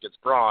going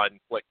against Brock,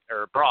 what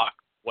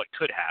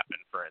could happen,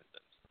 for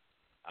instance.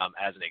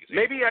 As an example.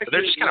 Maybe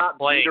they're just kind of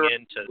playing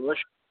into.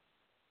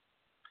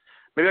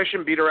 Maybe I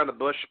shouldn't beat around the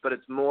bush, but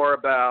it's more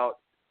about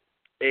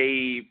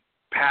a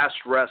past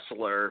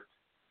wrestler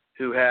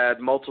who had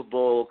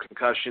multiple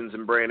concussions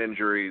and brain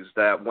injuries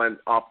that went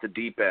off the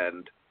deep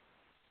end.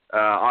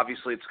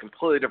 Obviously, it's a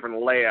completely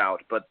different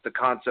layout, but the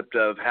concept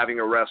of having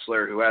a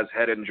wrestler who has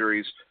head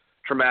injuries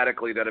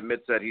traumatically that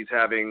admits that he's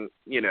having,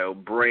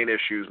 brain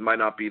issues might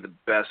not be the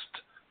best,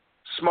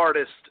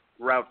 smartest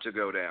route to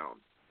go down.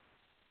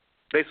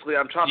 Basically,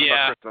 I'm talking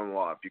about Chris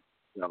Benoit.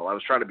 I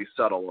was trying to be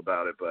subtle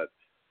about it, but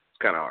it's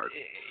kind of hard.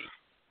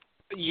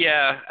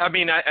 Yeah, I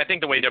mean, I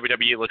think the way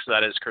WWE looks at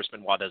that is Chris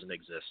Benoit doesn't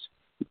exist.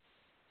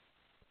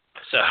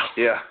 So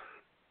yeah.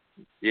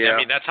 I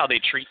mean, that's how they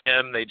treat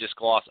him. They just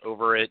gloss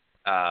over it.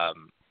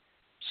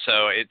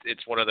 So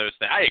it's one of those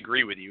things. I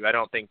agree with you. I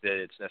don't think that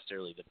it's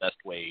necessarily the best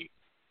way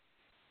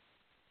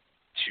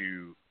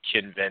to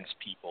convince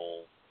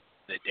people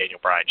that Daniel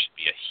Bryan should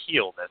be a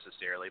heel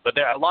necessarily, but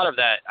a lot of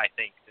that, I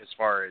think, as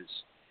far as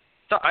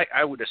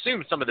I would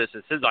assume some of this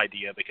is his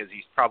idea because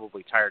he's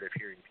probably tired of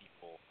hearing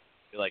people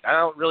be like, I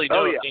don't really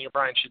know if Daniel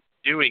Bryan should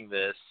be doing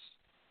this,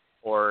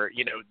 or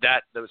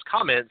that those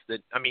comments that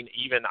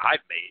even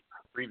I've made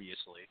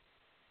previously.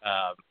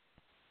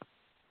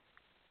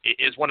 It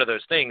is one of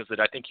those things that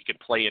I think you could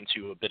play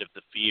into a bit of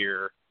the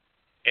fear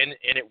and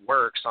it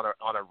works on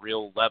a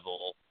real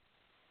level.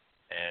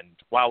 And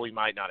while we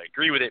might not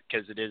agree with it,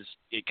 because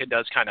it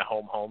does kind of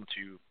home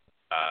to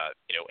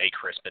a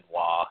Chris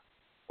Benoit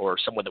or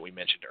someone that we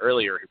mentioned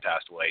earlier who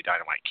passed away,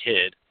 Dynamite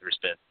Kid. There's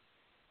been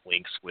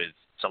links with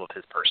some of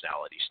his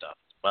personality stuff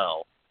as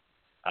well.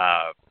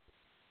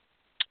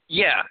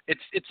 Yeah,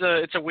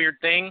 it's a weird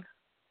thing,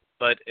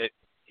 but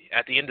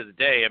at the end of the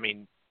day, I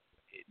mean,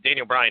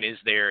 Daniel Bryan is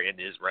there and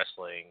is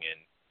wrestling, and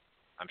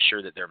I'm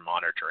sure that they're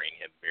monitoring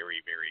him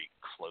very, very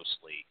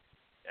closely.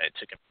 It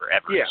took him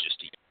forever just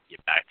to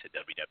get back to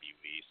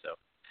WWE, so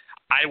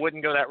I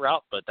wouldn't go that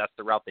route, but that's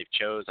the route they've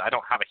chose. I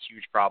don't have a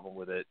huge problem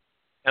with it,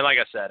 and like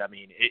I said, I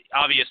mean,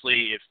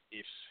 obviously,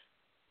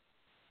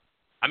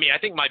 I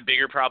think my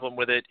bigger problem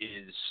with it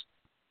is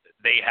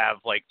they have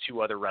like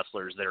two other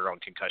wrestlers that are on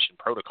concussion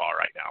protocol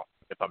right now,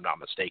 if I'm not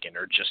mistaken,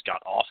 or just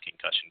got off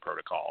concussion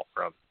protocol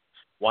from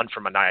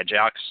a Nia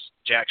Jax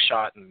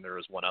shot, and there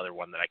was one other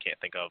one that I can't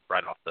think of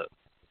right off the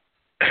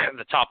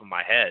the top of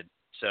my head.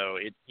 So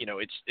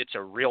it's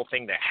a real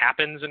thing that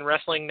happens in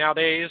wrestling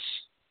nowadays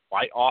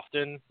quite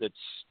often. That's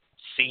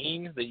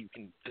seen that you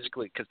can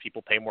physically, because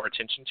people pay more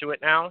attention to it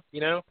now.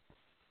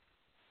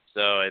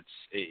 So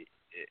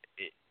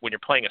when you're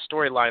playing a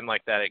storyline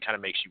like that, it kind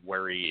of makes you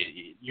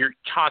worry. You're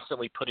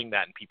constantly putting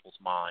that in people's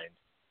mind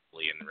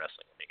in the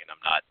wrestling ring, and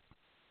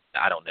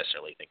I don't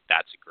necessarily think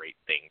that's a great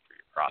thing for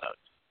your product.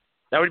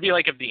 That would be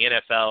like if the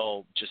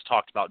NFL just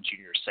talked about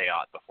Junior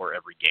Seau before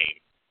every game.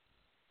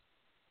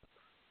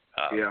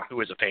 Who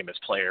was a famous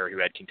player who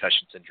had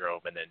concussion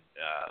syndrome and then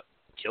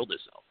killed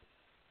himself.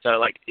 So,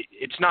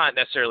 it's not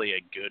necessarily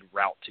a good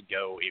route to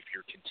go if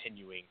you're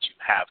continuing to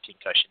have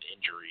concussion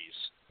injuries.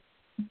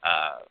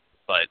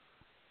 But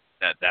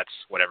that's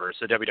whatever.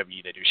 So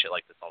WWE, they do shit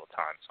like this all the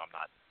time, so I'm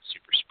not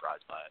super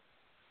surprised by it.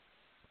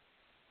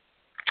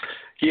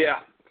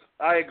 Yeah,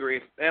 I agree.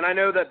 And I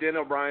know that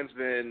Daniel Bryan's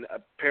been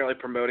apparently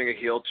promoting a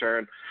heel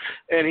turn,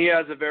 and he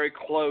has a very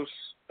close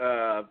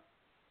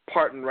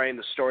part in writing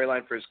the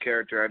storyline for his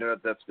character. I know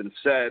that's been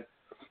said.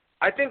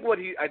 I think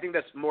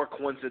that's more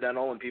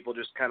coincidental and people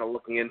just kind of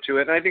looking into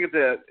it. And I think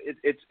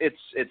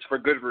it's for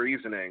good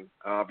reasoning,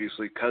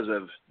 obviously, because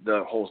of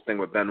the whole thing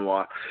with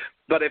Benoit.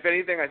 But if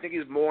anything, I think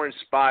he's more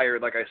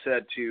inspired, like I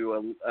said,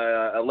 to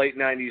a late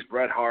 '90s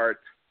Bret Hart,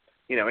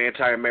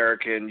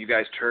 anti-American. You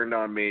guys turned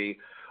on me.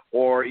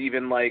 Or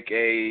even like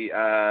a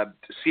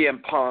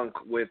CM Punk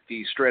with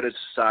the Strata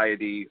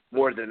Society,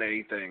 more than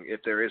anything,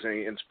 if there is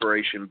any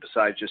inspiration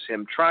besides just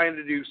him trying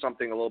to do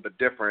something a little bit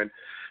different.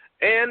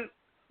 And,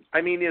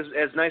 I mean, as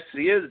nice as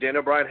he is,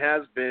 Daniel Bryan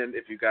has been,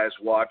 if you guys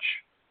watch,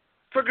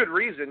 for good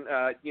reason,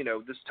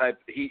 this type,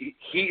 he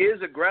is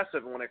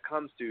aggressive when it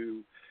comes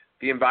to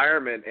the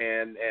environment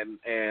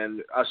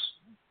and us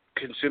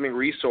consuming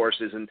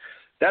resources. And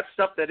that's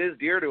stuff that is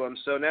dear to him.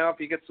 So now if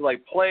he gets to,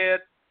 play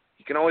it,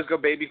 he can always go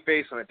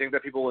babyface, and I think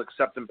that people will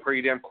accept him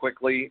pretty damn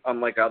quickly,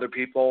 unlike other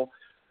people.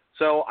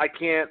 So I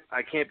can't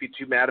be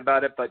too mad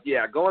about it. But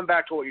yeah, going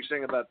back to what you're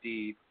saying about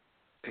the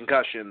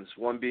concussions,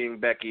 one being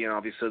Becky, and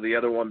obviously the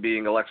other one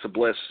being Alexa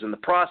Bliss, in the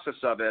process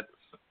of it,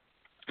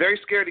 very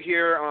scared to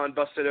hear on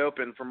Busted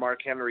Open from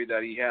Mark Henry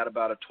that he had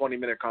about a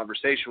 20-minute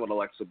conversation with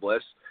Alexa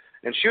Bliss,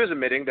 and she was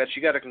admitting that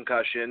she got a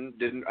concussion.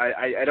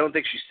 I don't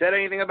think she said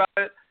anything about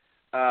it.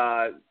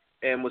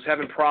 And was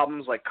having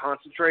problems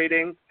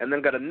concentrating, and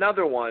then got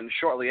another one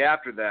shortly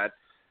after that,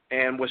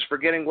 and was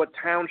forgetting what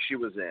town she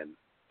was in.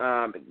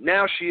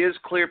 Now she is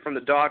cleared from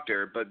the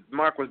doctor, but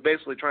Mark was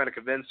basically trying to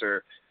convince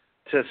her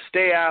to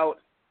stay out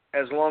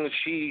as long as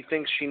she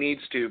thinks she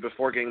needs to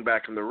before getting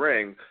back in the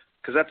ring,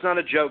 because that's not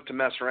a joke to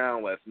mess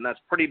around with, and that's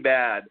pretty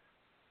bad,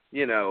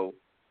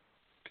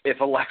 if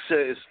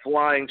Alexa is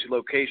flying to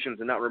locations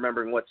and not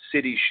remembering what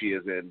city she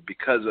is in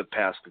because of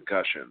past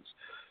concussions.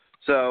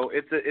 So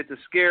it's a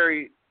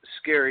scary,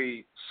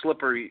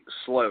 slippery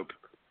slope.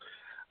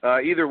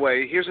 Either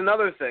way, here's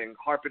another thing,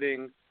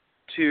 harping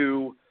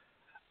to,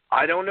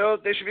 I don't know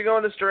if they should be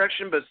going this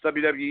direction, but it's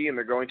WWE, and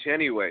they're going to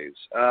anyways.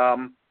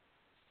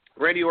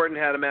 Randy Orton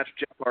had a match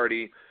with Jeff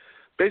Hardy.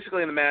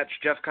 Basically in the match,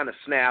 Jeff kind of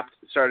snapped,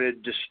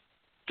 started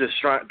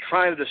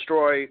trying to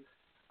destroy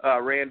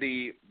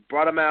Randy,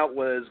 brought him out,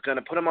 was going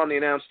to put him on the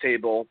announce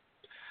table,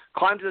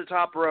 climbed to the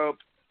top rope,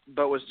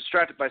 but was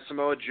distracted by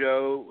Samoa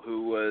Joe,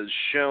 who was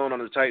shown on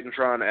the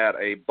Titantron at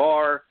a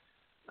bar.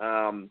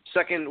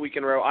 Second week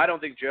in a row, I don't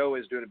think Joe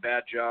is doing a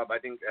bad job. I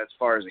think as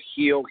far as a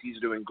heel, he's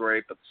doing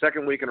great. But the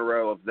second week in a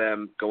row of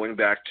them going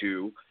back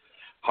to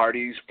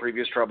Hardy's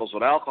previous troubles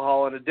with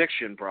alcohol and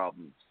addiction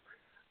problems.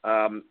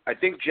 I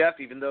think Jeff,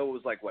 even though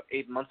it was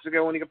 8 months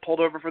ago when he got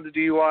pulled over for the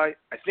DUI,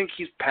 I think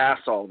he's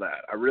past all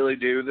that. I really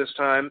do this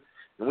time.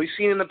 And we've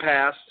seen in the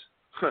past,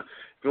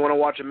 if you want to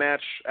watch a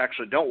match,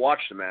 actually don't watch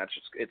the match.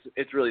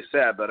 It's really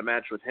sad, but a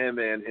match with him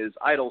and his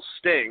idol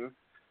Sting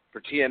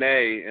for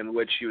TNA, in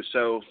which he was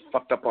so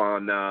fucked up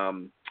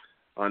on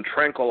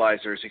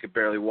tranquilizers he could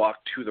barely walk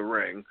to the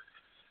ring.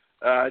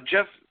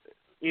 Jeff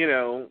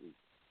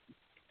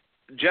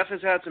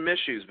has had some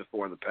issues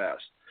before in the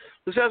past.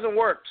 This hasn't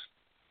worked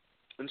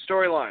in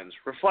storylines.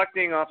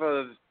 Reflecting off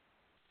of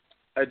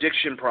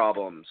addiction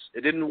problems.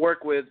 It didn't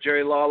work with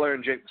Jerry Lawler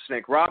and Jake the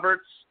Snake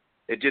Roberts.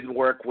 It didn't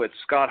work with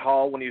Scott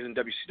Hall when he was in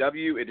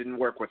WCW. It didn't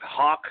work with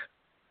Hawk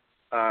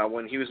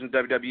when he was in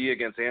WWE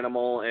against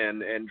Animal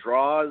and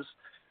Draws.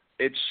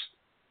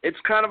 It's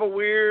kind of a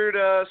weird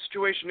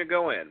situation to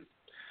go in.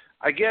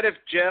 I get if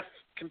Jeff,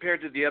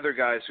 compared to the other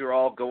guys who are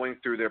all going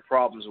through their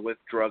problems with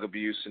drug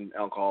abuse and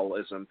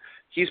alcoholism,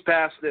 he's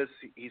past this,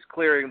 he's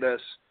clearing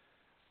this,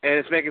 and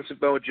it's making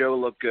Samoa Joe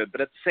look good. But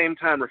at the same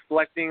time,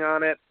 reflecting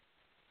on it,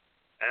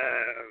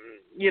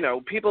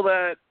 people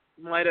that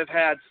might have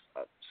had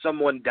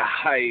someone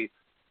die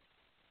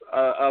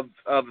of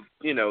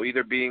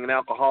either being an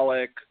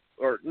alcoholic,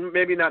 or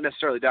maybe not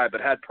necessarily die,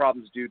 but had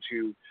problems due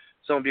to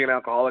someone being an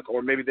alcoholic,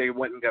 or maybe they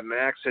went and got in an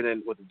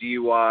accident with a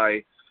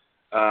DUI.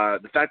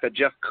 The fact that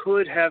Jeff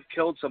could have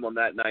killed someone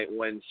that night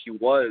when he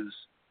was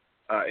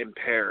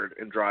impaired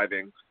in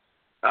driving.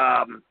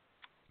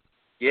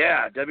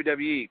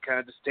 WWE, kind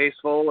of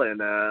distasteful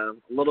and a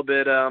little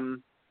bit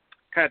kind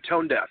of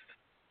tone deaf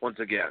once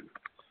again.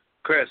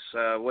 Chris,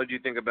 what do you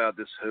think about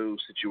this whole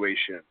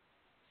situation?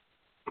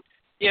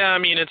 Yeah, I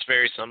mean, it's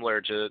very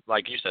similar to,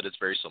 like you said, it's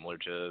very similar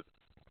to,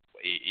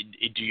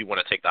 do you want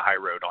to take the high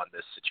road on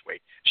this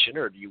situation,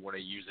 or do you want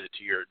to use it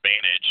to your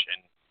advantage?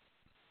 And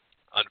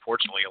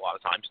unfortunately, a lot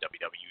of times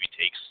WWE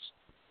takes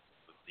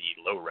the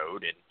low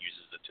road and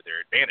uses it to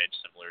their advantage,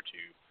 similar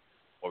to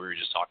what we were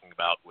just talking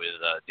about with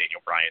Daniel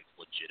Bryan's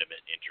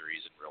legitimate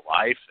injuries in real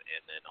life,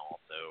 and then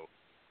also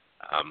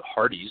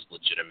Hardy's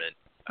legitimate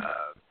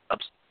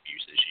substance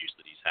abuse issues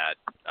that he's had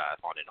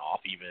on and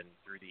off, even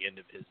through the end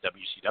of his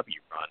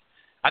WCW run.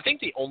 I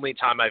think the only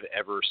time I've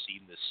ever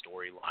seen this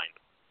storyline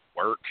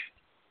work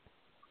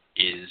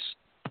is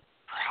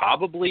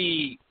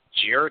probably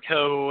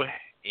Jericho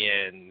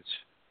and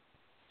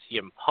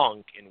CM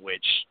Punk, in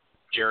which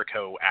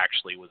Jericho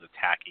actually was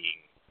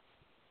attacking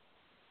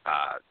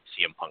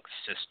CM Punk's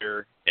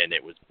sister, and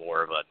it was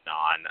more of a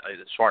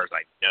as far as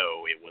I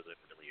know, it wasn't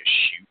really a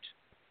shoot,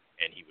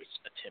 and he was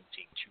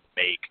attempting to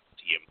make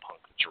CM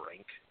Punk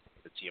drink,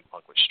 but CM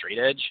Punk was straight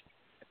edge.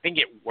 I think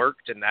it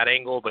worked in that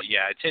angle, but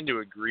yeah, I tend to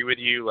agree with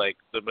you. Like,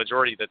 the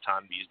majority of the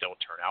time, these don't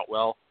turn out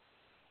well.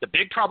 The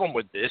big problem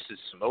with this is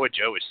Samoa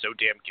Joe is so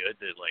damn good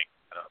that, like,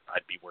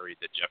 I'd be worried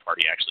that Jeff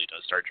Hardy actually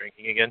does start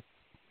drinking again.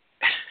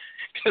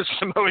 Because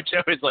Samoa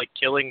Joe is, like,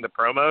 killing the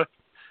promo.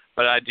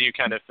 But I do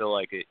kind of feel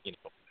like,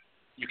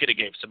 you could have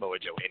gave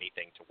Samoa Joe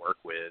anything to work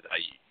with.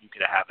 You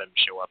could have him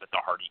show up at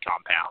the Hardy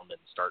compound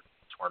and start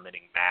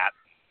tormenting Matt,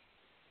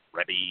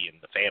 Rebby, and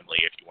the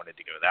family if you wanted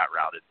to go that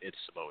route. It's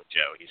Samoa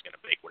Joe. He's going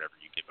to make whatever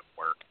you give him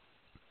work.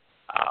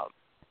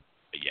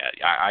 But, yeah,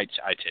 I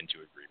tend to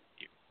agree with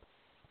you.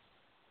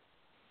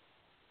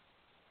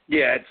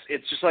 Yeah,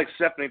 it's just like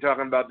Stephanie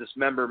talking about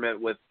dismemberment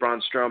with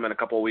Braun Strowman a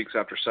couple of weeks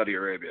after Saudi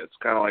Arabia. It's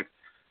kind of like,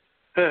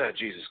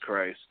 Jesus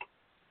Christ.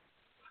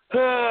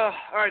 All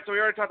right, so we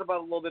already talked about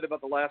a little bit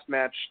about the last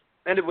match.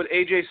 Ended with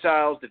AJ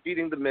Styles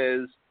defeating The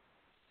Miz.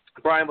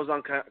 Brian was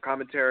on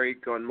commentary,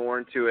 going more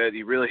into it.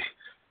 He really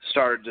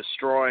started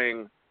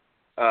destroying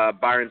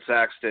Byron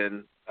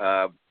Saxton,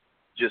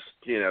 just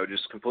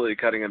completely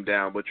cutting him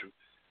down, which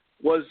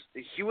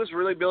he was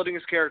really building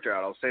his character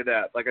out. I'll say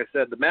that. Like I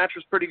said, the match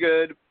was pretty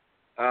good.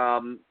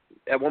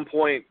 At one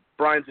point,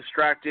 Brian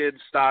distracted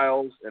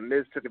Styles, and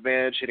Miz took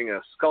advantage, hitting a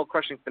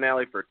skull-crushing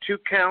finale for a 2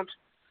 count.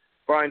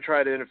 Brian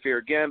tried to interfere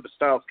again, but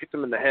Styles kicked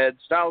him in the head.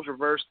 Styles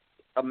reversed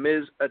a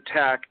Miz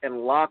attack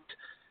and locked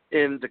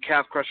in the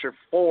calf crusher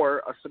for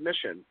a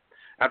submission.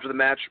 After the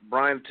match,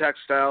 Brian attacked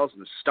Styles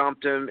and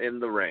stomped him in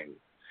the ring.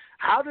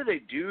 How do they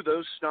do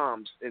those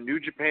stomps in New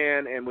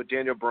Japan and with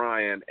Daniel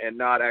Bryan and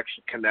not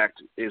actually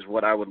connect is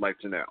what I would like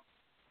to know.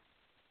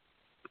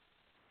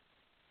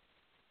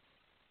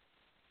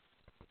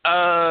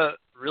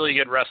 Really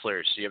good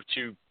wrestlers. You have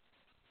 2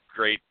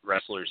 great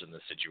wrestlers in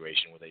this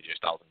situation with AJ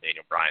Styles and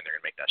Daniel Bryan. They're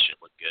going to make that shit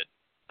look good.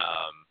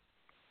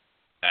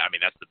 I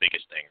mean, that's the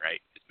biggest thing, right?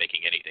 Is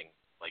making anything,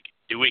 like,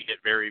 doing it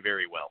very,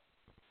 very well.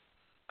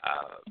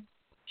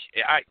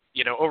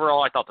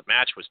 Overall, I thought the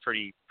match was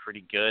pretty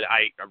good.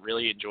 I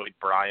really enjoyed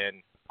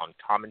Bryan on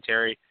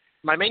commentary.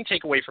 My main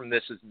takeaway from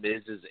this is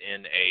Miz is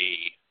in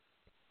a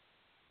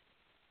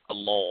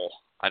lull.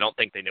 I don't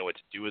think they know what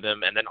to do with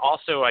him. And then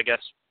also, I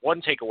guess,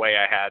 one takeaway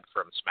I had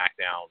from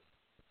SmackDown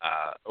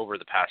over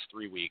the past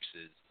 3 weeks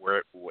is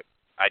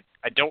I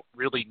don't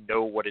really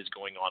know what is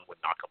going on with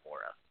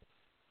Nakamura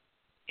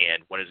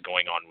and what is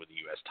going on with the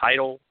U.S.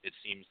 title. It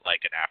seems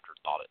like an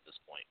afterthought at this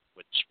point,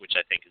 which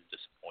I think is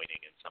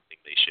disappointing and something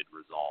they should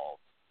resolve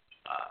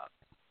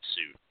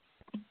soon.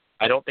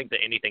 I don't think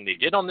that anything they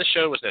did on this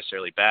show was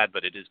necessarily bad,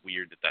 but it is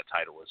weird that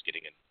title is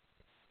getting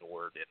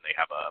ignored and they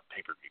have a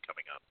pay-per-view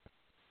coming up.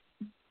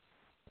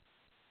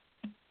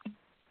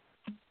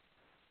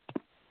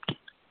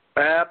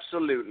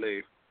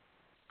 Absolutely.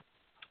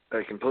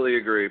 I completely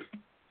agree.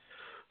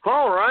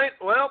 All right.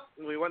 Well,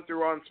 we went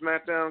through on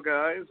SmackDown,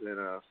 guys, and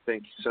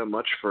thank you so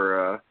much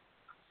for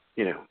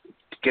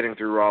getting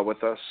through Raw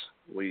with us.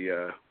 We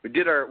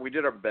did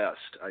our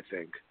best, I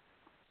think,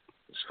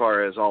 as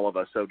far as all of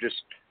us. So just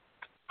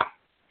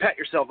pat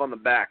yourself on the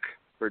back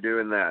for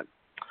doing that.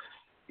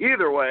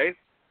 Either way,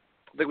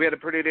 I think we had a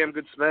pretty damn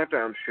good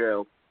SmackDown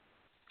show.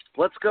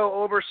 Let's go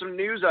over some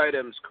news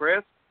items,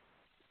 Chris.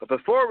 But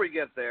before we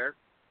get there,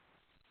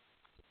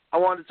 I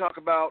wanted to talk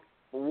about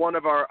one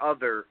of our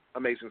other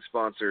amazing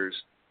sponsors.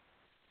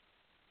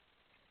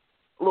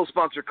 A little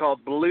sponsor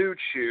called Blue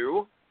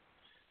Chew.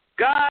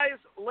 Guys,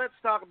 let's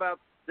talk about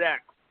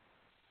sex.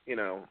 You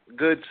know,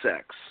 good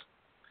sex.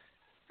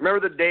 Remember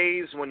the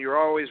days when you're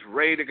always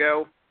ready to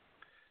go?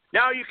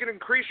 Now you can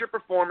increase your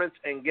performance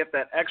and get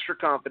that extra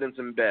confidence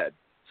in bed.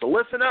 So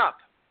listen up.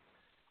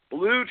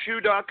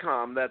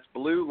 BlueChew.com, that's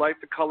blue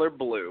like the color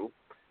blue.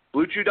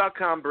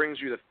 BlueChew.com brings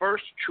you the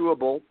first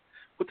chewable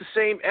with the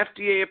same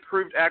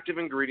FDA-approved active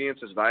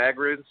ingredients as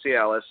Viagra and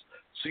Cialis,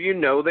 so you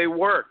know they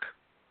work.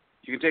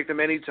 You can take them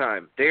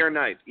anytime, day or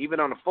night, even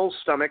on a full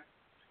stomach,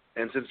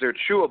 and since they're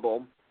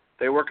chewable,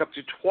 they work up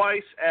to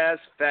twice as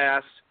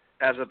fast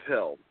as a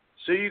pill.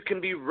 So you can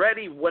be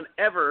ready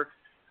whenever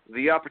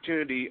the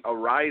opportunity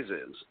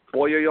arises.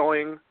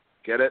 Boing,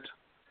 get it?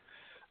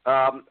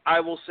 I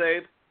will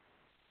say,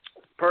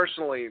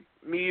 personally,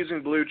 me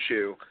using Blue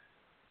Chew,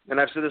 and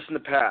I've said this in the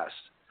past,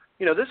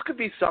 you know, this could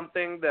be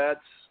something that's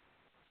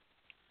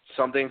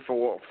something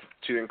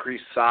to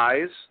increase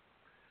size.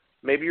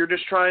 Maybe you're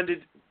just trying to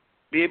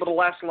be able to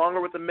last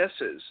longer with the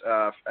misses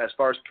as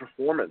far as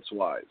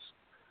performance-wise.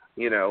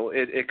 You know,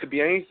 it could be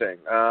anything.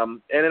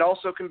 And it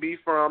also can be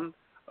from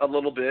a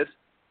little bit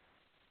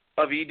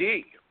of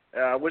ED,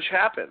 which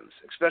happens,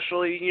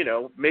 especially, you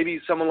know, maybe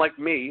someone like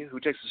me who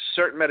takes a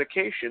certain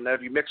medication that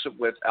if you mix it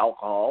with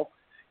alcohol,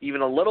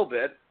 even a little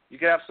bit, you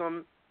could have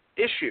some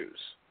issues.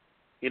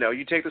 You know,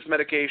 you take this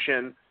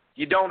medication,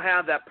 you don't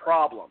have that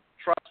problem.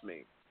 Trust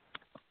me.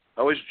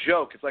 I always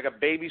joke, it's like a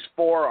baby's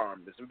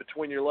forearm that's in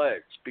between your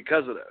legs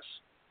because of this.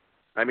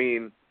 I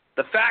mean,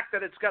 the fact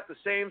that it's got the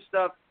same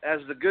stuff as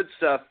the good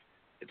stuff,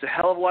 it's a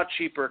hell of a lot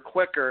cheaper,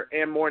 quicker,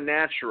 and more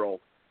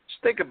natural.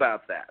 Just think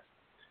about that.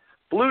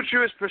 Blue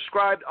Chew is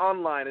prescribed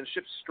online and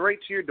shipped straight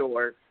to your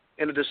door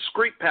in a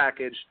discreet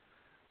package,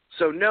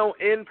 so no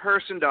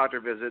in-person doctor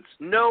visits,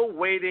 no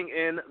waiting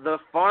in the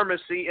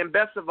pharmacy, and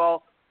best of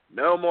all,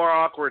 no more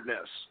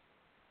awkwardness.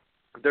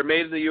 They're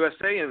made in the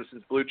USA, and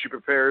since Blue Chew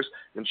prepares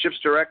and ships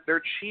direct,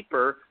 they're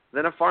cheaper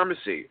than a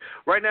pharmacy.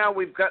 Right now,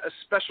 we've got a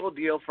special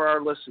deal for our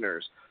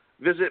listeners.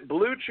 Visit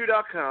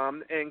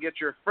BlueChew.com and get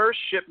your first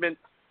shipment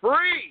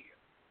free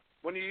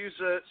when you use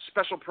a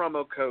special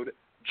promo code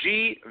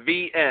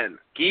GVN,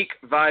 Geek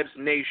Vibes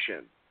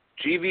Nation,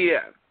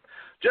 GVN.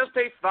 Just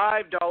pay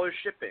 $5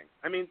 shipping.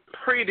 I mean,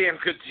 pretty damn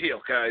good deal,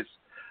 guys.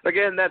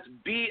 Again, that's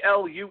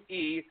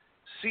BLUECHEW,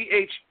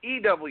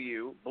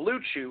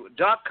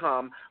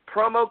 BlueChew.com,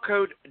 promo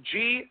code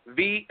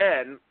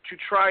GVN to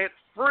try it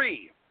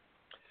free.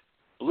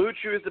 Blue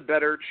Chew is the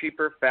better,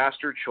 cheaper,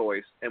 faster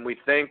choice, and we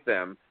thank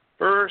them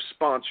for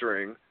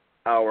sponsoring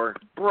our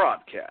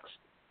broadcast.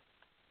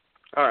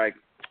 All right,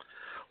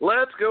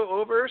 let's go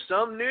over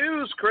some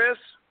news, Chris.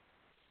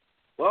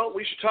 Well,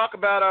 we should talk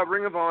about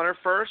Ring of Honor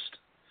first.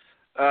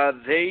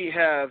 They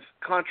have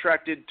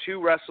contracted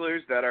two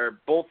wrestlers that are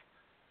both,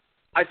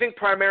 I think,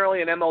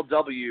 primarily in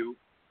MLW,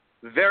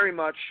 very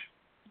much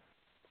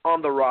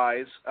on the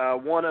rise.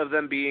 One of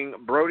them being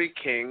Brody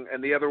King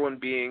and the other one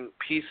being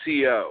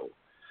PCO.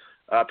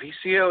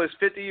 PCO is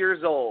 50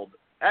 years old,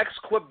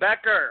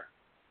 ex-Quebecer,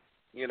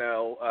 you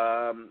know,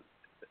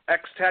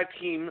 ex-tag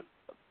team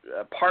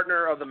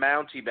partner of the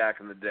Mountie back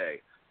in the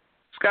day.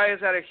 This guy has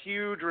had a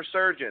huge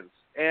resurgence,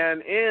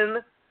 and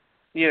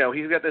you know,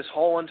 he's got this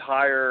whole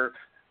entire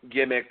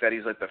gimmick that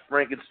he's like the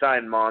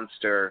Frankenstein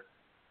monster,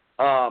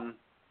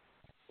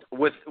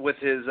 with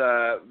his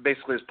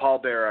basically his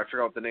pallbearer. I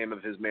forgot what the name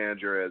of his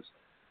manager is,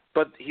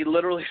 but he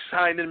literally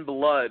signed in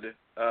blood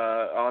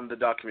on the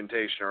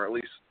documentation, or at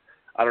least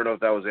I don't know if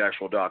that was the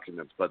actual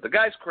documents. But the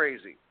guy's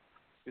crazy.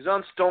 He's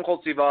on Stone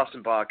Cold Steve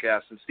Austin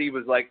podcast, and Steve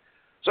was like,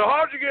 "So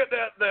how'd you get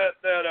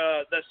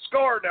that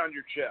scar down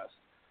your chest?"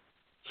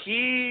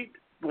 He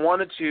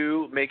wanted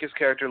to make his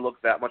character look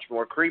that much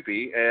more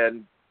creepy,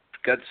 and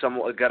got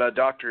a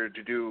doctor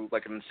to do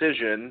like an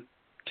incision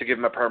to give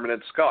him a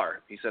permanent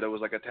scar. He said it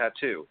was like a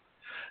tattoo.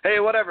 Hey,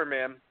 whatever,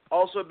 man.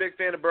 Also a big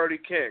fan of Brody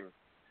King.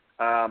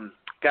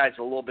 Guy's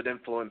a little bit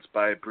influenced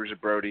by Bruiser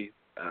Brody.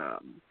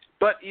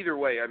 But either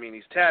way, I mean,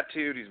 he's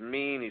tattooed, he's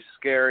mean, he's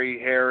scary,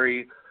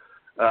 hairy,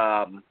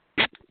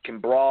 can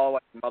brawl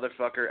like a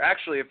motherfucker.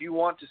 Actually, if you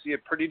want to see a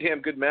pretty damn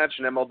good match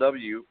in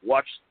MLW,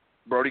 watch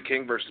Brody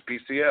King versus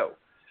PCO.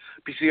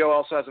 PCO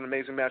also has an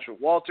amazing match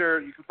with Walter.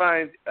 You can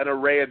find an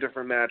array of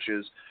different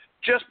matches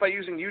just by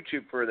using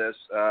YouTube for this.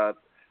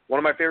 One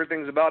of my favorite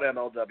things about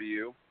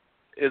MLW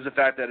is the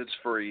fact that it's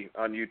free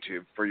on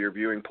YouTube for your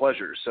viewing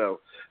pleasure. So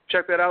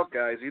check that out,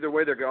 guys. Either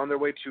way, they're on their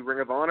way to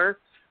Ring of Honor,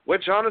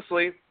 which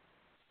honestly,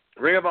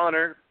 Ring of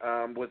Honor,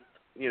 with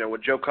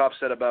what Joe Kopp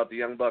said about the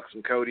Young Bucks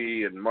and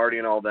Cody and Marty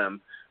and all them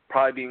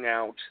probably being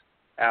out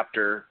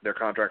after their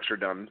contracts are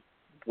done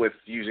with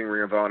using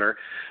Ring of Honor,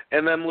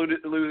 and them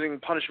losing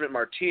Punishment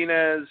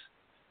Martinez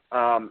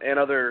and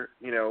other,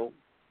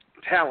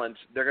 talent,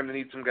 they're going to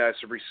need some guys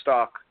to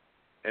restock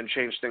and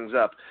change things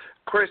up.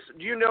 Chris,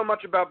 do you know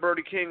much about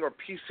Brody King or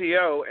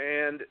PCO,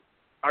 and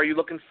are you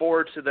looking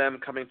forward to them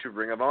coming to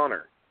Ring of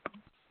Honor?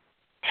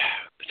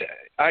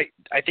 I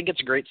think it's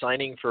a great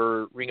signing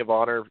for Ring of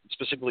Honor,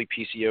 specifically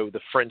PCO.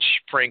 The French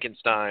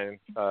Frankenstein,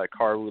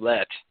 Carl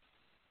Ouellet,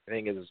 I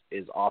think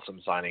is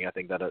awesome signing. I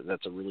think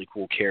that's a really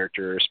cool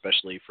character,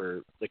 especially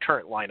for the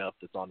current lineup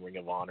that's on Ring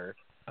of Honor.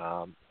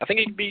 I think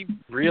he could be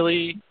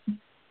really,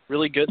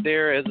 really good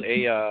there as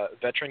a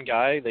veteran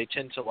guy. They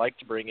tend to like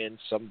to bring in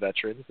some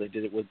veterans. They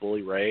did it with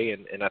Bully Ray,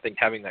 and I think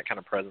having that kind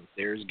of presence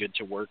there is good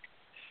to work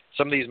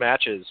some of these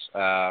matches.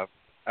 I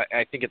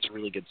think it's a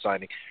really good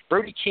signing.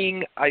 Brody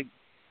King,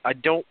 I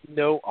don't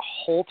know a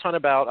whole ton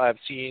about. I've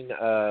seen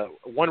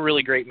one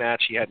really great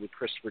match he had with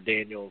Christopher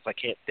Daniels. I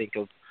can't think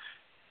of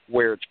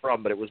where it's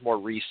from, but it was more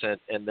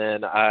recent. And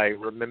then I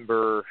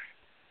remember,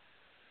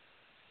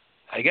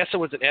 I guess it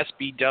was an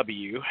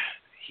SBW.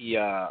 He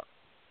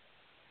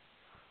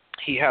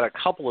had a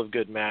couple of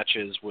good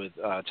matches with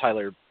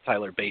Tyler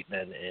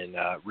Bateman and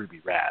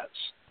Ruby Raz,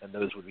 and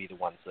those would be the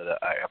ones that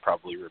I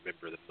probably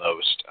remember the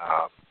most.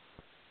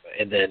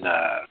 And then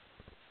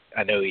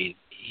I know he's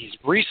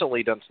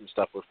recently done some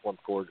stuff with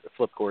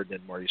Flip Gordon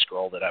and Marty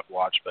Scurll that I've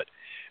watched, but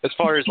as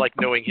far as like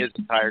knowing his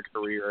entire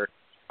career,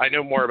 I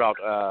know more about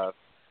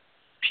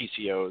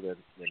PCO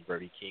than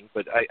Brody King.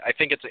 But I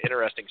think it's an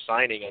interesting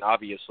signing, and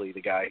obviously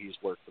the guy, he's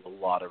worked with a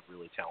lot of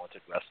really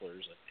talented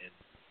wrestlers and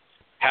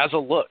has a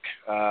look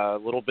a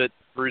little bit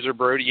Bruiser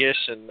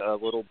Brody-ish and a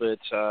little bit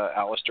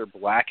Aleister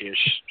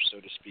Blackish, so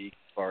to speak,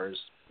 as far as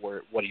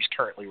what he's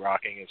currently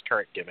rocking, his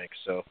current gimmick.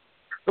 So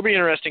it'll be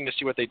interesting to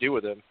see what they do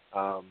with him.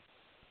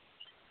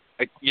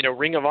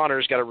 Ring of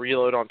Honor's got to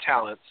reload on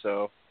talent,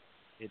 so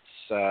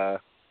it's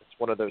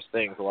one of those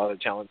things. A lot of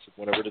the talents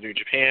went over to New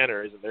Japan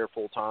or isn't there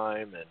full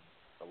time, and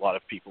a lot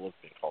of people have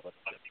been called up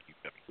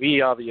to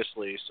WWE,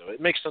 obviously. So it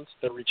makes sense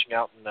that they're reaching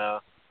out and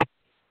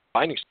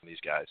finding some of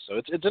these guys. So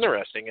it's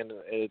interesting and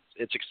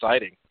it's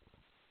exciting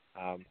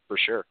for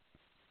sure.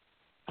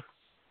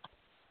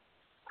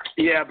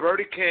 Yeah,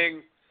 Brody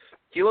King,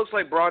 he looks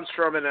like Braun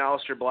Strowman and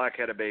Aleister Black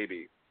had a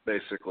baby,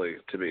 basically,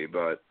 to me.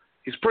 But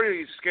he's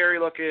pretty scary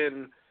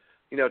looking,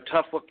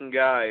 tough looking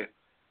guy.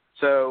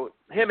 So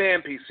him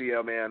and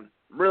PCO, man,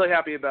 I'm really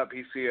happy about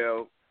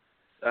PCO.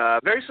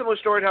 Very similar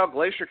story to how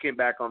Glacier came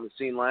back on the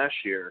scene last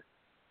year.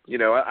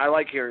 I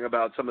like hearing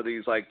about some of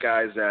these like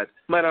guys that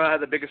might not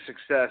have the biggest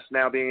success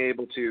now being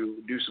able to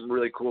do some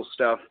really cool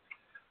stuff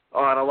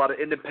on a lot of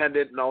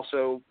independent and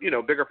also,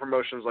 bigger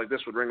promotions like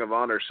this with Ring of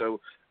Honor. So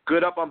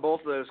good up on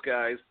both of those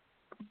guys.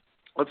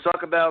 Let's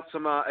talk about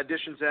some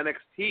additions to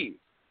NXT.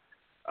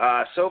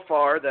 So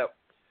far, that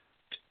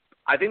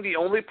I think the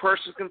only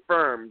person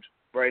confirmed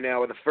right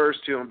now are the first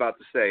two I'm about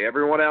to say.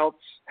 Everyone else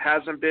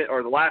hasn't been,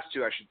 or the last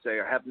two, I should say,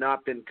 have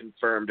not been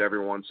confirmed,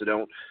 everyone, so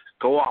don't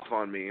go off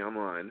on me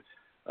online.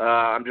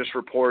 I'm just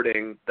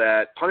reporting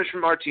that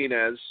Punishment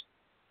Martinez,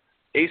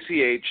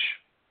 ACH,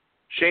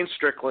 Shane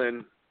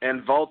Strickland,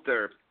 and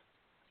Walter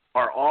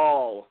are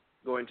all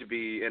going to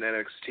be in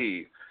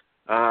NXT.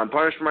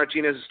 Punishment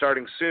Martinez is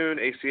starting soon.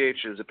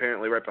 ACH is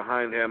apparently right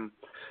behind him.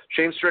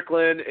 Shane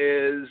Strickland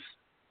is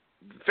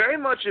very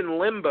much in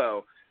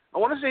limbo. I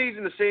want to say he's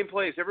in the same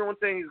place. Everyone's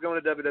saying he's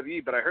going to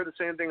WWE, but I heard the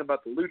same thing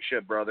about the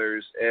Lucha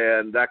Brothers,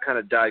 and that kind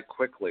of died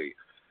quickly.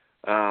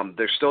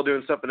 They're still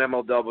doing stuff in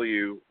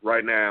MLW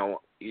right now.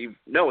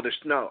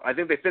 I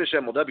think they finished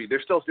MLW.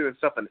 They're still doing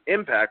stuff in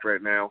Impact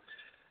right now,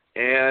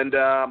 and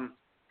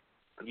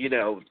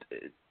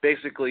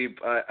basically,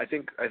 I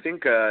think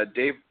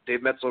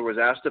Dave Metzler was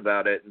asked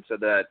about it and said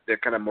that they're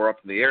kind of more up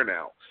in the air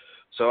now.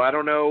 So I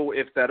don't know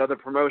if that other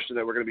promotion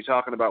that we're going to be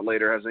talking about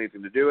later has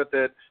anything to do with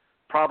it.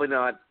 Probably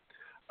not.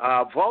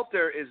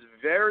 Walter is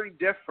very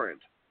different.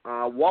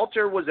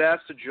 Walter was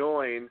asked to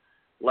join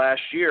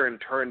last year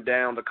and turned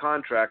down the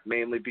contract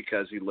mainly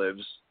because he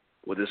lives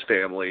with his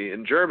family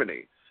in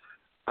Germany.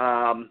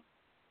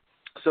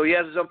 So he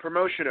has his own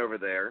promotion over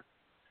there.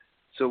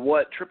 So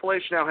what Triple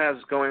H now has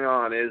going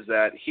on is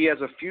that he has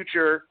a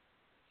future.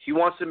 He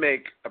wants to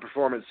make a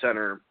performance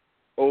center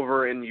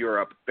over in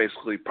Europe,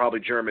 basically probably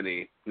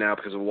Germany now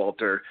because of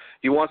Walter.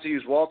 He wants to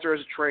use Walter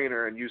as a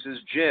trainer and use his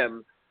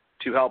gym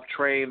to help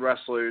train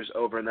wrestlers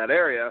over in that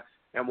area,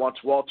 and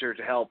wants Walter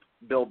to help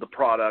build the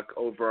product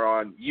over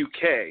on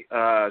UK.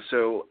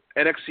 So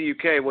NXT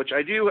UK, which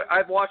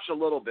I've watched a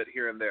little bit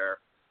here and there,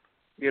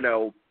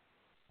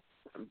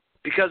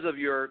 because of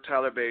your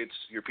Tyler Bates,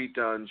 your Pete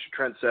Dunnes, your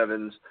Trent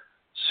Sevens,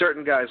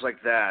 certain guys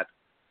like that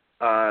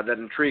that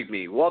intrigue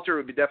me. Walter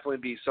would definitely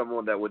be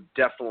someone that would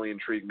definitely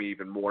intrigue me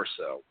even more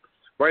so.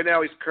 Right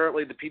now, he's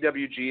currently the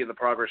PWG and the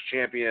Progress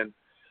champion.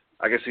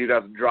 I guess he'd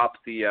have to drop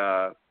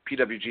the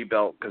PWG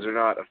belt because they're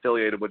not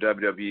affiliated with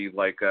WWE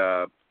like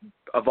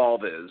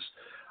Evolve is.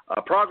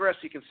 Progress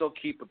he can still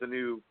keep with the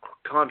new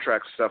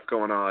contract stuff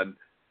going on.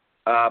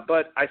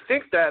 But I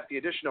think that the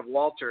addition of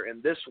Walter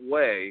in this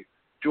way,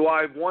 do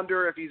I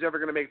wonder if he's ever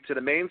going to make it to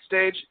the main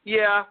stage?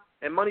 Yeah,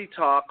 and money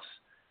talks,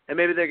 and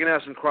maybe they can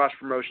have some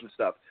cross-promotion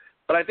stuff.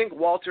 But I think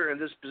Walter in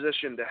this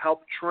position to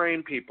help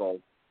train people,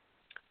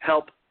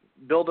 help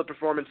build a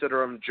performance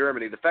center in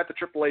Germany, the fact that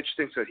Triple H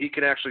thinks that he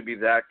can actually be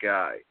that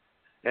guy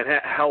and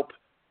help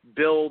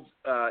build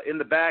in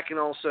the back and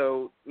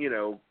also,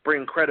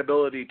 bring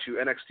credibility to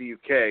NXT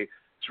UK,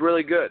 it's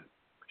really good.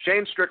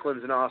 Shane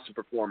Strickland's an awesome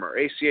performer.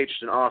 ACH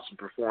is an awesome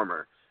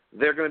performer.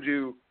 They're going to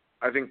do,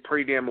 I think,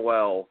 pretty damn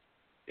well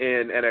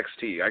in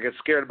NXT. I get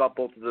scared about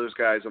both of those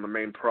guys on the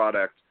main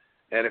product,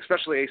 and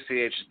especially ACH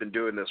has been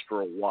doing this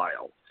for a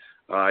while.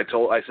 I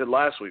said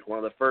last week, one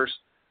of the first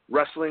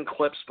wrestling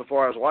clips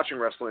before I was watching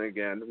wrestling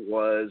again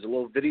was a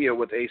little video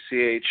with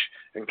ACH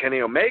and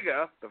Kenny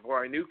Omega,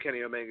 before I knew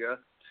Kenny Omega,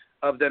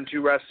 of them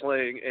two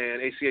wrestling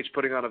and ACH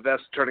putting on a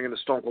vest, turning into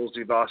Stone Cold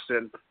Steve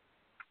Austin,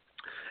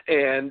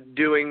 and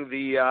doing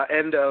the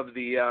end of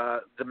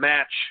the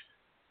match,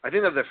 I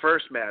think of the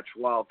first match,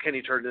 while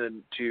Kenny turned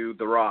into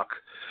The Rock.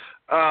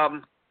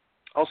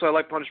 Also, I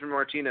like Punishment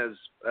Martinez.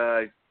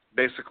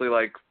 Basically,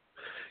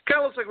 kind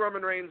of looks like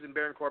Roman Reigns and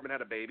Baron Corbin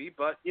had a baby,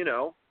 but,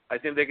 I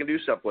think they can do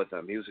stuff with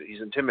him.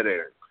 He's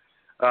intimidating.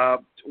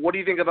 What do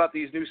you think about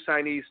these new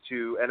signees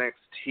to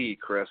NXT,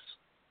 Chris?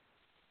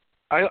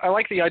 I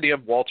like the idea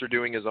of Walter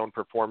doing his own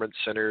performance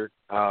center.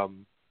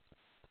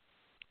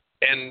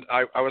 And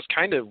I was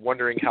kind of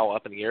wondering how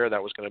up in the air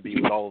that was going to be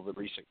with all of the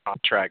recent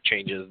contract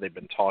changes they've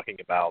been talking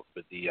about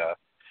with the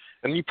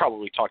and you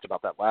probably talked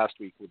about that last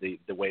week with the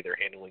way they're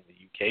handling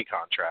the UK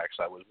contracts.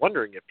 I was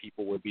wondering if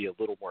people would be a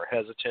little more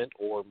hesitant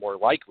or more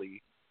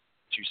likely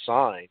to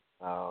sign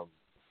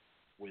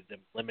with them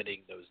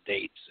limiting those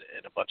dates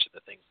and a bunch of the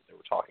things that they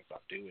were talking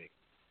about doing.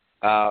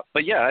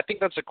 But yeah, I think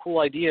that's a cool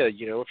idea. If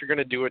you're going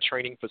to do a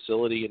training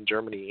facility in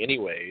Germany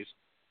anyways,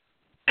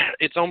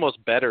 it's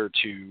almost better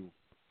to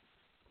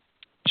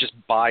just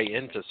buy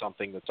into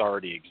something that's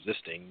already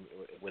existing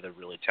with a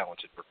really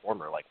talented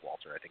performer like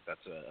Walter. I think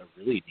that's a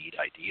really neat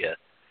idea.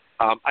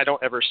 I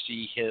don't ever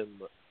see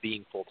him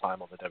being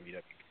full-time on the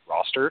WWE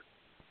roster.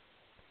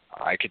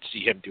 I could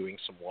see him doing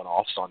some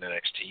one-offs on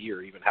NXT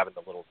or even having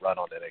a little run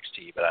on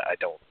NXT, but I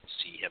don't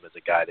see him as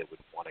a guy that would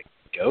want to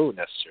go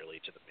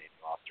necessarily to the main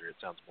roster. It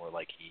sounds more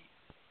like he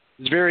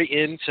is very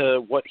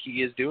into what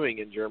he is doing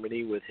in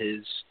Germany with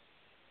his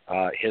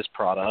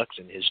products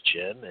and his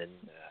gym and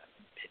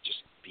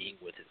just being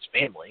with his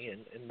family.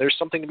 And there's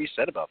something to be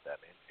said about that,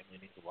 man. Family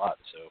means a lot.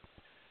 So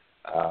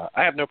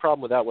I have no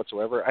problem with that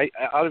whatsoever.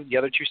 Out of the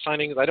other two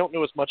signings, I don't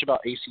know as much about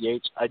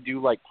ACH. I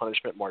do like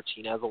Punishment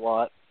Martinez a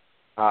lot.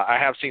 I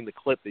have seen the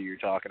clip that you're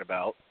talking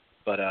about,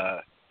 but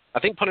I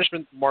think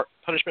Punishment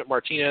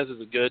Martinez is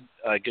a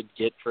good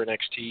get for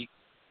NXT,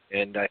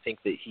 and I think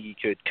that he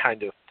could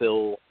kind of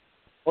fill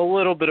a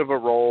little bit of a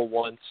role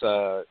once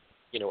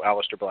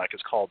Aleister Black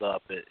is called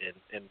up,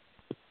 and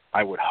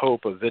I would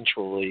hope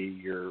eventually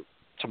your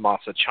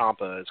Tommaso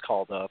Ciampa is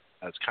called up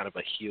as kind of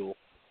a heel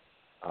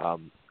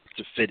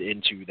to fit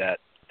into that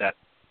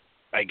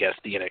I guess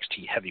the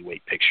NXT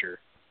heavyweight picture.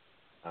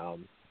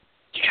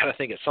 You got to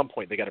think at some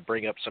point they got to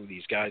bring up some of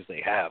these guys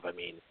they have. I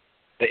mean,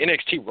 the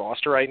NXT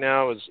roster right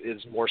now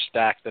is more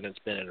stacked than it's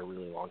been in a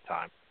really long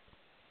time.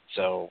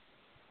 So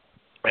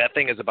that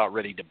thing is about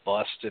ready to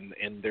bust,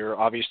 and they're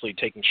obviously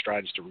taking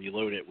strides to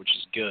reload it, which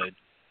is good.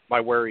 My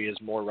worry is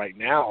more right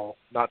now,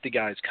 not the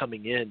guys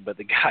coming in, but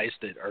the guys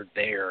that are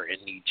there and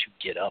need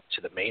to get up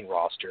to the main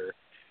roster.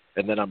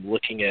 And then I'm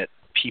looking at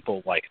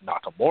people like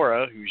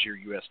Nakamura, who's your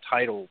U.S.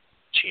 title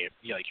champ,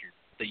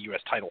 the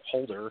U.S. title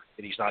holder,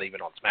 and he's not even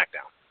on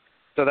SmackDown.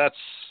 So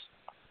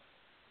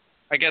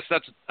I guess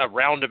that's a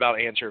roundabout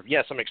answer of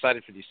yes, I'm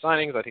excited for these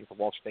signings. I think the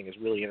Walter thing is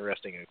really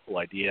interesting and a cool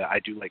idea. I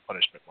do like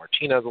Punishment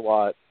Martinez a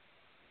lot,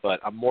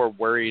 but I'm more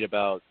worried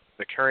about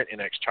the current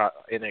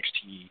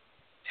NXT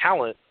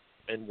talent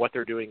and what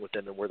they're doing with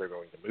them and where they're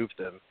going to move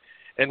them,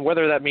 and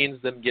whether that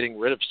means them getting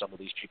rid of some of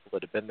these people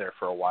that have been there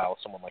for a while,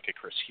 someone like a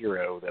Chris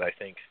Hero that I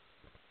think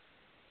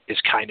is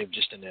kind of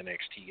just an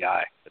NXT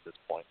guy at this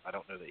point. I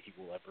don't know that he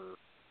will ever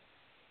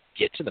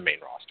get to the main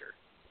roster.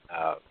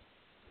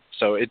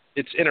 So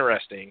it's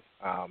interesting,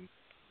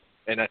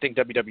 and I think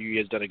WWE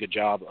has done a good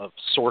job of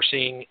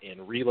sourcing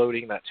and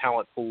reloading that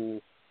talent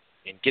pool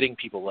and getting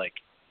people like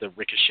the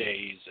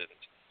Ricochets and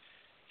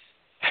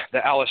the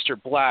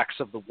Aleister Blacks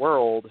of the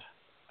world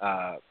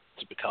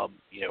to become,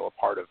 a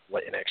part of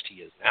what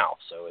NXT is now.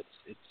 So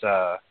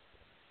it's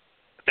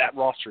that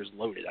roster is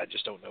loaded. I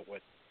just don't know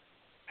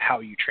how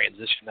you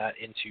transition that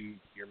into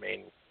your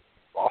main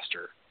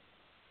roster.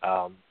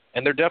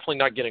 And they're definitely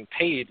not getting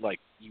paid like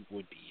you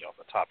would be on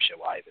the top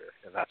show either,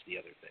 and that's the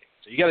other thing.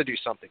 So you got to do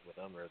something with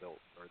them, or they'll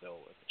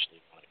eventually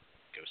want to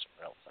go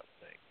somewhere else, I would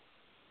think.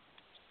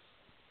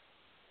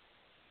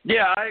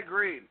 Yeah, I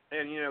agree.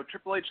 And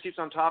Triple H keeps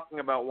on talking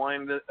about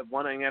wanting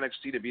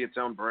NXT to be its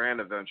own brand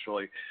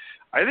eventually.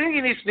 I think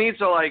he needs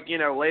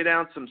to lay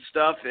down some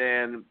stuff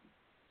and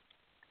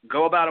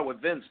go about it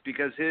with Vince,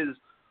 because his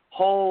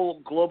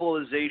whole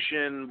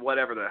globalization,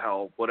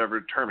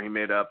 whatever term he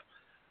made up,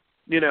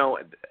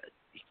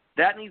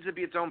 that needs to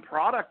be its own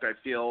product, I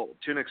feel,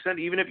 to an extent.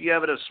 Even if you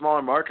have it a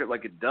smaller market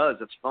like it does,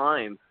 that's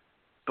fine.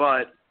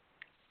 But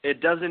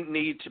it doesn't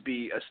need to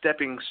be a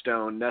stepping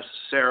stone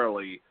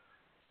necessarily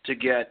to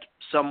get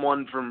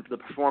someone from the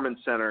Performance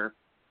Center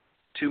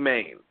to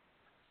Maine.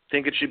 I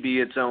think it should be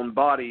its own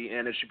body,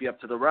 and it should be up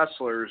to the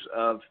wrestlers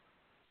of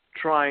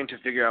trying to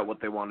figure out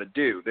what they want to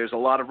do. There's a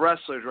lot of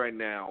wrestlers right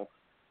now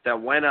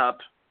that went up.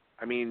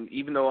 I mean,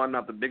 even though I'm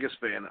not the biggest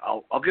fan,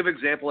 I'll give an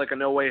example like a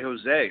No Way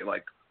Jose.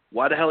 Like,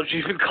 why the hell did you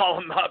even call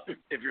him up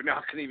if you're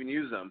not going to even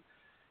use him?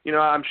 You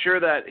know, I'm sure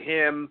that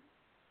him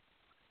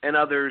and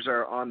others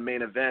are on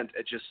main event.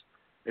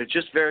 It's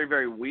just very,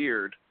 very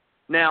weird.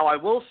 Now, I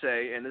will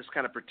say, and this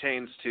kind of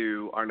pertains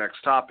to our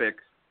next topic,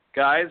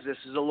 guys, this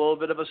is a little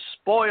bit of a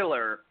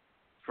spoiler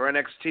for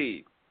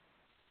NXT.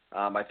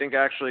 I think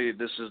actually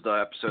this is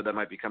the episode that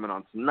might be coming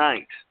on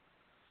tonight.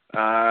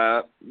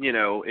 You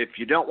know, if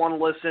you don't want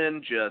to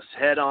listen, just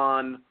head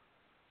on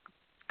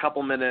a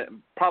couple minutes,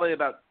 probably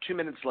about 2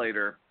 minutes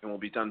later, and we'll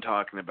be done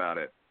talking about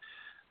it.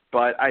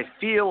 But I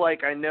feel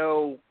like I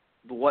know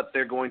what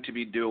they're going to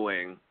be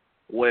doing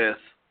with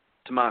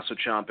Tommaso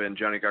Ciampa and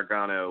Johnny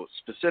Gargano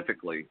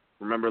specifically.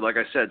 Remember, like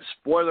I said,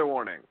 spoiler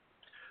warning.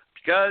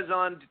 Because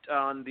on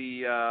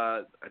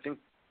the, I think,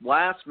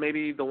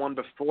 maybe the one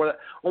before that,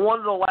 on one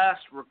of the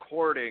last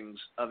recordings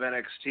of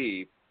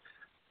NXT,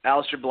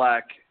 Aleister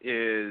Black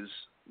is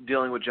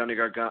dealing with Johnny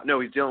Gargano. No,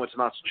 he's dealing with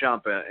Tommaso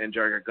Ciampa, and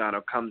Johnny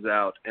Gargano comes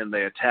out, and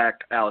they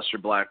attack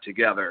Aleister Black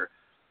together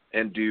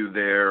and do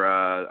their,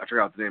 I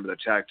forgot what the name of the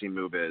tag team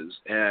move is,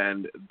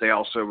 and they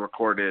also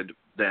recorded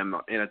them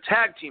in a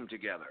tag team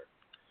together.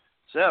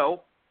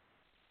 So,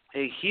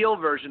 a heel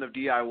version of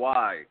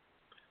DIY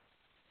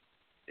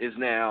is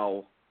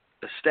now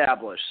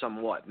established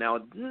somewhat. Now,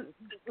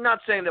 not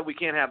saying that we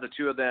can't have the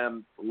two of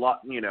them,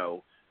 you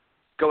know,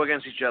 go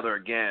against each other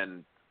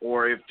again,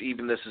 or if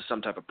even this is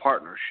some type of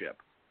partnership.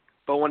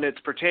 But when it's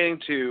pertaining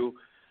to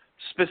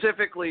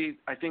specifically,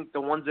 I think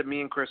the ones that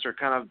me and Chris are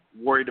kind of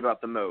worried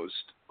about the most,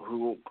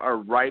 who are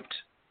ripe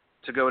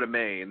to go to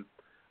Maine,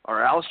 are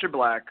Aleister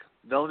Black,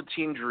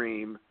 Velveteen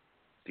Dream,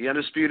 The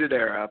Undisputed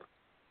Era.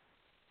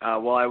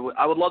 Well,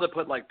 I would love to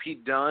put like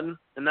Pete Dunne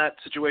in that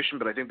situation,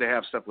 but I think they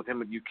have stuff with him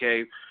with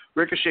UK.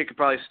 Ricochet could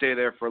probably stay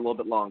there for a little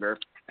bit longer.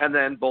 And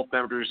then both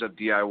members of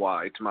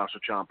DIY, Tommaso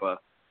Ciampa,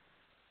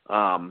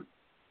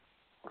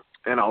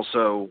 and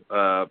also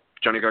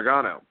Johnny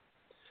Gargano.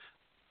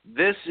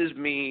 This is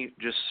me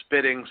just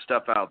spitting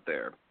stuff out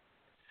there.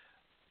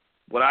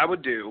 What I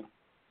would do,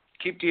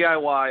 keep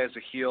DIY as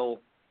a heel,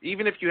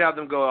 even if you have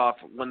them go off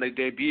when they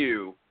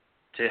debut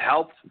to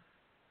help,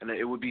 and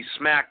it would be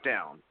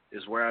SmackDown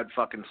is where I'd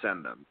fucking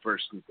send them,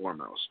 first and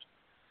foremost.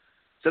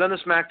 Send them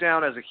to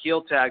SmackDown as a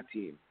heel tag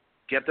team.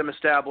 Get them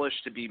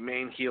established to be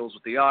main heels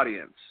with the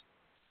audience.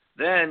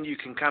 Then you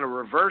can kind of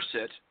reverse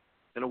it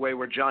in a way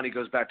where Johnny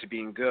goes back to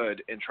being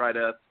good and try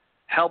to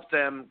help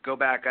them go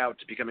back out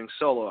to becoming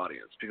solo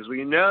audience. Because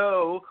we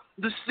know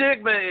the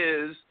stigma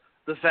is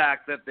the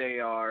fact that they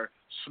are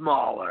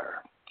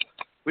smaller.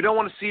 We don't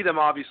want to see them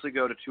obviously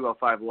go to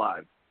 205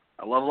 Live.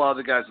 I love a lot of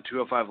the guys in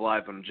 205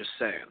 Live, but I'm just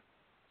saying.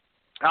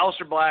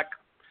 Aleister Black,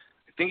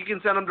 I think you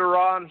can send him to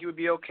Raw and he would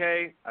be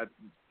okay.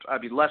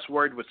 I'd be less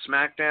worried with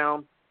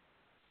SmackDown.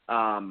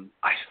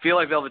 I feel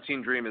like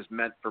Velveteen Dream is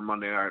meant for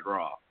Monday Night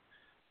Raw.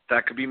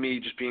 That could be me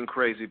just being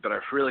crazy, but I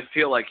really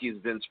feel like he's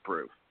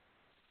Vince-proof.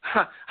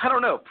 I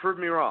don't know. Prove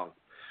me wrong.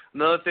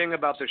 Another thing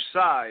about their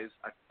size,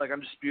 I feel like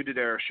Undisputed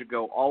Era should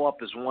go all up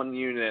as one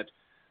unit,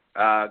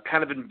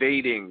 kind of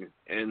invading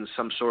in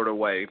some sort of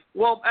way.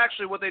 Well,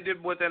 actually, what they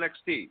did with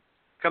NXT,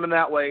 coming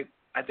that way,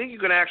 I think you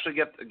can actually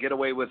get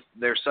away with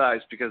their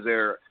size because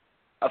they're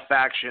a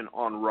faction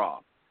on Raw.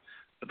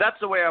 But that's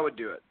the way I would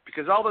do it,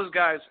 because all those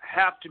guys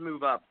have to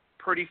move up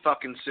pretty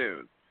fucking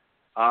soon.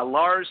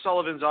 Lars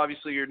Sullivan's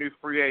obviously your new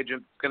free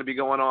agent, going to be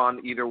going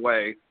on either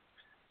way.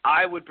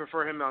 I would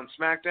prefer him on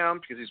SmackDown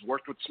because he's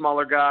worked with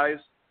smaller guys,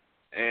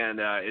 and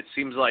it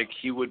seems like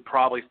he would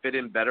probably fit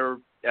in better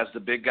as the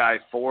big guy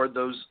for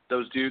those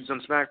dudes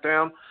on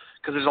SmackDown,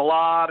 because there's a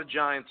lot of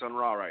giants on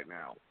Raw right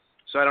now.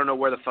 So I don't know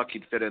where the fuck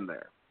he'd fit in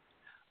there.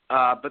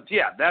 But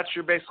yeah, that's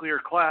basically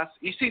your class.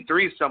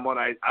 EC3 is someone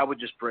I would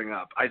just bring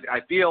up. I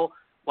feel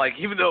like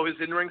even though his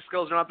in-ring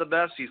skills are not the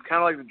best, he's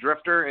kind of like the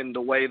Drifter in the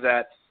way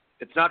that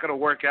it's not going to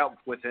work out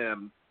with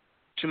him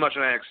too much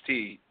on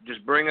NXT.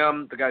 Just bring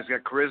him. The guy's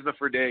got charisma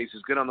for days.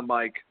 He's good on the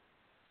mic.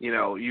 You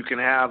know, you can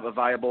have a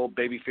viable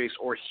babyface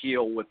or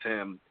heel with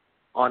him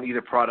on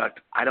either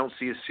product. I don't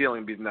see his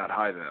ceiling being that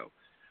high, though.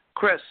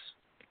 Chris,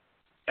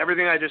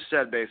 everything I just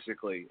said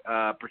basically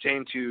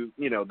pertain to,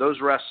 you know, those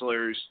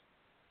wrestlers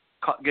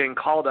getting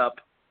called up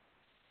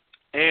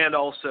and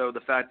also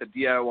the fact that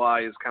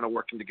DIY is kind of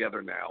working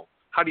together now.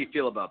 How do you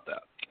feel about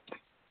that?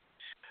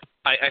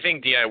 I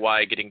think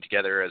DIY getting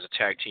together as a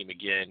tag team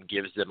again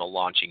gives them a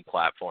launching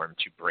platform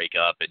to break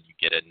up, and you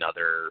get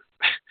another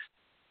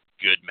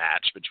good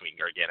match between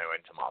Gargano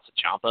and Tommaso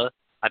Ciampa.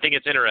 I think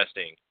it's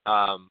interesting.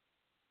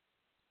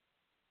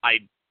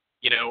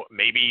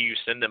 Maybe you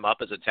send them up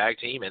as a tag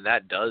team, and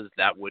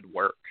that would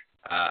work.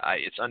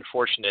 It's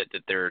unfortunate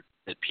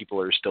that people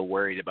are still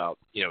worried about,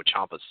 you know,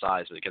 Ciampa's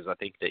size, because I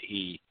think that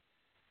he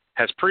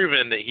has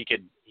proven that he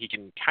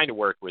can kind of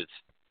work with.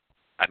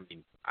 I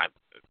mean,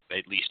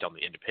 at least on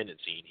the independent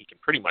scene, he can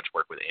pretty much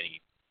work with any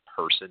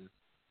person.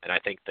 And I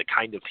think the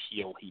kind of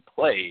heel he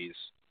plays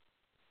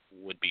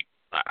would be,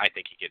 I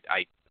think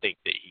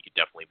that he could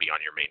definitely be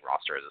on your main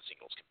roster as a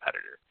singles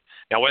competitor.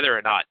 Now, whether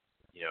or not,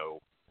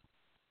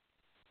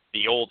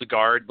 the old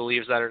guard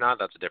believes that or not,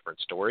 that's a different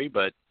story.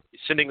 But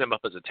sending them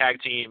up as a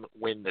tag team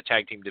when the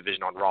tag team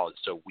division on Raw is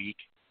so weak,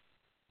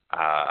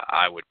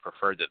 I would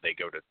prefer that they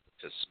go to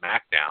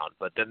SmackDown.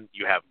 But then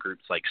you have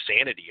groups like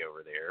Sanity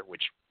over there,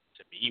 which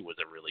to me was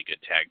a really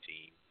good tag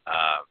team,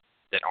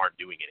 that aren't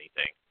doing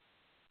anything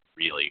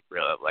really,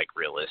 like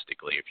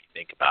realistically, if you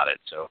think about it.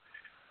 So,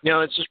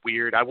 it's just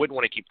weird. I wouldn't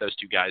want to keep those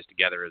two guys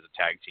together as a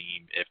tag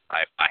team if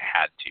I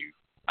had to,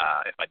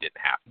 if I didn't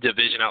have.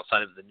 Division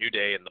outside of the New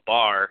Day and the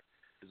Bar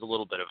is a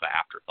little bit of an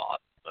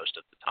afterthought most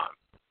of the time,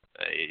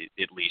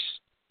 at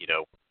least,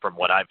 from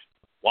what I've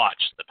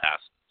watched the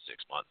past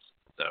 6 months.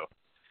 So,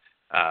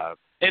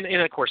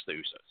 and of course the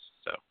Usos.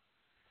 So,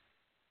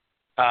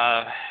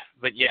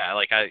 but yeah,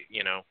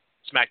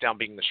 SmackDown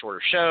being the shorter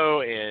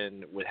show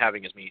and with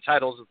having as many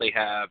titles as they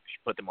have, if you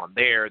put them on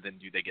there, then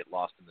do they get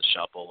lost in the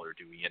shuffle, or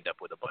do we end up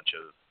with a bunch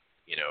of,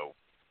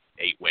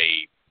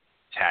 8-way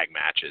tag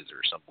matches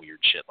or some weird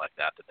shit like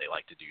that they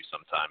like to do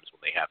sometimes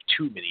when they have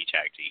too many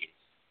tag teams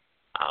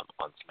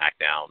on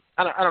SmackDown?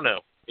 I don't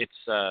know. It's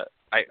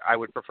I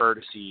would prefer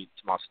to see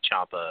Tommaso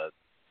Ciampa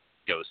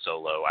go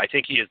solo. I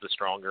think he is the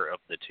stronger of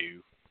the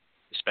two,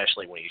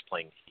 especially when he's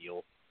playing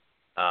heel.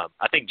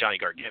 I think Johnny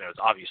Gargano is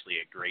obviously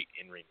a great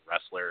in-ring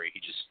wrestler. He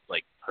just,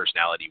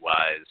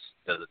 personality-wise,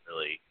 doesn't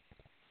really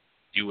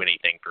do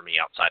anything for me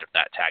outside of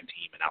that tag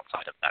team and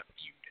outside of that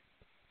feud.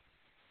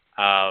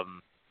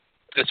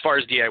 As far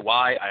as DIY,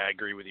 I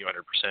agree with you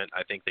 100%.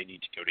 I think they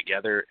need to go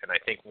together, and I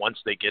think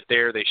once they get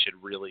there, they should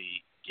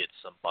really get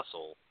some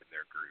muscle in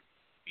their group,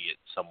 be it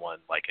someone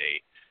like a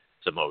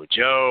Samoa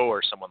Joe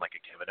or someone like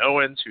a Kevin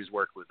Owens who's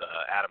worked with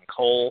Adam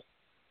Cole.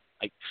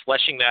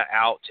 Fleshing that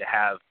out to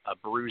have a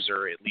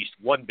bruiser, at least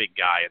one big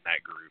guy in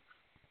that group,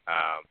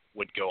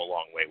 would go a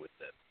long way with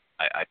them.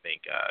 I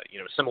think,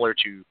 similar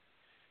to,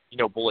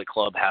 Bullet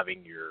Club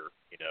having your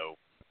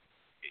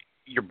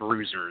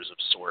bruisers of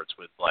sorts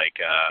with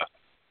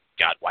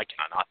God, why can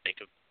I not think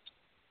of a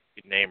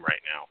good name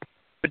right now?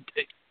 But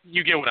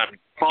you get what I'm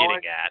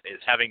getting at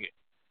is having,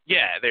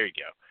 yeah, there you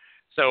go.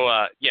 So,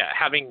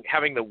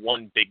 having the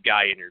one big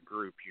guy in your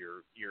group,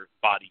 your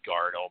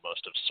bodyguard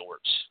almost of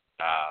sorts,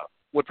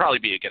 would probably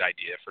be a good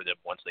idea for them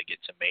once they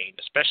get to main,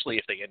 especially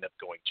if they end up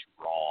going to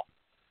Raw,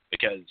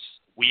 because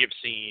we have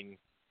seen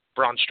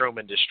Braun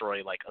Strowman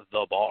destroy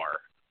the Bar,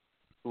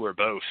 who are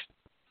both,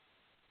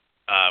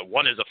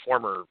 one is a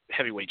former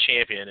heavyweight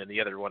champion and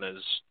the other one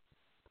is,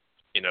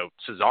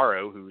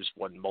 Cesaro, who's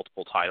won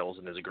multiple titles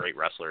and is a great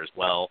wrestler as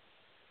well.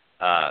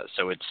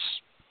 So it's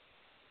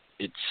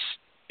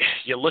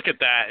you look at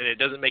that and it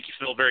doesn't make you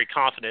feel very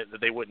confident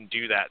that they wouldn't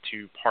do that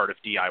to part of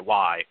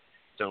DIY.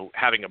 So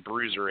having a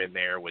bruiser in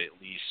there would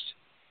at least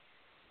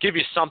give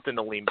you something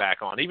to lean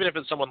back on. Even if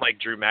it's someone like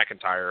Drew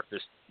McIntyre, if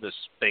this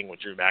thing with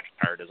Drew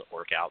McIntyre doesn't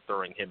work out,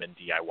 throwing him in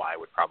DIY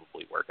would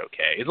probably work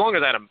okay. As long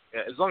as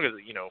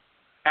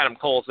Adam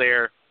Cole's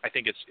there, I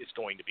think it's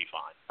going to be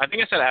fine. I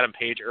think I said Adam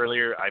Page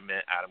earlier. I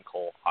meant Adam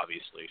Cole,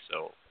 obviously,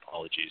 so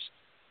apologies.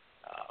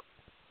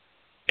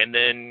 And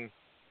then,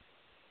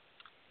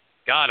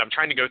 God, I'm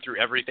trying to go through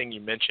everything you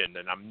mentioned,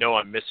 and I know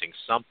I'm missing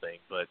something,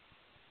 but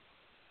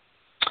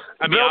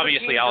I mean,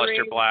 obviously,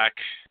 Aleister Black,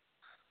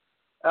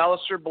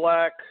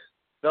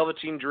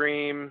 Velveteen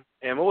Dream,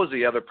 and what was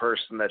the other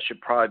person that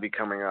should probably be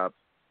coming up?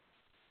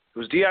 It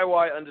was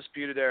DIY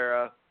Undisputed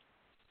Era,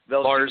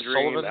 Velveteen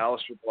Dream, Sullivan?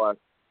 Aleister Black.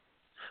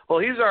 Well,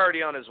 he's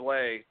already on his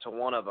way to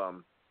one of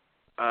them.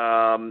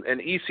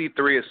 And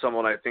EC3 is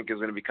someone I think is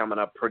going to be coming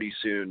up pretty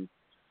soon,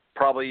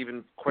 probably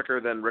even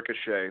quicker than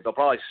Ricochet. They'll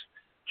probably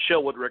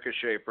chill with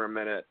Ricochet for a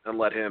minute and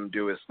let him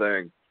do his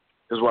thing,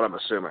 is what I'm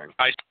assuming.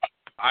 I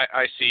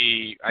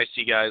see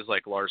guys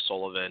like Lars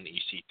Sullivan,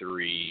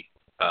 EC3,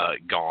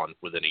 gone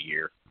within a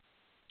year.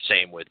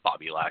 Same with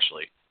Bobby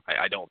Lashley.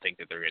 I don't think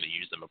that they're going to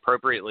use them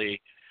appropriately.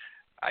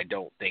 I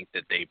don't think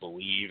that they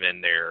believe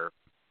in their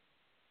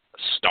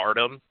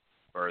stardom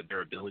or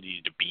their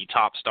ability to be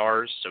top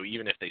stars. So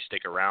even if they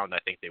stick around, I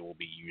think they will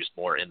be used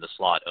more in the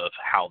slot of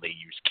how they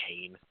use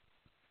Kane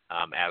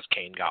as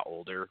Kane got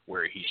older,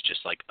 where he's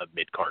just like a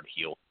mid-card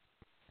heel.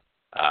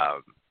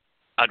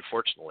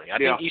 Unfortunately, I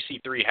think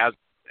EC3 has,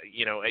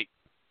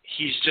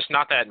 he's just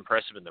not that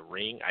impressive in the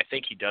ring. I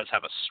think he does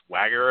have a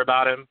swagger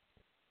about him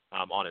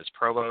on his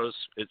promos,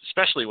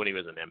 especially when he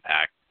was in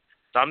Impact.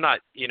 So I'm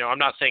not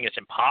saying it's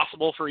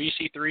impossible for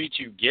EC3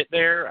 to get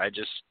there.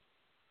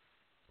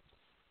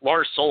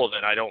 Lars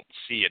Sullivan, I don't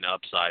see an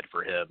upside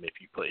for him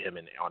if you put him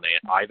on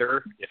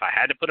either. If I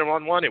had to put him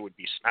on one, it would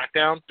be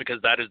SmackDown,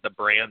 because that is the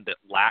brand that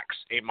lacks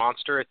a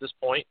monster at this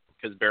point,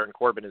 because Baron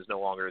Corbin is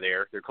no longer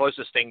there. Their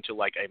closest thing to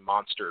like a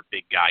monster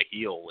big guy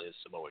heel is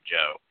Samoa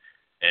Joe,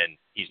 and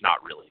he's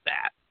not really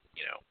that,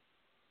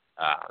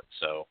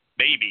 So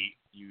maybe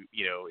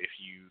if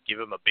you give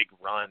him a big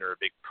run or a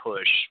big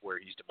push where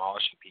he's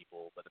demolishing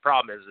people, but the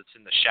problem is it's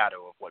in the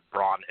shadow of what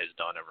Braun has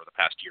done over the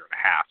past year and a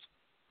half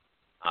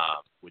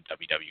with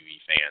WWE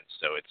fans.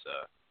 So it's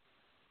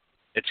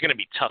it's going to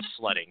be tough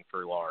sledding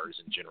for Lars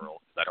in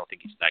general because I don't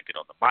think he's that good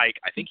on the mic.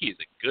 I think he's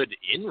a good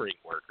in-ring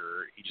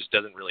worker. He just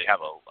doesn't really have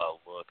a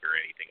look or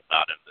anything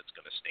about him that's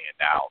going to stand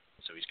out.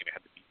 So he's going to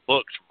have to be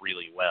booked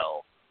really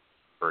well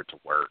for it to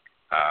work.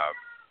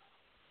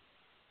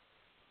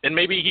 And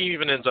maybe he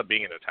even ends up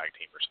being in a tag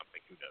team or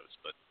something. Who knows?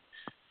 But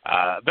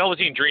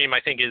Velveteen Dream,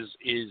 I think, is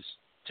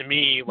to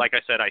me, like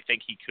I said, I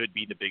think he could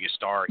be the biggest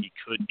star. He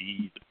could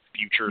be the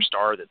future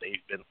star that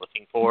they've been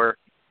looking for.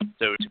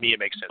 So to me, it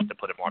makes sense to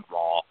put him on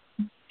Raw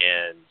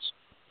and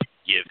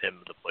give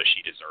him the push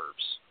he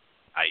deserves.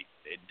 I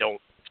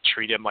don't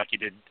treat him like you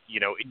did,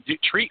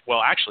 treat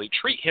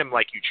him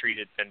like you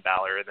treated Finn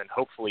Balor, and then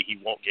hopefully he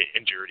won't get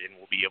injured and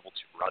will be able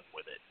to run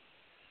with it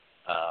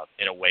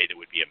in a way that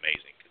would be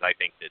amazing, because I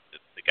think that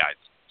the guy's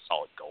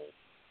solid gold.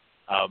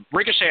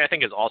 Ricochet, I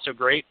think, is also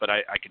great, but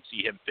I could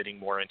see him fitting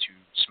more into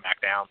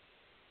SmackDown.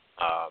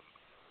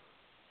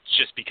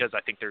 Just because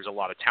I think there's a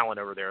lot of talent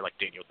over there, like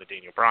the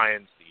Daniel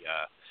Bryans, the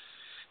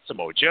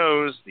Samoa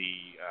Joes,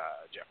 the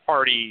Jeff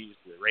Hardys,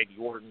 the Randy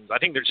Ortons. I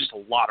think there's just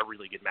a lot of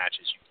really good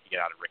matches you can get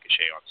out of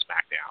Ricochet on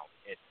SmackDown,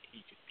 and he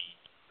could be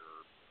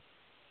your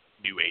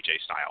new AJ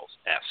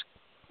Styles-esque,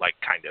 like,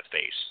 kind of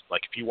face.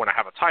 Like, if you want to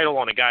have a title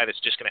on a guy that's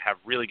just going to have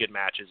really good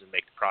matches and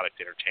make the product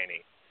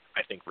entertaining,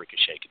 I think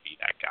Ricochet could be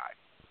that guy.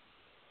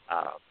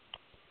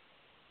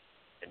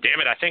 And damn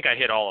it, I think I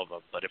hit all of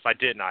them, but if I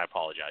didn't, I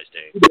apologize,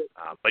 Dave.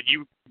 But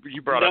you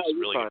brought up some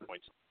really good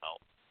points as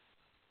well.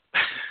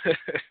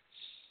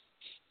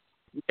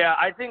 Yeah,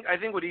 I think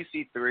with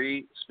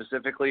EC3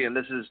 specifically, and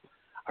this is,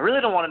 I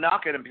really don't want to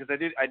knock at him because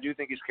I do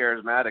think he's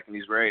charismatic and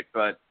he's great,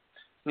 but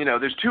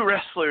there's two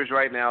wrestlers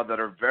right now that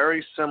are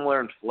very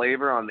similar in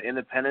flavor on the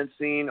independent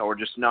scene or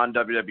just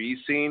non-WWE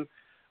scene,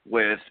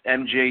 with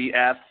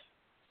MJF,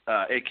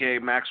 aka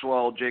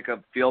Maxwell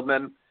Jacob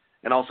Fieldman,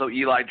 and also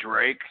Eli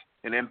Drake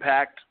in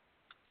Impact,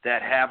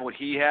 that have what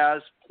he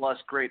has, plus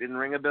great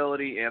in-ring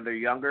ability, and they're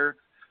younger.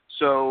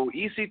 So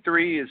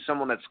EC3 is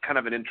someone that's kind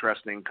of an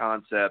interesting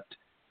concept.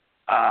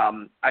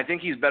 I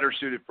think he's better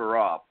suited for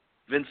Raw.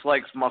 Vince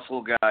likes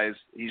muscle guys.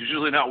 He's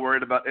usually not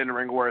worried about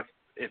in-ring worth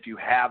if you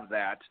have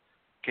that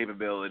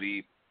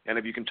capability. And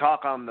if you can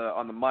talk on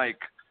the mic,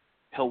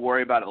 he'll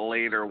worry about it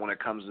later when it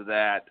comes to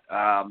that.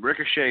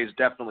 Ricochet is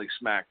definitely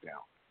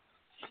SmackDown.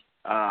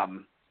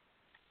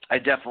 I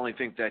definitely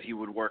think that he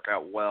would work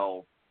out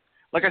well.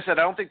 Like I said,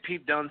 I don't think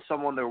Pete Dunne's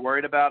someone they're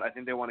worried about. I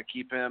think they want to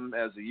keep him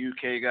as a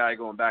UK guy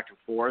going back and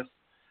forth.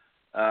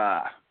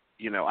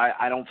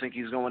 I don't think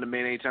he's going to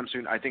Maine anytime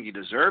soon. I think he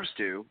deserves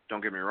to,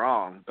 don't get me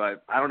wrong,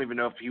 but I don't even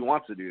know if he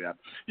wants to do that.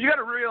 You got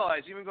to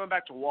realize, even going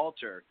back to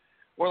Walter,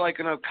 or like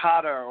an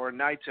Okada or a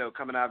Naito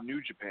coming out of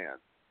New Japan,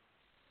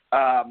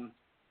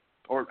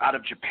 or out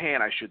of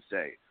Japan, I should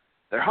say,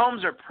 their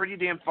homes are pretty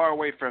damn far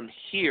away from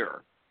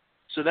here.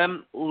 So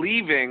them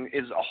leaving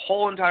is a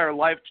whole entire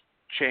life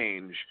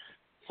change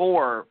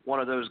for one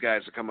of those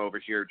guys to come over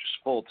here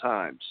just full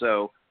time.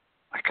 So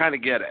I kind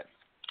of get it.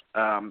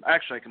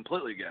 Actually, I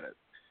completely get it.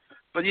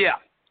 But yeah,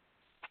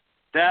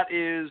 that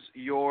is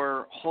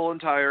your whole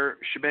entire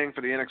shebang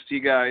for the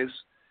NXT guys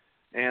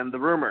and the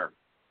rumor.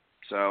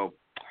 So,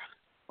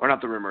 or not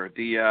the rumor,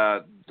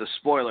 the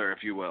spoiler,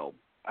 if you will.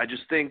 I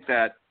just think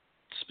that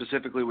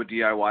specifically with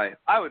DIY,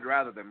 I would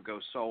rather them go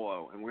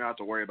solo and we don't have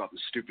to worry about the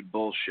stupid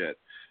bullshit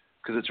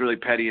because it's really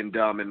petty and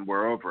dumb and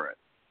we're over it.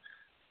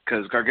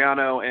 Because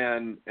Gargano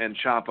and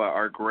Ciampa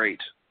are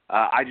great.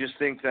 I just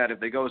think that if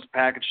they go as a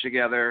package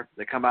together,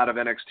 they come out of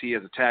NXT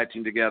as a tag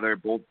team together,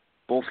 both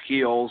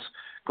heels,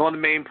 go on the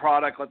main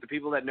product, let the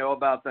people that know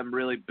about them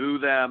really boo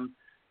them,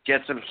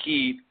 get some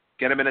heat,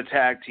 get them in a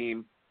tag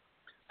team.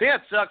 The thing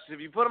that sucks is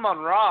if you put them on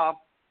Raw,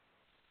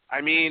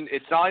 I mean,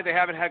 it's not like they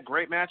haven't had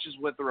great matches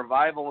with the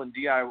Revival and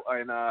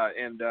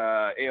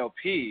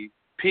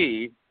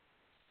AOPP,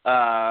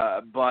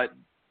 but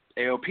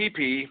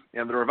AOPP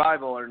and the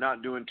Revival are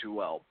not doing too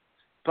well.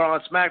 But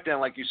on SmackDown,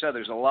 like you said,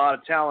 there's a lot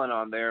of talent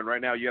on there, and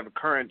right now you have a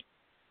current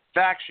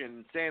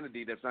faction,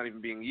 Insanity, that's not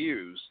even being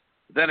used.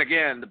 Then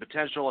again, the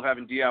potential of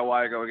having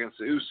DIY go against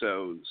the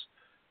Usos,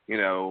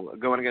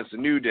 going against the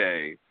New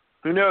Day.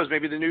 Who knows?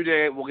 Maybe the New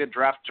Day will get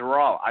drafted to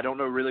Raw. I don't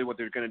know really what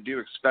they're going to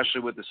do,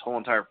 especially with this whole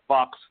entire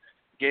Fox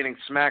gaining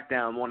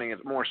SmackDown, wanting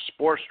it more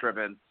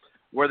sports-driven,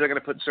 where they're going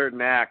to put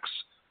certain acts,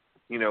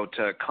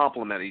 to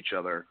complement each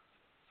other.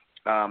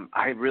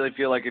 I really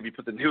feel like if you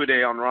put the New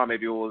Day on Raw,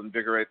 maybe it will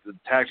invigorate the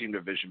tag team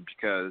division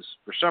because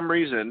for some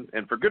reason,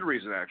 and for good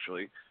reason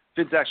actually,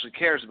 Vince actually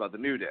cares about the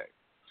New Day.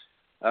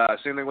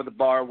 Same thing with the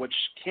Bar, which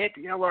can't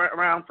be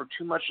around for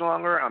too much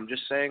longer. I'm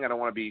just saying I don't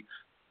want to be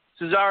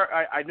Cesaro.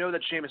 I know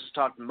that Sheamus has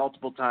talked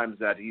multiple times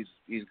that he's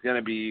going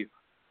to be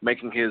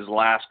making his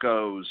last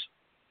goes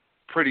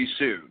pretty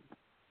soon,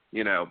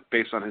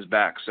 based on his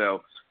back.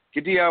 So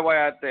get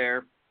DIY out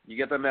there. You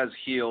get them as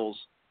heels.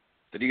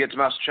 Then you get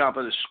Tommaso Ciampa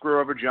to screw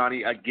over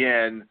Johnny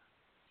again.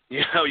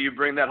 You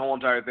bring that whole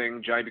entire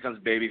thing. Johnny becomes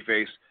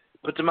babyface.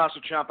 Put Tommaso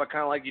Ciampa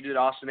kind of like you did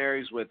Austin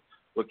Aries with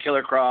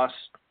Killer Cross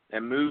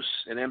and Moose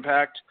and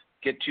Impact.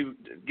 Get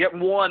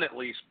one at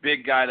least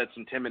big guy that's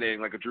intimidating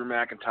like a Drew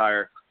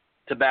McIntyre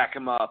to back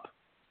him up.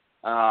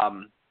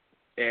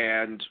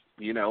 and,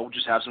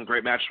 just have some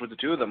great matches with the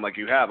two of them like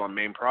you have on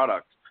main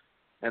product.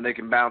 And they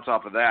can bounce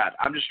off of that.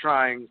 I'm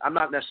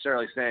not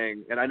necessarily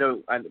saying, and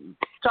I'm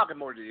talking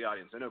more to the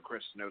audience. I know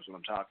Chris knows what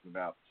I'm talking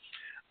about.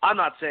 I'm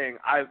not saying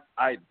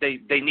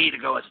they need to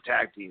go as a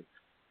tag team.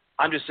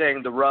 I'm just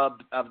saying the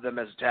rub of them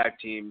as a tag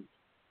team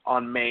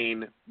on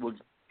main would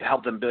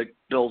help them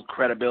build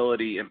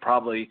credibility and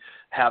probably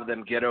have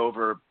them get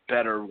over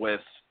better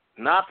with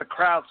not the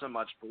crowd so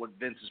much, but with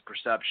Vince's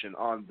perception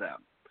on them.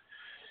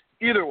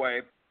 Either way,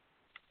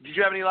 did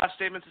you have any last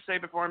statements to say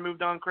before I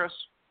moved on, Chris?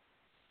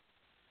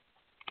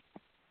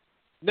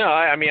 No,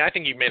 I mean, I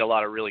think you made a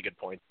lot of really good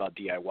points about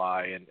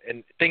DIY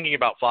and thinking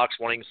about Fox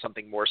wanting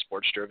something more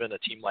sports-driven, a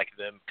team like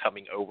them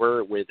coming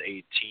over with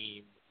a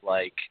team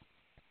like,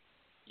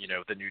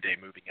 the New Day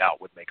moving out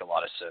would make a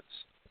lot of sense.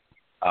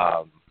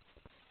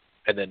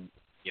 And then,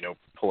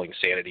 pulling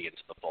Sanity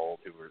into the fold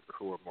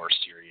who are more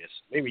serious.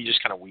 Maybe you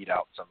just kind of weed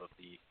out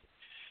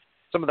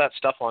some of that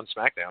stuff on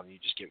SmackDown and you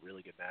just get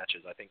really good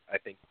matches. I think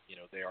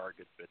they are a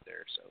good fit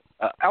there.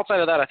 So outside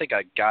of that, I think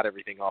I got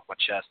everything off my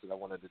chest that I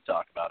wanted to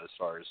talk about as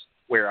far as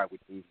where I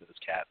would move those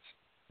cats.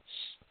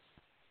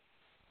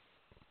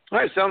 All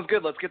right, sounds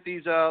good. Let's get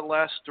these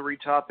last three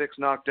topics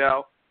knocked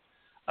out.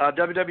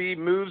 WWE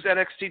moves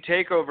NXT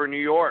TakeOver New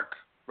York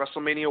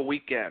WrestleMania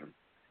weekend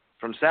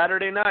from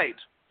Saturday night,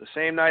 the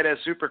same night as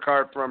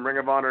Supercard from Ring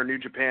of Honor New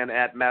Japan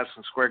at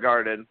Madison Square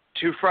Garden,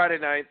 to Friday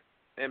night,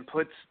 and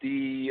puts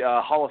the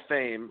Hall of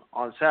Fame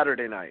on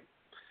Saturday night.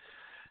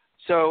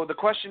 So the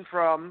question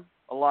from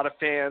a lot of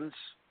fans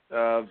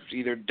of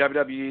either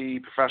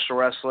WWE, professional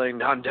wrestling,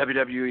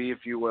 non-WWE,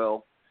 if you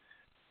will,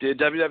 did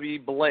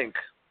WWE blink?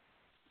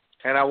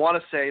 And I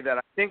want to say that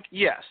I think,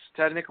 yes,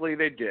 technically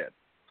they did.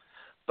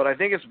 But I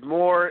think it's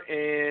more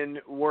in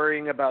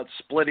worrying about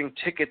splitting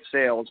ticket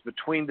sales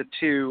between the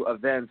two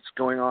events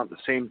going on at the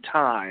same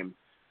time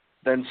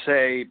than,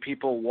 say,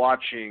 people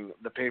watching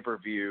the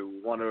pay-per-view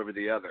one over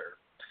the other.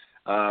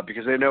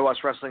 Because they know us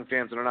wrestling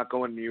fans that are not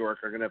going to New York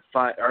are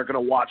going to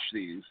watch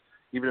these,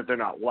 even if they're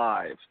not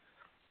live.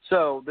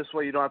 So this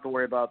way you don't have to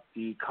worry about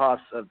the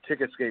cost of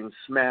tickets getting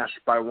smashed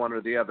by one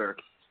or the other.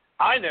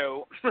 I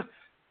know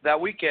that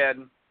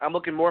weekend I'm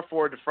looking more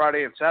forward to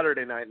Friday and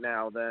Saturday night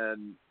now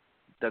than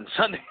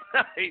Sunday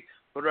night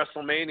with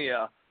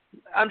WrestleMania.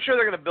 I'm sure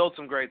they're going to build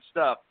some great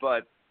stuff,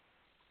 but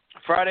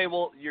Friday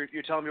you're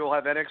telling me we'll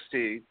have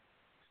NXT,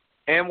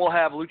 and we'll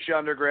have Lucha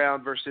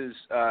Underground versus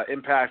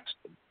Impact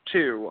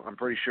 2. I'm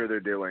pretty sure they're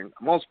doing.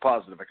 I'm almost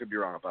positive. I could be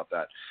wrong about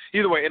that.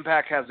 Either way,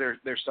 Impact has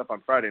their stuff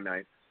on Friday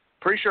night.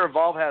 Pretty sure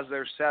Evolve has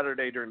their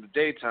Saturday during the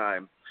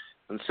daytime.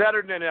 And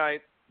Saturday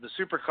night, the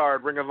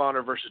Supercard, Ring of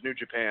Honor versus New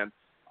Japan.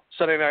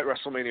 Sunday night,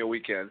 WrestleMania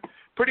weekend.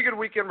 Pretty good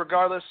weekend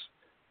regardless.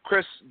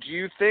 Chris, do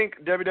you think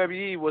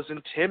WWE was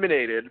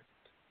intimidated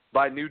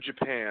by New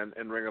Japan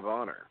and Ring of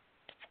Honor?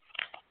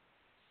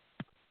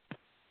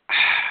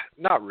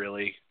 Not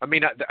really. I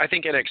mean, I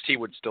think NXT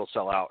would still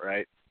sell out,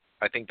 right?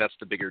 I think that's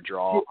the bigger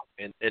draw,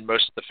 and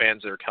most of the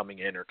fans that are coming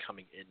in to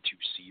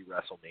see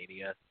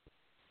WrestleMania.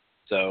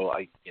 So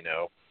I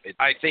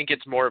think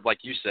it's more of, like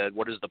you said,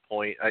 what is the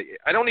point?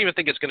 I don't even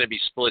think it's going to be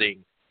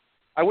splitting.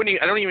 I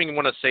don't even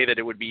want to say that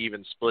it would be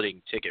even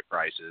splitting ticket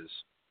prices.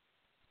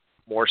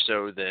 More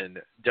so than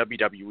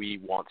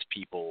WWE wants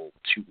people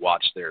to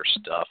watch their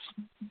stuff.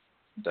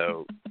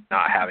 So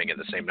not having it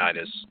the same night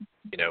as,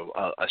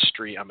 a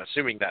stream. I'm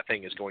assuming that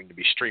thing is going to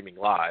be streaming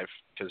live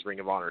because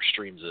Ring of Honor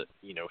streams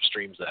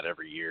that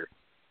every year.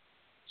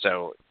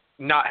 So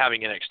not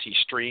having NXT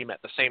stream at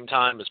the same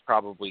time is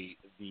probably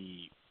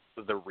the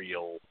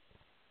real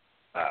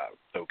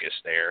focus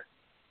there,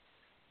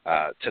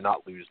 to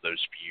not lose those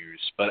views.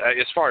 But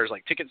as far as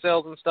like ticket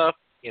sales and stuff,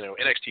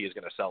 NXT is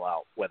going to sell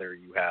out whether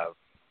you have.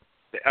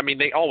 I mean,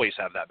 they always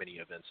have that many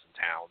events in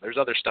town. There's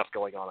other stuff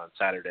going on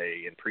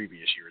Saturday in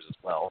previous years as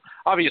well.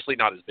 Obviously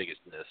not as big as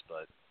this,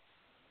 but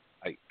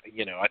I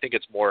think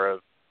it's more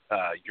of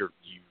your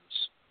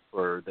views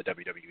for the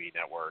WWE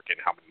network and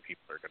how many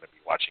people are going to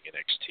be watching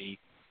NXT.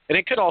 And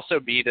it could also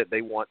be that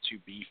they want to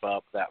beef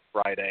up that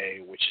Friday,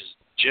 which is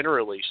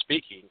generally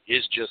speaking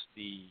is just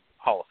the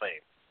Hall of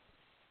Fame.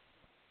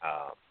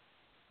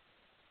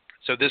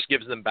 So this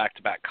gives them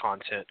back-to-back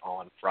content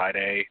on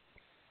Friday.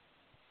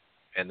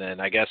 And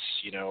then I guess,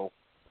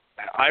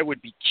 I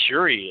would be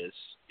curious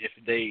if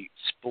they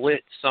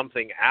split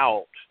something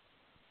out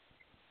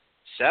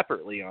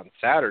separately on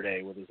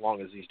Saturday with as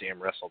long as these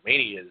damn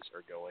WrestleManias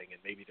are going,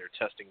 and maybe they're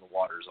testing the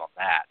waters on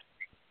that,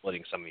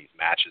 splitting some of these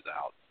matches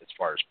out as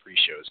far as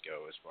pre-shows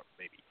go, as far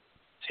maybe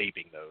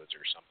taping those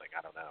or something. I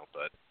don't know.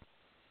 But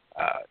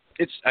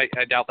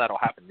I doubt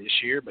that'll happen this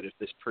year, but if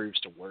this proves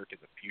to work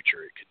in the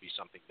future, it could be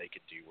something they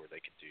could do where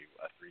they could do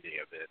a 3-day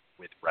event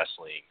with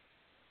wrestling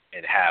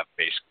and have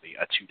basically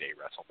a 2-day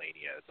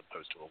WrestleMania as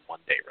opposed to a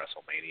 1-day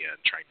WrestleMania and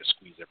trying to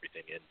squeeze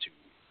everything into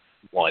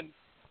one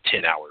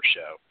 10-hour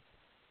show.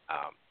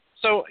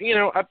 So,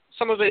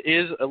 some of it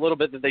is a little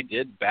bit that they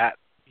did bat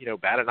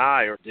an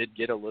eye or did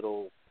get a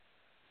little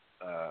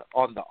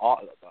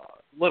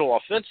little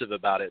offensive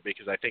about it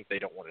because I think they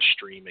don't want to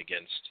stream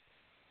against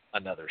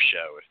another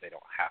show if they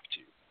don't have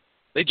to.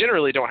 They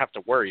generally don't have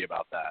to worry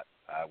about that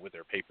with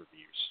their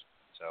pay-per-views.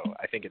 So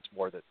I think it's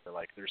more that they're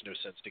like, there's no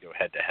sense to go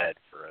head-to-head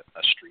for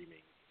a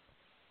streaming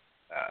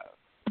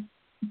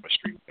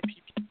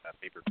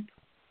pay-per-view.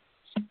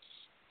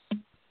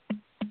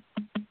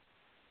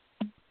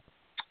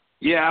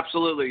 Yeah,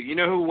 absolutely. You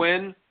know who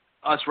win?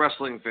 Us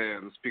wrestling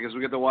fans, because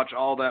we get to watch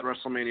all that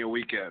WrestleMania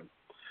weekend.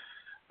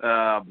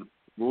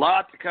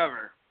 Lot to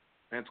cover,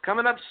 and it's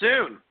coming up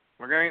soon.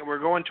 We're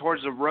going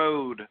towards the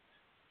road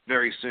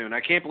very soon.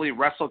 I can't believe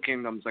Wrestle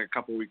Kingdom's like a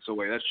couple weeks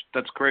away.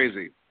 That's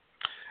crazy.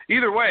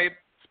 Either way,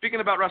 speaking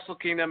about Wrestle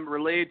Kingdom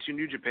related to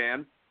New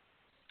Japan,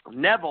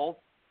 Neville,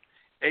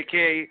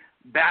 a.k.a.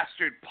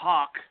 Bastard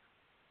Pac,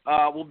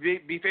 will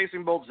be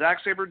facing both Zack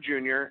Sabre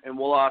Jr. and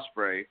Will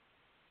Ospreay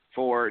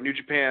for New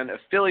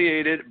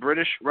Japan-affiliated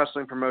British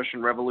wrestling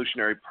promotion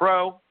Revolutionary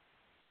Pro.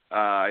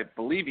 I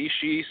believe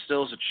Ishii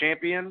still is a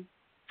champion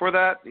for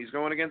that. He's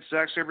going against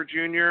Zack Sabre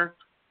Jr.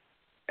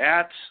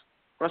 at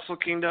Wrestle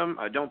Kingdom.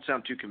 I don't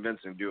sound too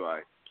convincing, do I?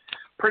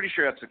 Pretty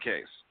sure that's the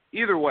case.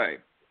 Either way,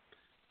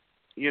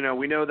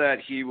 we know that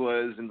he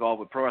was involved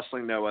with Pro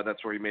Wrestling Noah.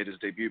 That's where he made his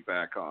debut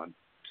back on.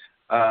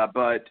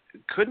 But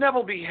could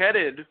Neville be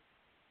headed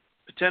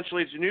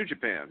potentially to New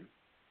Japan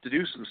to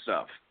do some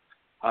stuff?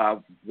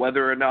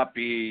 Whether or not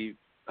be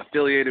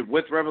affiliated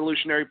with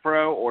Revolutionary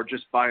Pro or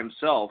just by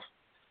himself,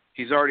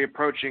 he's already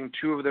approaching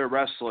two of their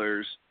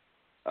wrestlers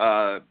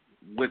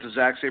with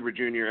Zack Sabre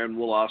Jr. and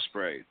Will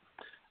Ospreay.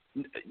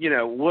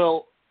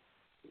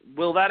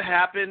 Will that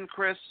happen,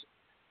 Chris?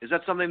 Is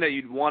that something that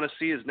you'd want to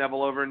see as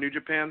Neville over in New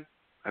Japan?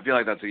 I feel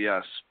like that's a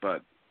yes,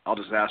 but I'll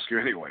just ask you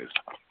anyways.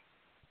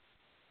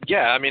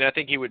 Yeah, I mean, I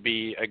think he would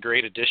be a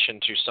great addition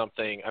to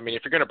something. I mean,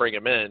 if you're going to bring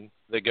him in,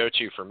 the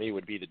go-to for me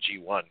would be the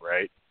G1,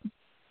 right?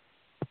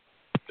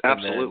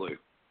 Absolutely.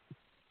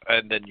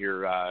 And then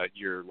your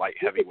light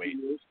heavyweight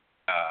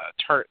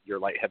your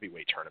light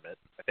heavyweight tournament.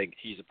 I think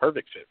he's a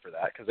perfect fit for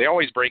that because they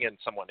always bring in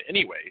someone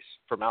anyways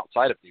from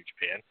outside of New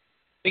Japan.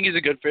 I think he's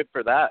a good fit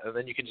for that, and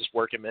then you can just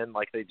work him in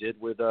like they did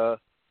with Will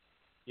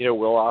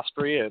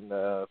Ospreay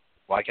and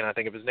why can't I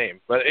think of his name?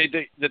 But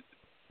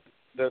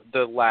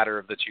the latter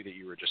of the two that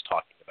you were just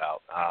talking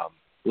about,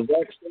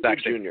 Zack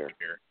Jr.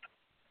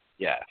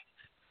 Yeah.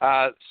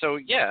 So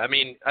yeah, I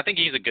mean, I think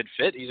he's a good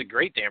fit. He's a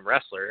great damn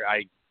wrestler.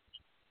 I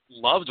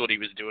loved what he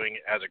was doing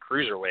as a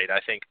cruiserweight. I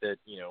think that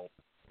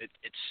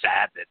it's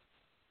sad that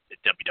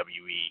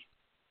WWE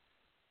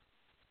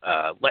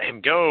let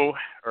him go,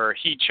 or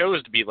he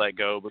chose to be let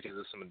go because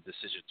of some of the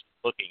decisions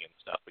booking and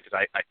stuff. Because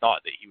I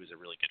thought that he was a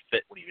really good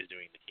fit when he was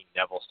doing the King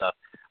Neville stuff.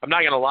 I'm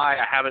not gonna lie,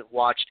 I haven't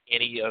watched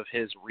any of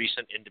his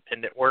recent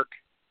independent work,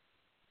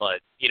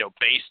 but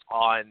based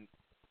on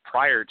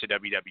prior to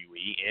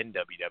WWE and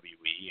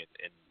WWE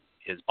and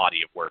his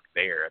body of work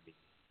there, I mean,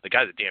 the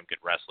guy's a damn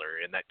good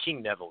wrestler, and that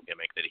King Neville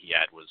gimmick that he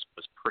had was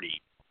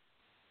pretty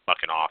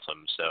fucking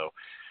awesome. So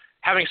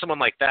having someone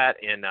like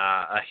that in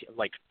a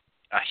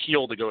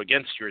heel to go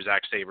against your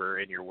Zack Sabre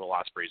and your Will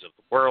Ospreays of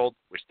the world,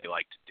 which they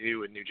like to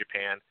do in New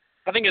Japan,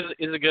 I think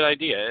is a good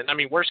idea. And I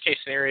mean, worst case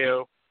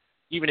scenario,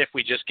 even if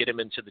we just get him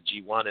into the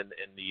G1 and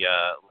the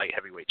light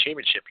heavyweight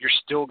championship, you're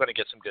still going to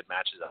get some good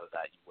matches out of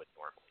that you wouldn't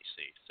normally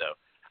see. So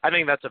I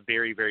think that's a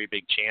very, very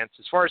big chance.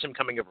 As far as him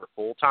coming over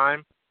full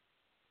time,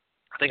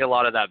 I think a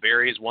lot of that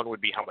varies. One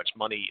would be how much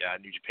money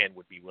New Japan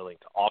would be willing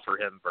to offer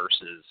him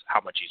versus how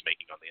much he's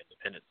making on the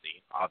independent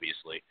scene,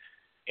 obviously.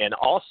 And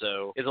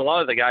also, is a lot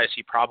of the guys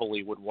he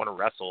probably would want to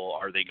wrestle,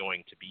 are they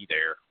going to be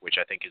there?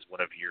 Which I think is one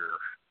of your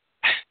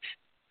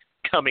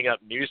coming up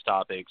news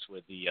topics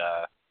with the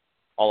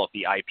all of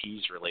the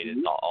IPs related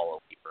to all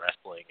of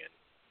wrestling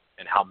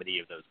and how many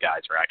of those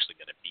guys are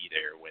actually going to be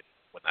there when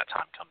that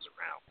time comes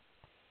around.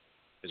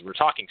 Because we're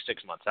talking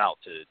 6 months out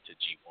to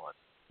G1.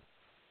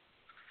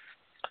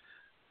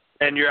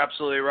 And you're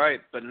absolutely right.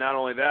 But not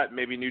only that,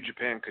 maybe New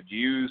Japan could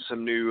use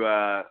some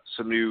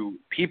new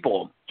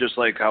people, just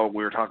like how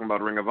we were talking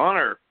about Ring of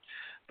Honor.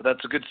 But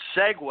that's a good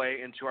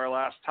segue into our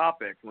last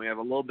topic. We have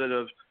a little bit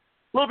of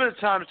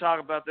time to talk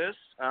about this.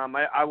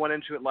 I went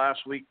into it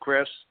last week,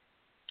 Chris,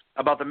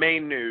 about the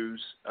main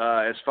news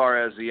as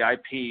far as the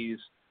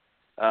IPs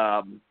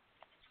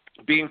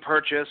being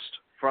purchased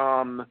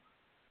from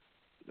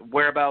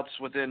whereabouts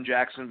within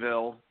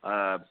Jacksonville.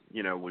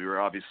 We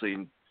were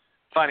obviously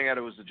finding out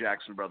it was the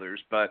Jackson brothers,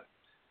 but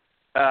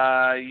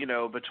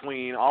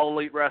between All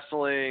Elite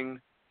Wrestling,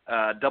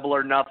 Double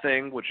or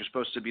Nothing, which is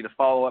supposed to be the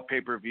follow-up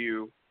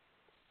pay-per-view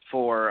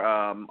for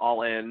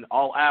All In,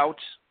 All Out,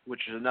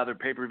 which is another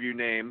pay-per-view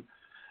name,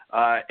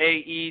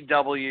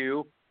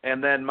 AEW,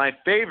 and then my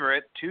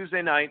favorite,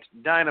 Tuesday Night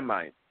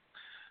Dynamite.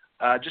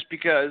 Just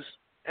because,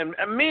 and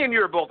me and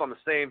you are both on the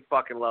same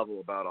fucking level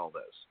about all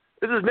this.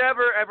 This is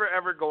never, ever,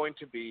 ever going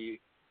to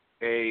be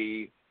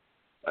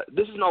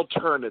this is an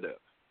alternative.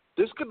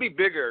 This could be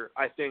bigger,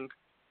 I think,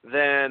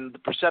 than the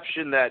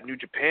perception that New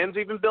Japan's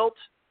even built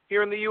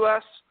here in the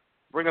U.S.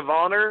 Ring of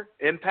Honor,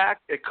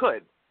 Impact, it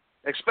could,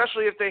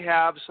 especially if they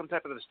have some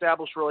type of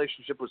established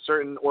relationship with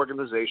certain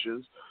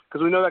organizations,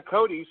 because we know that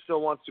Cody still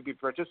wants to be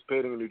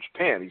participating in New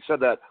Japan. He said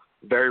that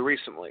very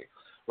recently.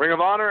 Ring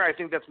of Honor, I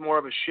think that's more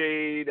of a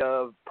shade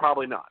of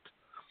probably not.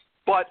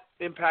 But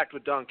Impact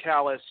with Don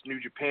Callis, New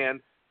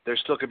Japan, there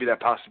still could be that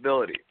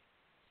possibility.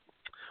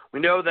 We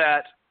know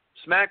that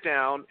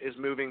SmackDown is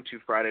moving to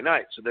Friday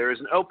night, so there is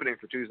an opening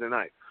for Tuesday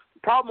night. The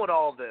problem with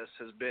all of this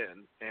has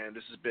been, and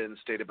this has been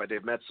stated by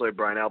Dave Metzler,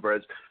 Brian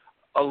Alvarez,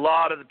 a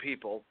lot of the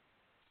people,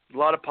 a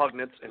lot of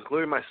pugnates,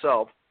 including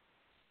myself,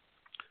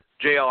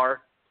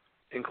 JR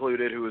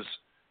included, who was,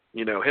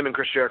 him and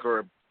Chris Jericho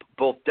are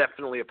both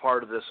definitely a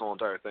part of this whole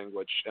entire thing,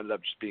 which ended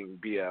up just being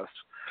BS.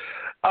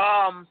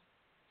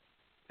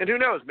 And who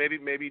knows? Maybe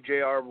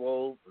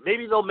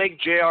they'll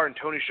make JR and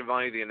Tony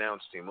Schiavone the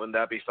announce team. Wouldn't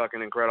that be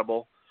fucking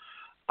incredible?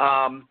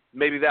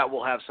 Maybe that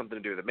will have something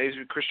to do with it. Maybe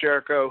Chris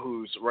Jericho,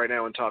 who's right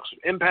now in talks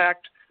with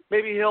Impact,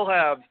 maybe he'll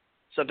have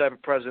some type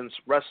of presence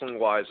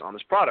wrestling-wise on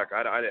this product.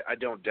 I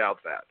don't doubt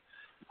that.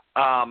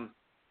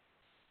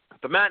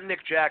 But Matt and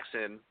Nick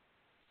Jackson,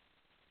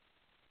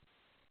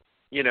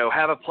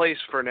 have a place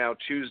for now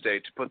Tuesday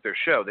to put their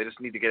show. They just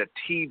need to get a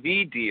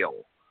TV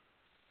deal.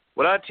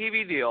 Without a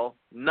TV deal,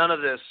 none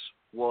of this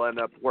will end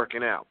up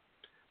working out.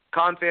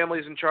 Khan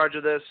family's in charge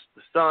of this,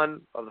 the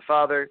son of the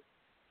father,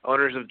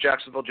 owners of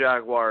Jacksonville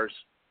Jaguars,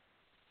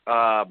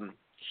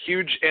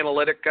 huge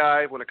analytic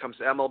guy when it comes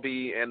to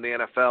MLB and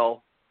the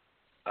NFL.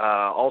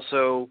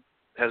 Also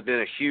has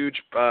been a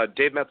huge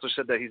Dave Metzler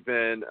said that he's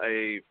been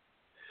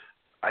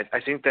I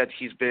think that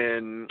he's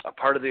been a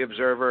part of the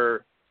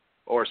Observer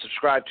or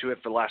subscribed to it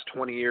for the last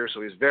 20 years,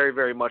 so he's very,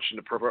 very much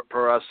into pro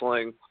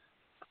wrestling.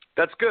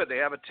 That's good. They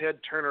have a Ted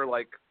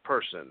Turner-like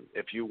person,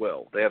 if you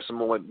will. They have some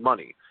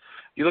money.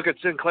 You look at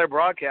Sinclair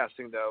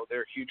Broadcasting, though,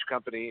 they're a huge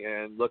company,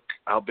 and look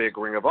how big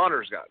Ring of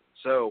Honor's gotten.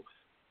 So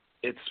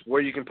it's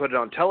where you can put it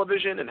on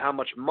television and how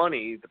much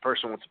money the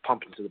person wants to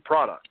pump into the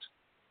product.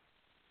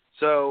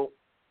 So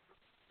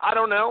I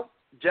don't know.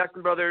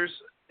 Jackson Brothers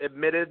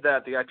admitted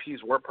that the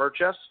IPs were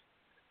purchased.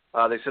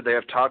 They said they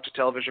have talked to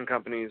television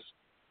companies.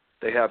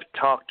 They have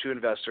talked to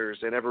investors.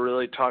 They never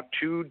really talked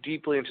too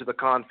deeply into the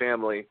Khan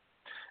family.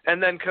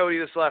 And then Cody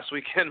this last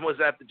weekend was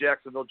at the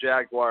Jacksonville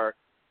Jaguar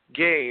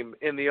game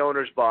in the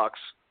owner's box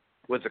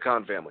with the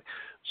Khan family.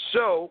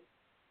 So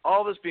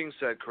all this being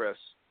said, Chris,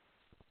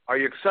 are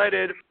you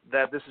excited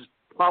that this is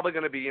probably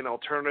going to be an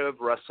alternative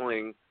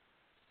wrestling,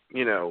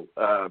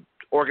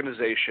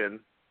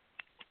 organization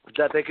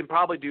that they can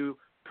probably do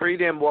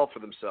pretty damn well for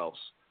themselves?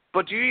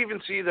 But do you even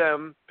see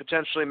them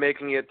potentially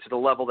making it to the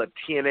level that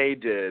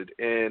TNA did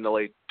in the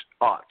late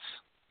aughts?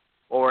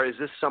 Or is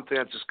this something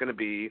that's just going to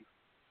be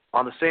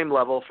on the same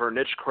level for a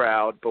niche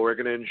crowd, but we're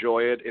going to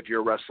enjoy it if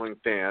you're a wrestling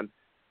fan,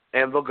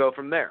 and they'll go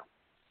from there?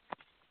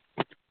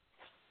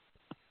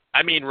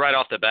 I mean, right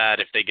off the bat,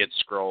 if they get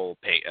Skrull,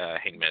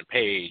 Hangman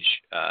Page,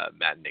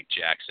 Matt and Nick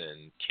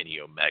Jackson, Kenny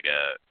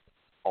Omega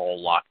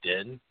all locked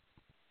in,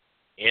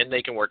 and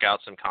they can work out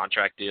some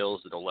contract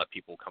deals that'll let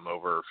people come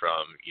over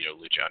from,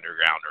 Lucha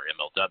Underground or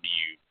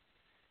MLW,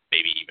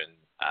 maybe even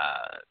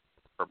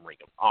from Ring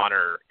of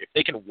Honor. If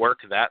they can work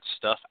that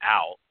stuff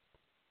out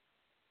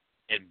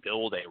and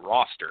build a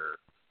roster,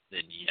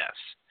 then yes.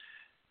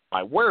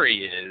 My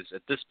worry is,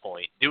 at this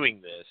point, doing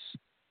this,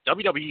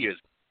 WWE has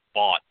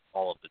bought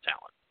all of the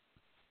talent.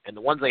 And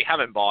the ones they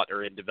haven't bought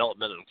are in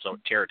developmental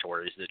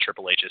territories that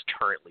Triple H is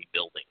currently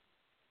building.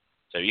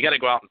 So you got to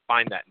go out and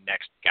find that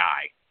next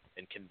guy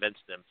and convince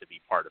them to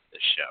be part of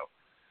this show.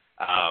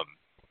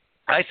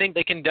 I think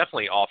they can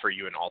definitely offer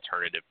you an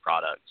alternative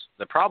product.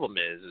 The problem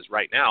is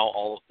right now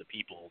all of the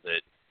people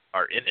that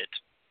are in it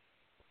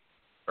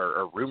or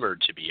are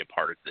rumored to be a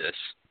part of this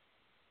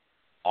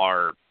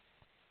are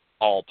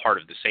all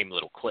part of the same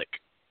little clique.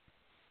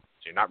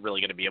 So you're not really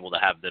going to be able to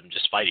have them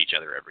just fight each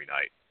other every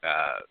night.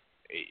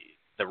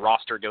 The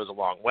roster goes a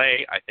long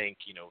way. I think,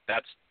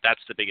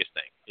 that's the biggest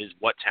thing, is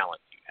what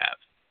talent you have.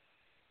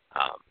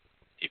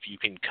 If you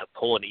can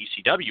pull an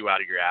ECW out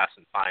of your ass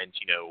and find,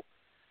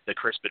 the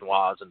Chris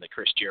Benoits and the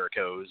Chris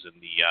Jerichos and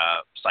the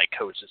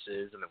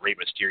Psychoses and the Rey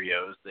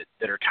Mysterios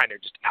that are kind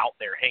of just out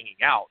there hanging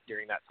out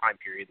during that time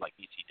period like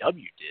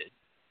ECW did,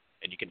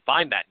 and you can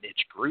find that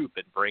niche group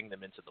and bring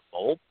them into the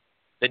fold,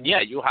 then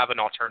yeah, you'll have an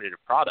alternative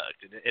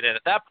product. And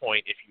at that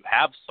point, if you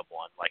have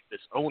someone like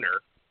this owner,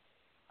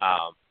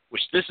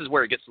 which this is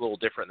where it gets a little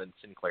different than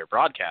Sinclair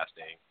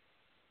Broadcasting,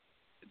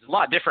 it's a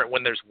lot different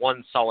when there's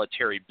one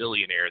solitary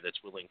billionaire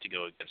that's willing to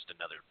go against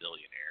another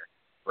billionaire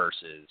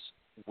versus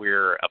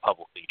we're a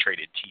publicly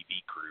traded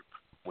TV group,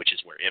 which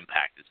is where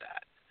Impact is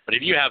at. But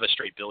if you have a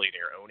straight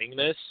billionaire owning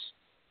this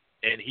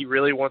and he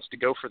really wants to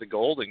go for the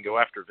gold and go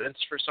after Vince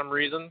for some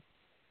reason,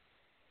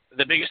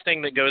 the biggest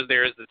thing that goes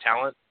there is the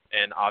talent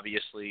and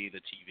obviously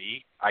the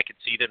TV. I could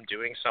see them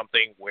doing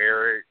something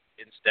where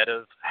instead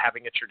of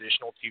having a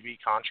traditional TV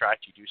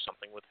contract, you do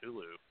something with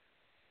Hulu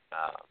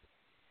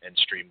and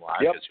stream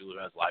live, because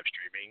Hulu has live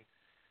streaming.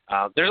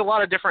 There's a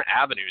lot of different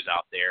avenues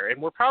out there,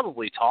 and we're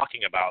probably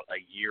talking about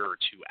a year or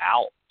two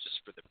out just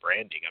for the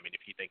branding. I mean,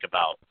 if you think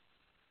about,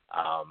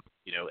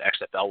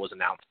 XFL was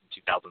announced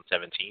in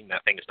 2017.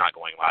 That thing is not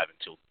going live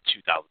until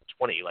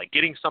 2020. Like,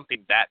 getting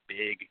something that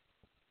big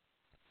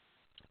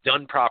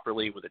done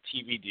properly with a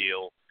TV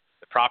deal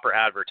proper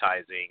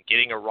advertising,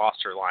 getting a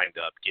roster lined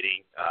up,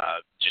 getting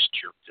just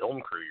your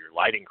film crew, your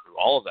lighting crew,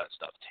 all of that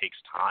stuff takes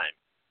time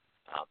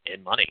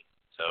and money.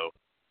 So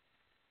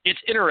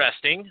it's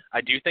interesting.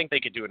 I do think they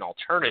could do an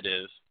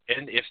alternative,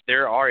 and if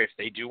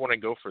they do want to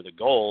go for the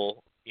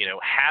goal,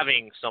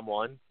 having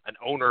someone, an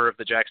owner of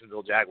the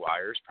Jacksonville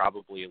Jaguars,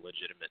 probably a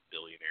legitimate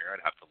billionaire.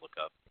 I'd have to look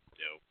up,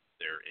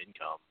 their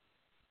income.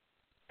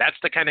 That's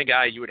the kind of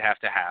guy you would have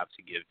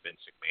to give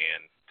Vince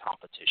McMahon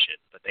competition,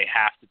 but they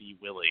have to be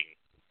willing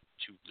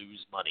to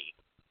lose money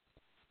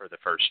for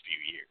the first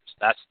few years.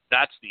 That's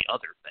the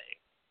other thing,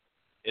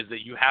 is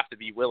that you have to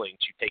be willing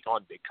to take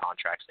on big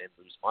contracts and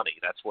lose money.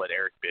 That's what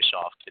Eric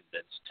Bischoff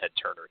convinced Ted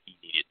Turner he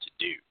needed to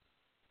do.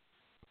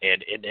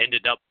 And it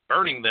ended up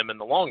burning them in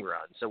the long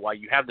run. So while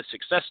you have the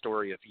success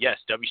story of, yes,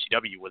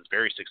 WCW was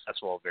very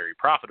successful, very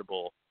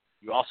profitable,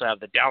 you also have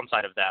the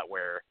downside of that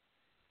where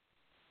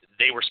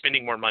they were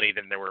spending more money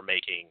than they were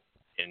making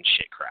and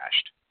shit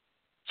crashed.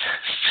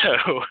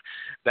 So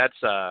that's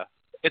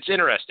it's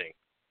interesting.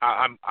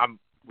 I'm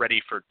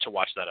ready to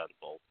watch that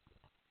unfold.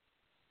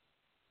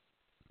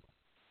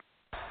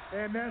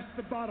 And that's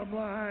the bottom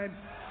line,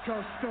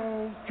 because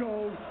Stone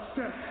Cold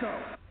said so.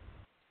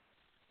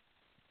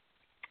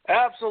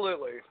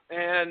 Absolutely.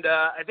 And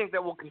I think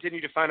that we'll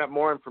continue to find out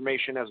more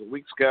information as the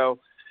weeks go.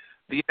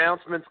 The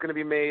announcement's going to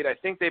be made. I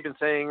think they've been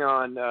saying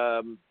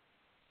on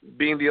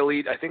being the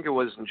Elite, I think it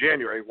was in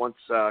January, once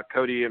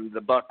Cody and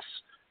the Bucks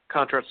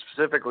contract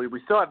specifically.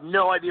 We still have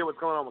no idea what's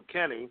going on with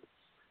Kenny.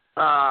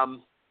 So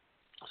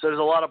there's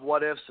a lot of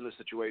what-ifs in the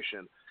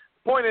situation.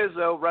 The point is,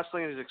 though,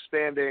 wrestling is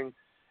expanding.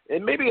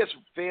 And maybe as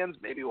fans,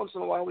 maybe once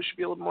in a while we should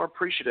be a little more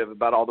appreciative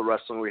about all the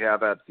wrestling we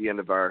have at the end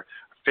of our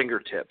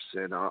fingertips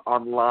and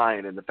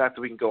online, and the fact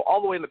that we can go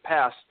all the way in the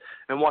past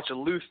and watch a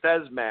Lou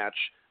Thesz match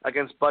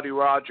against Buddy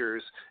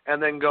Rogers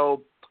and then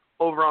go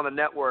over on the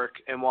network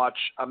and watch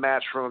a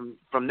match from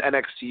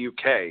NXT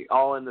UK,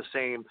 all in the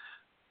same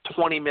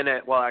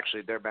 20-minute, well,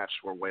 actually, their matches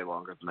were way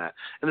longer than that,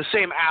 in the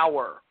same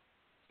hour.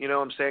 You know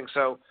what I'm saying?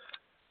 So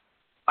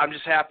I'm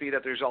just happy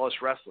that there's all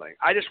this wrestling.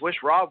 I just wish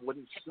Rob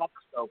wouldn't suck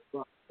so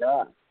fucking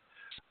bad.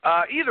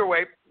 Either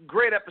way,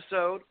 great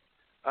episode.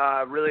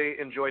 Really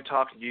enjoyed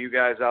talking to you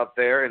guys out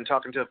there and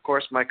talking to, of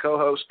course, my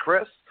co-host,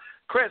 Chris.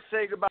 Chris,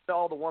 say goodbye to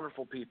all the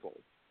wonderful people.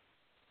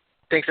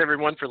 Thanks,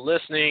 everyone, for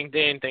listening.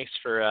 Dane, thanks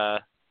for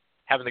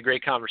having the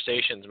great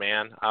conversations,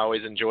 man. I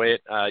always enjoy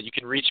it. You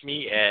can reach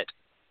me at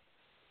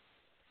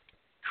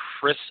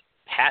Chris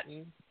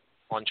Patton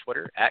on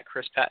Twitter, at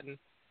Chris Patton.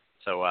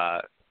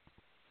 So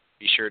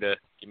be sure to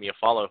give me a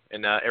follow.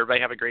 And everybody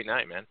have a great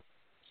night, man.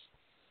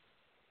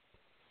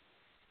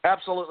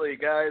 Absolutely,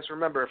 guys.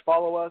 Remember,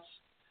 follow us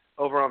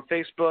over on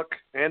Facebook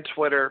and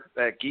Twitter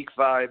at Geek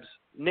Vibes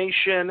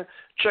Nation.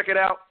 Check it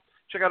out.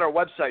 Check out our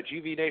website,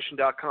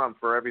 gvnation.com,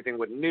 for everything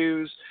with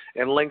news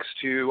and links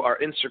to our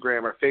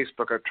Instagram, our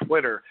Facebook, our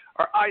Twitter,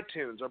 our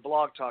iTunes, our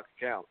Blog Talk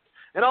account.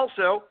 And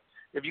also,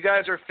 if you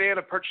guys are a fan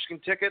of purchasing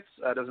tickets,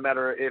 doesn't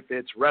matter if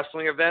it's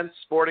wrestling events,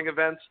 sporting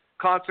events,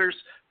 concerts,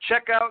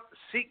 check out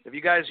Seek. If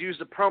you guys use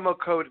the promo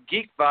code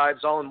Geek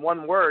Vibes, all in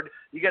one word,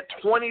 you get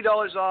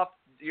 $20 off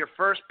your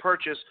first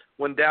purchase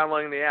when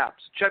downloading the app.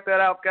 So check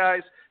that out,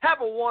 guys.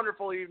 Have a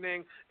wonderful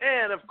evening,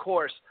 and, of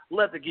course,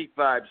 let the Geek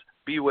Vibes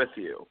be with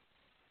you.